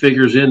thing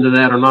figures into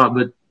that or not,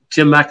 but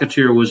Tim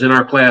McAteer was in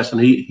our class,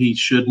 and he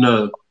should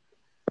know.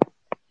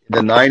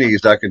 In the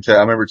 90s, I can tell.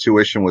 I remember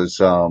tuition was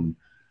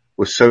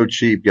so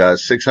cheap,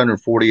 guys.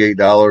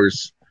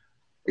 $648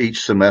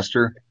 each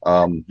semester.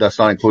 That's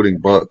not including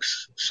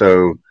books.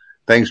 So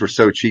things were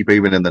so cheap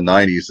even in the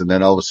 90s, and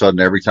then all of a sudden,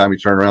 every time you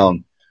turn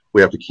around,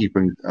 we have to keep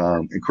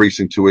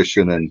increasing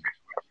tuition and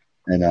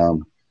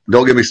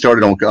don't get me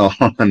started on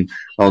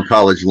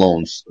college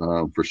loans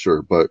for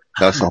sure. But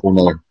that's a whole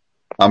nother.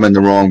 I'm in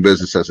the wrong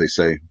business, as they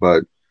say.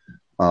 But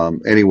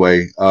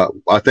anyway,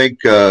 I think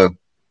I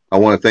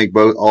want to thank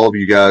all of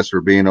you guys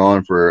for being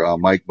on, for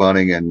Mike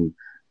Bunning and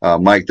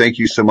Mike. Thank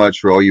you so much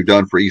for all you've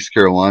done for East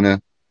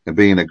Carolina and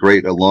being a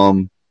great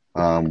alum.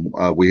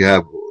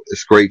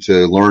 It's great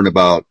to learn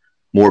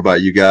more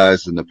about you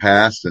guys in the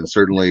past, and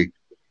certainly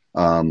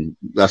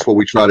that's what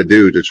we try to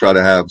do, to try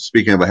to have,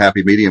 speaking of a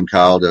happy medium,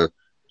 Kyle, to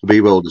be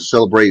able to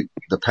celebrate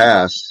the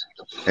past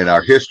and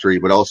our history,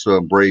 but also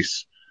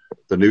embrace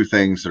the new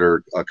things that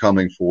are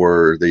coming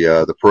for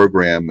the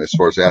program as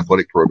far as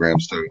athletic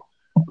programs. So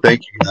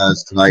thank you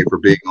guys tonight for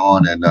being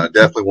on, and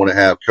definitely want to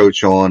have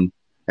Coach on,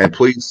 and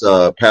please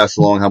pass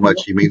along how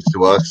much he means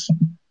to us,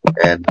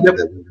 and that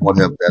we want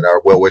him and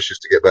our well wishes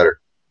to get better.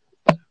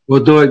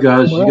 We'll do it,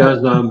 guys. Well, you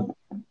guys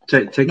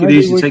take it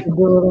easy. Take do it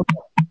on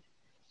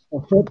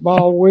a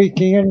football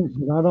weekend.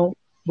 I don't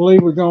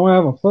believe we're going to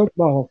have a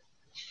football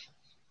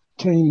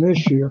team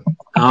this year.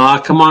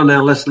 Come on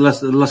now. Let's let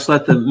the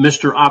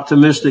Mr.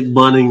 Optimistic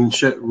Bunning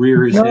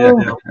rear his head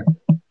out.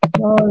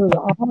 No, the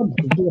odds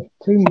are just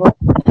too much.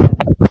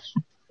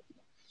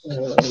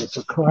 It's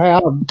a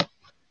crowd,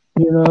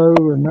 and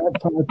that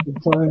type of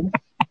thing.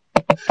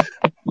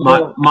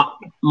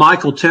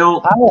 Michael,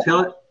 tell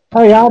it.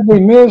 Hey, I'll be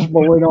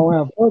miserable we don't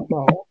have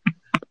football.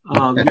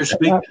 You're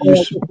speaking.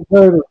 To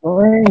go to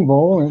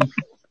Greenville and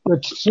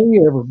get to see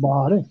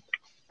everybody.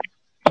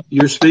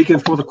 You're speaking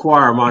for the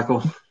choir,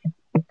 Michael.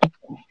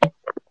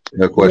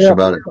 No question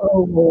about it.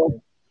 Oh,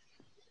 boy.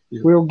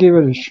 We'll give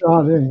it a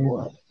shot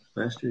anyway.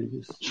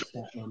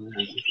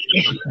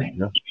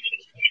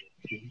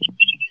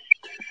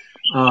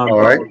 All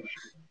right.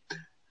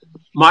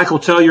 Michael,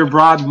 tell your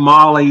bride,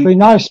 Molly. Be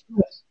nice.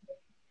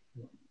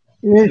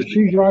 Yeah,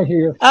 she's right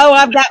here. Oh,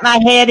 I've got my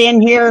head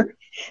in here.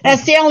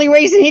 That's the only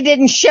reason he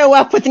didn't show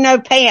up with no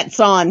pants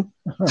on.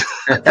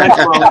 Thanks,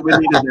 Molly. We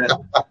needed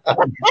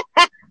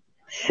that.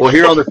 Well,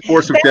 here on the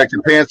Sports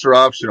Objective, pants are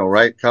optional,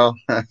 right, Kyle?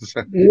 Yeah.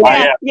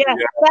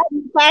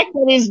 The fact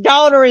that his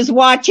daughter is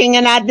watching,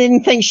 and I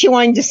didn't think she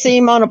wanted to see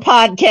him on a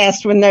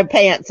podcast with no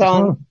pants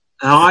on.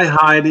 Hi,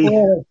 Heidi.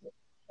 Yeah,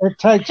 it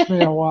takes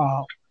me a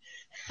while.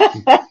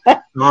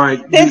 All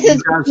right. This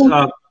has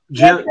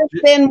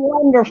been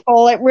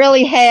wonderful. It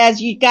really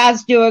has. You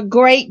guys do a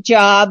great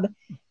job.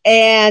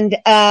 And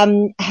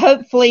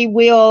hopefully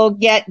we'll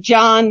get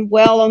John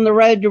well on the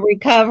road to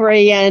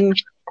recovery, and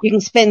you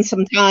can spend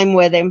some time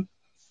with him.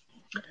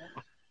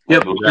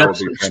 Yep,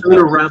 that's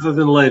sooner rather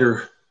than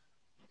later.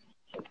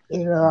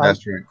 Yeah,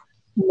 that's right.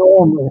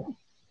 Normally,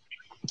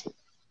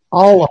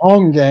 all the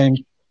home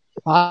games,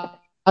 I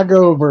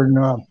go over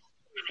and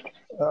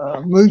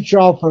mooch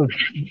off of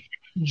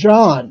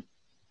John.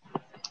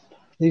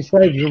 He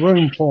saves the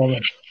room for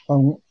me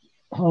on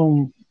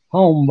home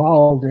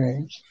ball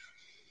games.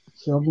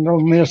 So I'm going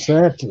to miss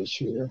that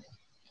this year.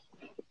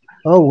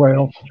 Oh,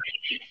 well.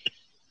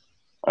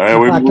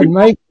 If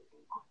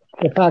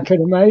I could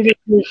have made it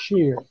this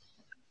year,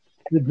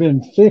 it'd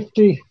been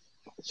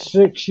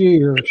 56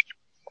 years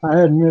I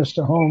hadn't missed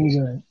a home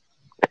game.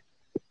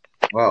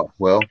 Wow.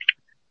 Well,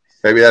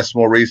 maybe that's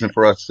more reason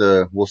for us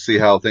to, we'll see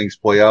how things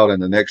play out in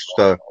the next,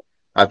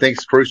 I think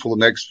it's crucial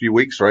the next few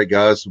weeks, right,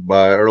 guys?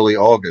 By early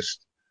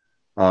August,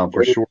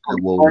 for sure.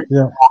 We'll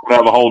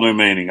have a whole new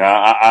meaning.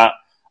 I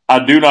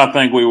do not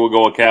think we will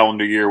go a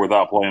calendar year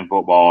without playing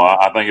football.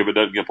 I think if it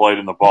doesn't get played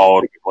in the fall,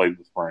 it'll get played in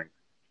the spring.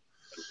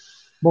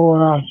 Boy,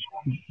 I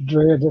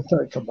dread to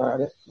think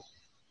about it.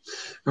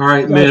 All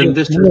right, man.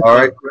 This is all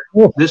right.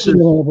 This is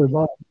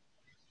everybody.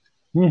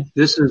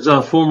 This is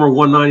a former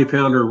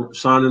 190-pounder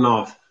signing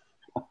off.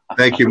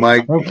 Thank you,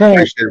 Mike. Okay.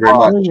 Appreciate it very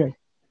much. All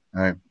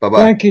right. Bye-bye.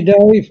 Thank you,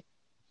 Dave.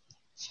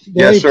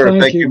 Yes, sir.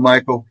 Thank you,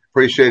 Michael.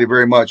 Appreciate it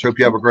very much. Hope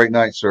you have a great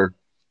night, sir.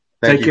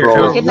 Thank you for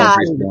all Good night.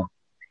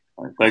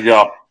 Thank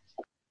y'all.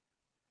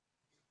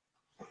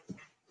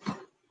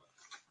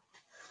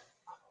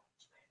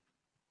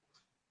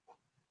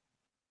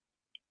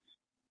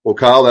 Well,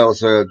 Kyle, that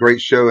was a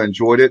great show.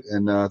 Enjoyed it.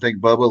 And I think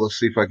Bubba, let's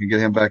see if I can get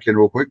him back in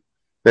real quick.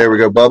 There we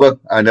go, Bubba.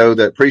 I know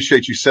that.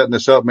 Appreciate you setting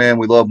this up, man.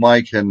 We love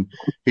Mike, and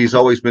he's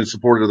always been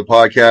supportive of the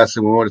podcast.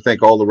 And we want to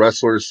thank all the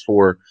wrestlers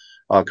for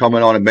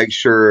coming on and make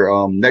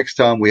sure next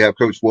time we have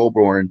Coach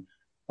Wilburn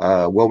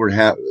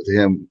have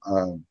him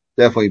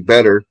definitely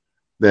better.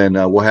 Then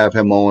we'll have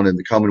him on in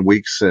the coming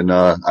weeks. And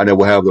I know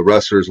we'll have the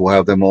wrestlers. We'll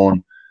have them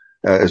on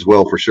as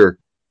well for sure.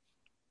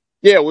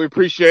 Yeah, we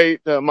appreciate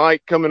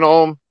Mike coming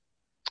on.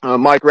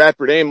 Mike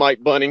Radford and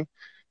Mike Bunning.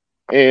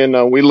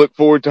 And we look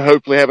forward to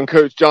hopefully having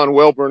Coach John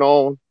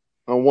Welburn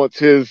on once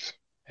his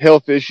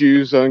health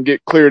issues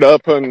get cleared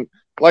up. And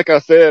like I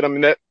said, I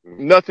mean, that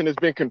nothing has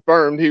been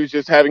confirmed. He was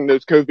just having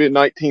those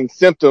COVID-19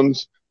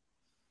 symptoms.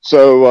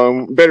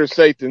 So better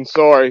safe than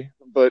sorry.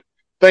 But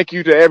thank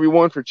you to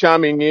everyone for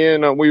chiming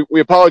in. We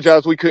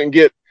apologize we couldn't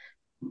get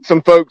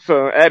some folks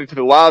added to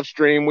the live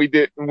stream. We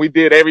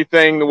did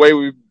everything the way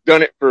we've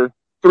done it for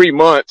 3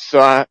 months. So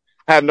I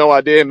have no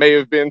idea. It may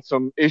have been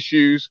some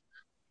issues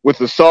with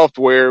the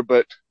software,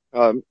 but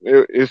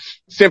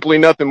it's simply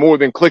nothing more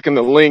than clicking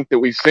the link that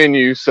we send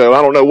you. So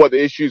I don't know what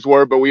the issues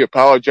were, but we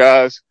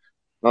apologize.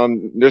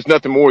 There's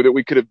nothing more that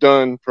we could have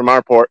done from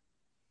our part.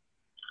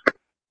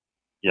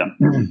 Yeah.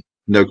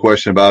 No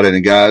question about it.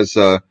 And guys,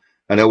 I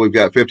know we've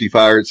got 50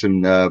 Pirates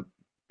in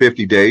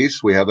 50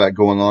 days. We have that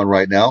going on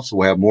right now. So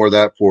we'll have more of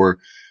that for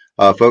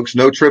folks.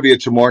 No trivia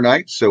tomorrow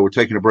night. So we're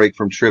taking a break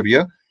from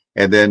trivia.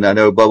 And then I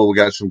know, Bubba, we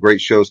got some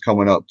great shows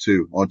coming up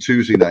too on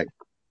Tuesday night.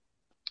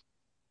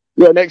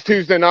 Yeah, next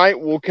Tuesday night,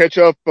 we'll catch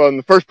up on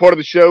the first part of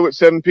the show at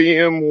 7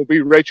 p.m. will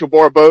be Rachel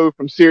Barbeau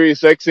from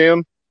Sirius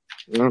XM.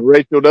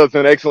 Rachel does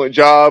an excellent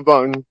job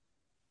on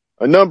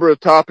a number of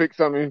topics.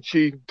 I mean,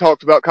 she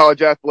talks about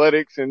college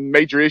athletics and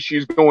major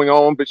issues going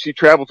on, but she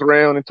travels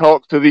around and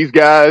talks to these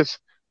guys,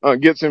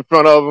 gets in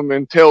front of them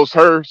and tells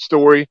her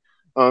story.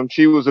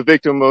 She was a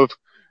victim of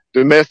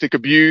domestic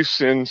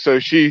abuse, and so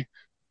she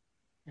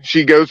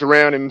goes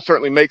around and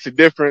certainly makes a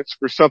difference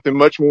for something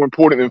much more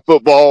important than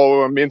football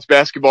or men's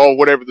basketball,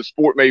 whatever the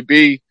sport may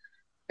be.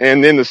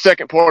 And then the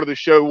second part of the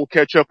show, we'll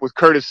catch up with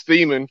Curtis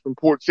Thiemann from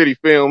Port City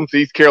Films,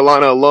 East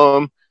Carolina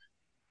alum,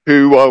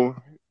 who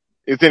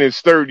is in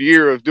his third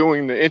year of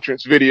doing the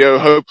entrance video.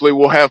 Hopefully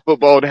we'll have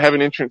football to have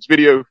an entrance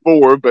video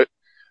for, but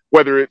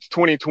whether it's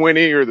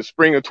 2020 or the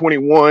spring of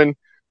 21,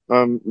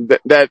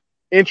 that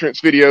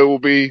entrance video will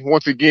be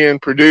once again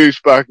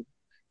produced by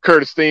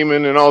Curtis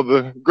Thiemann and all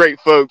the great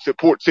folks at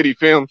Port City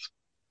Films.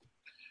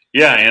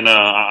 Yeah, and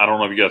I don't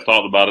know if you guys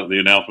talked about it, the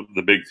announcement of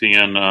the Big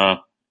Ten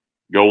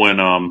going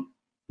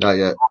not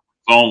yet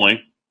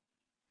only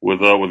with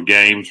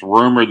games.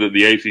 Rumor that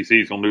the ACC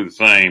is going to do the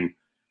same.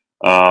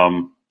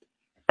 I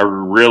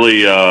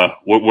really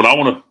what I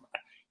want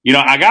to,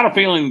 I got a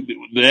feeling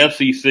the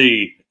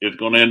FCC is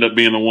going to end up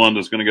being the one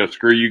that's going to go,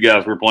 screw you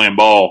guys, we're playing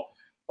ball,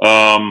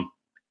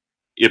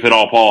 if at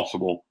all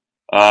possible.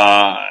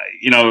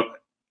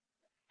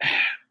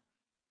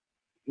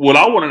 What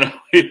I want to know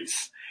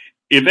is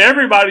if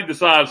everybody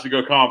decides to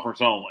go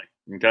conference only,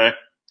 okay,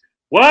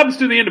 what happens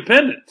to the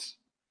independents?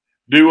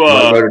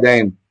 Notre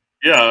Dame?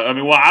 Yeah, I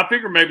mean, I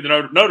figure maybe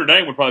the Notre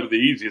Dame would probably be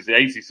the easiest. The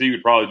ACC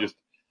would probably just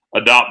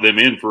adopt them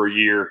in for a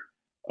year.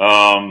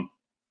 But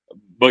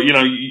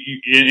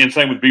and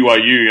same with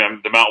BYU. I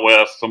mean, the Mount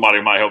West,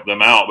 somebody might help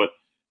them out, but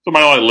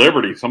somebody like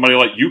Liberty, somebody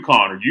like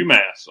UConn or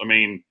UMass. I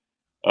mean,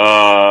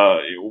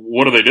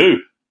 what do they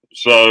do?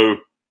 So.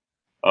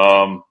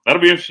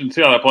 That'll be interesting to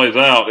see how that plays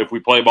out if we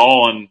play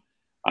ball, and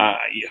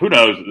who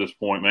knows at this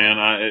point,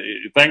 man.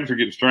 Things are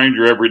getting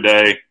stranger every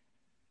day.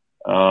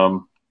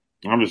 I'm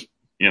just,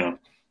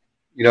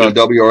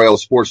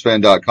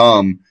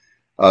 WRLSportsFan.com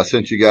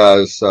sent you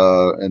guys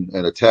in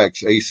a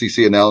text. ACC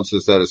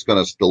announces that it's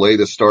going to delay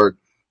the start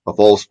of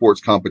all sports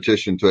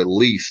competition to at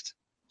least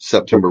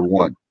September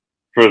 1.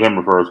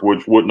 September 1st,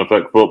 which wouldn't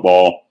affect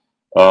football.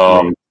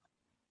 But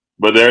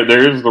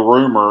there is the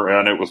rumor,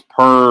 and it was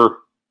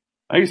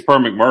I think it's per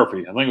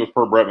McMurphy. I think it was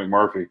per Brett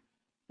McMurphy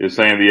is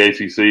saying the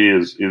ACC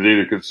is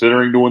either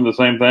considering doing the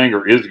same thing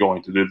or is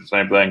going to do the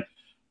same thing,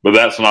 but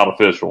that's not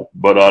official.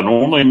 But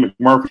normally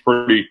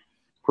McMurphy's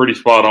pretty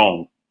spot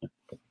on.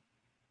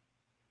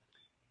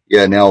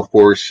 Yeah, now of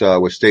course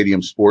with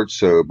Stadium Sports,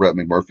 so Brett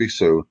McMurphy.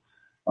 So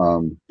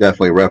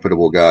definitely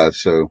reputable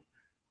guys. So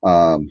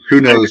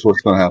who knows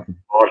what's going to happen?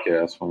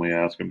 Podcast when we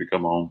ask him to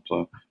come on,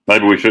 so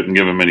maybe we shouldn't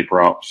give him any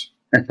props.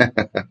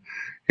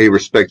 He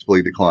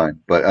respectfully declined,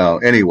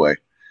 but anyway,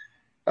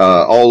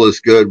 all is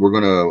good. We're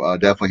going to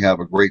definitely have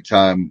a great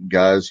time,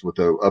 guys, with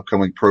the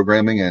upcoming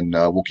programming, and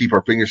we'll keep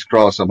our fingers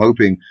crossed. I'm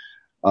hoping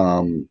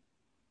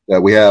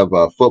that we have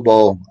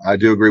football. I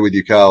do agree with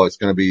you, Kyle. It's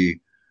going to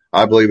be,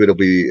 I believe it'll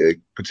be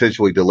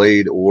potentially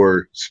delayed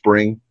or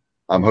spring.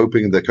 I'm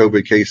hoping the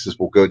COVID cases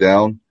will go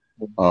down.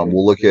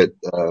 We'll look at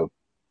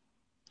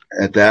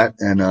that,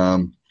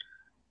 and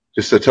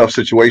just a tough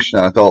situation.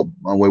 I thought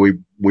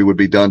we would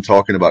be done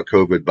talking about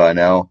COVID by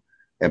now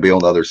and be on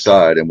the other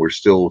side, and we're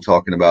still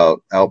talking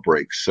about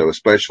outbreaks. So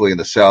especially in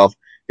the South,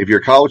 if you're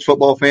a college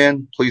football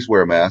fan, please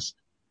wear a mask.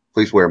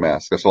 Please wear a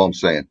mask. That's all I'm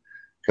saying,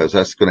 because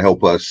that's going to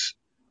help us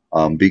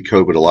beat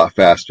COVID a lot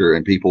faster.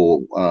 And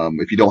people,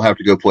 if you don't have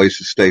to go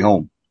places, stay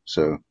home.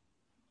 So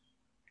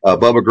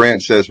Bubba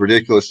Grant says,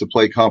 ridiculous to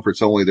play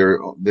conference only.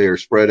 They're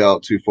spread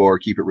out too far.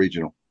 Keep it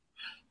regional.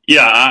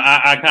 Yeah,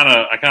 I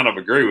kind of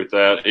agree with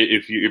that.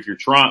 If you're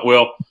trying,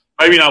 well,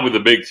 maybe not with the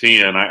Big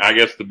Ten. I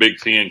guess the Big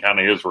Ten kind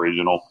of is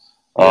regional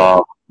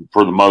for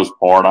the most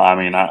part. I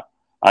mean,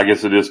 I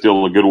guess it is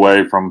still a good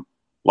way from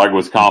like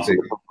Wisconsin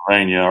to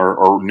Pennsylvania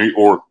or New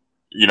York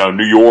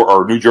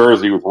or New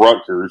Jersey with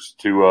Rutgers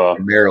to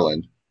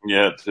Maryland.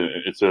 Yeah,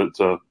 it's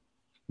a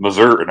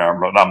Missouri,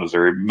 no, not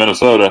Missouri,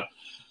 Minnesota.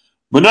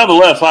 But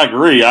nonetheless, I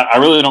agree. I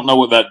really don't know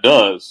what that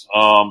does.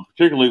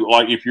 Particularly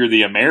like if you're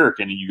the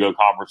American and you go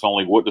conference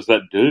only, what does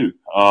that do?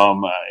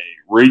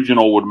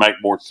 Regional would make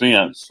more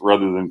sense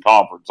rather than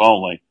conference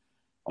only.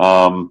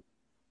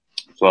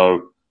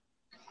 So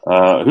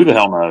who the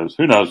hell knows?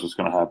 Who knows what's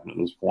going to happen at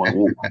this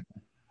point?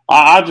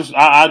 I just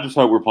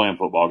hope we're playing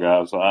football,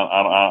 guys.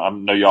 I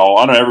know y'all.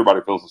 I know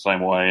everybody feels the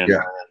same way. And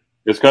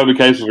Its COVID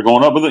cases are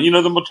going up, but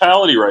the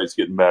mortality rate's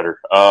getting better.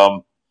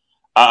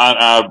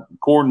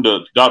 According to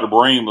Dr.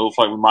 Bream, it looks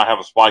like we might have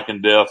a spike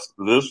in deaths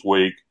this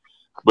week.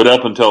 But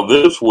up until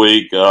this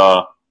week,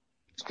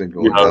 it's been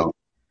going down.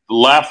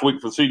 Last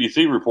week, the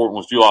CDC report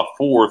was July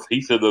 4th.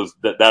 He said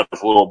that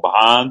was a little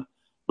behind,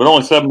 but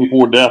only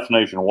 74 deaths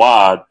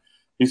nationwide.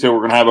 He said we're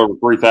going to have over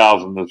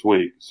 3,000 this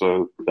week.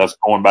 So that's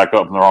going back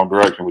up in the wrong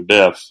direction with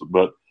deaths.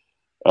 But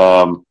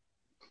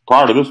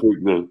prior to this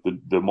week,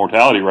 the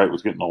mortality rate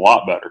was getting a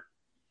lot better.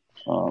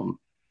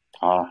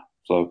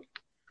 So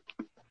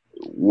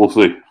we'll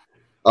see.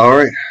 All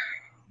right.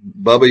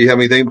 Bubba, you have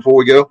anything before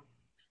we go?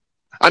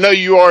 I know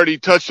you already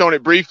touched on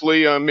it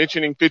briefly,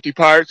 mentioning 50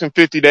 Pirates in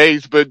 50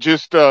 days, but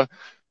just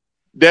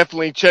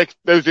definitely check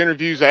those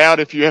interviews out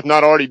if you have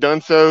not already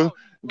done so.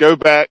 Go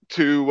back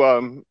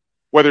to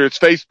whether it's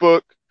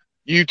Facebook,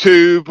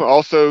 YouTube,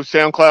 also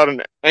SoundCloud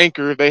and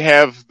Anchor. They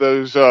have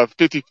those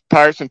 50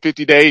 Pirates in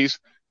 50 days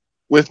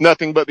with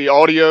nothing but the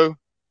audio.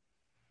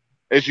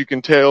 As you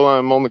can tell,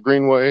 I'm on the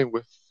Greenway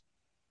with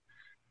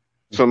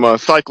some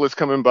cyclists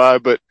coming by,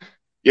 but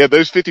yeah,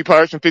 those 50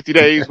 Pirates in 50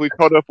 days, we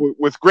caught up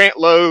with Grant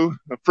Lowe,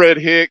 Fred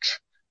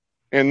Hicks,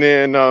 and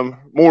then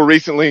more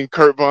recently,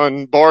 Kurt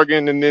Von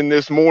Bargen. And then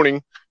this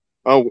morning,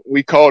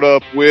 we caught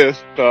up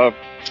with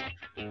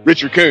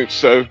Richard Kuntz.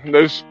 So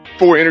those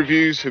 4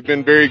 interviews have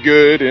been very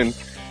good. And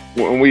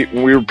we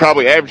were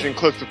probably averaging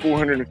close to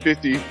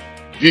 450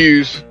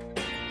 views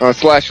 /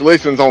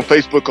 listens on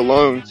Facebook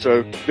alone.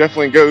 So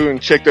definitely go and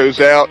check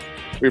those out.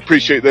 We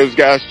appreciate those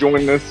guys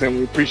joining us, and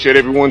we appreciate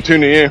everyone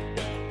tuning in.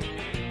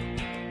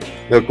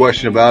 No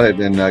question about it.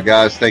 And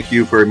guys, thank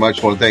you very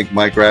much. I want to thank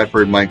Mike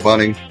Radford, Mike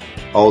Bunning,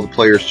 all the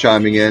players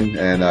chiming in,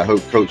 and I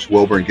hope Coach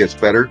Wilburn gets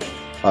better,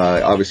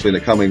 obviously in the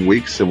coming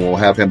weeks, and we'll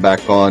have him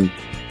back on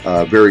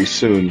very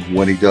soon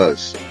when he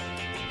does.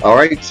 All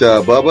right,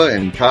 Bubba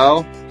and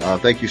Kyle,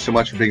 thank you so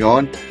much for being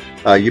on.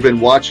 You've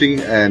been watching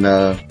and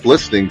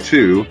listening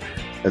to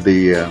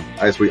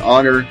as we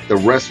honor the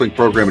wrestling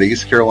program at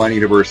East Carolina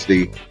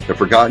University, the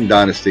Forgotten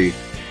Dynasty,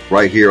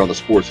 right here on the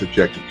Sports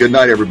Objective. Good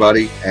night,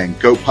 everybody, and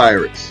go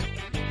Pirates.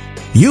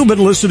 You've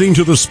been listening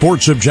to the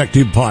Sports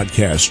Objective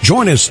Podcast.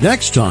 Join us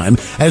next time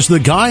as the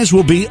guys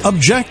will be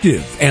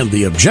objective, and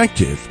the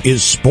objective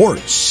is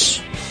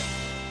sports.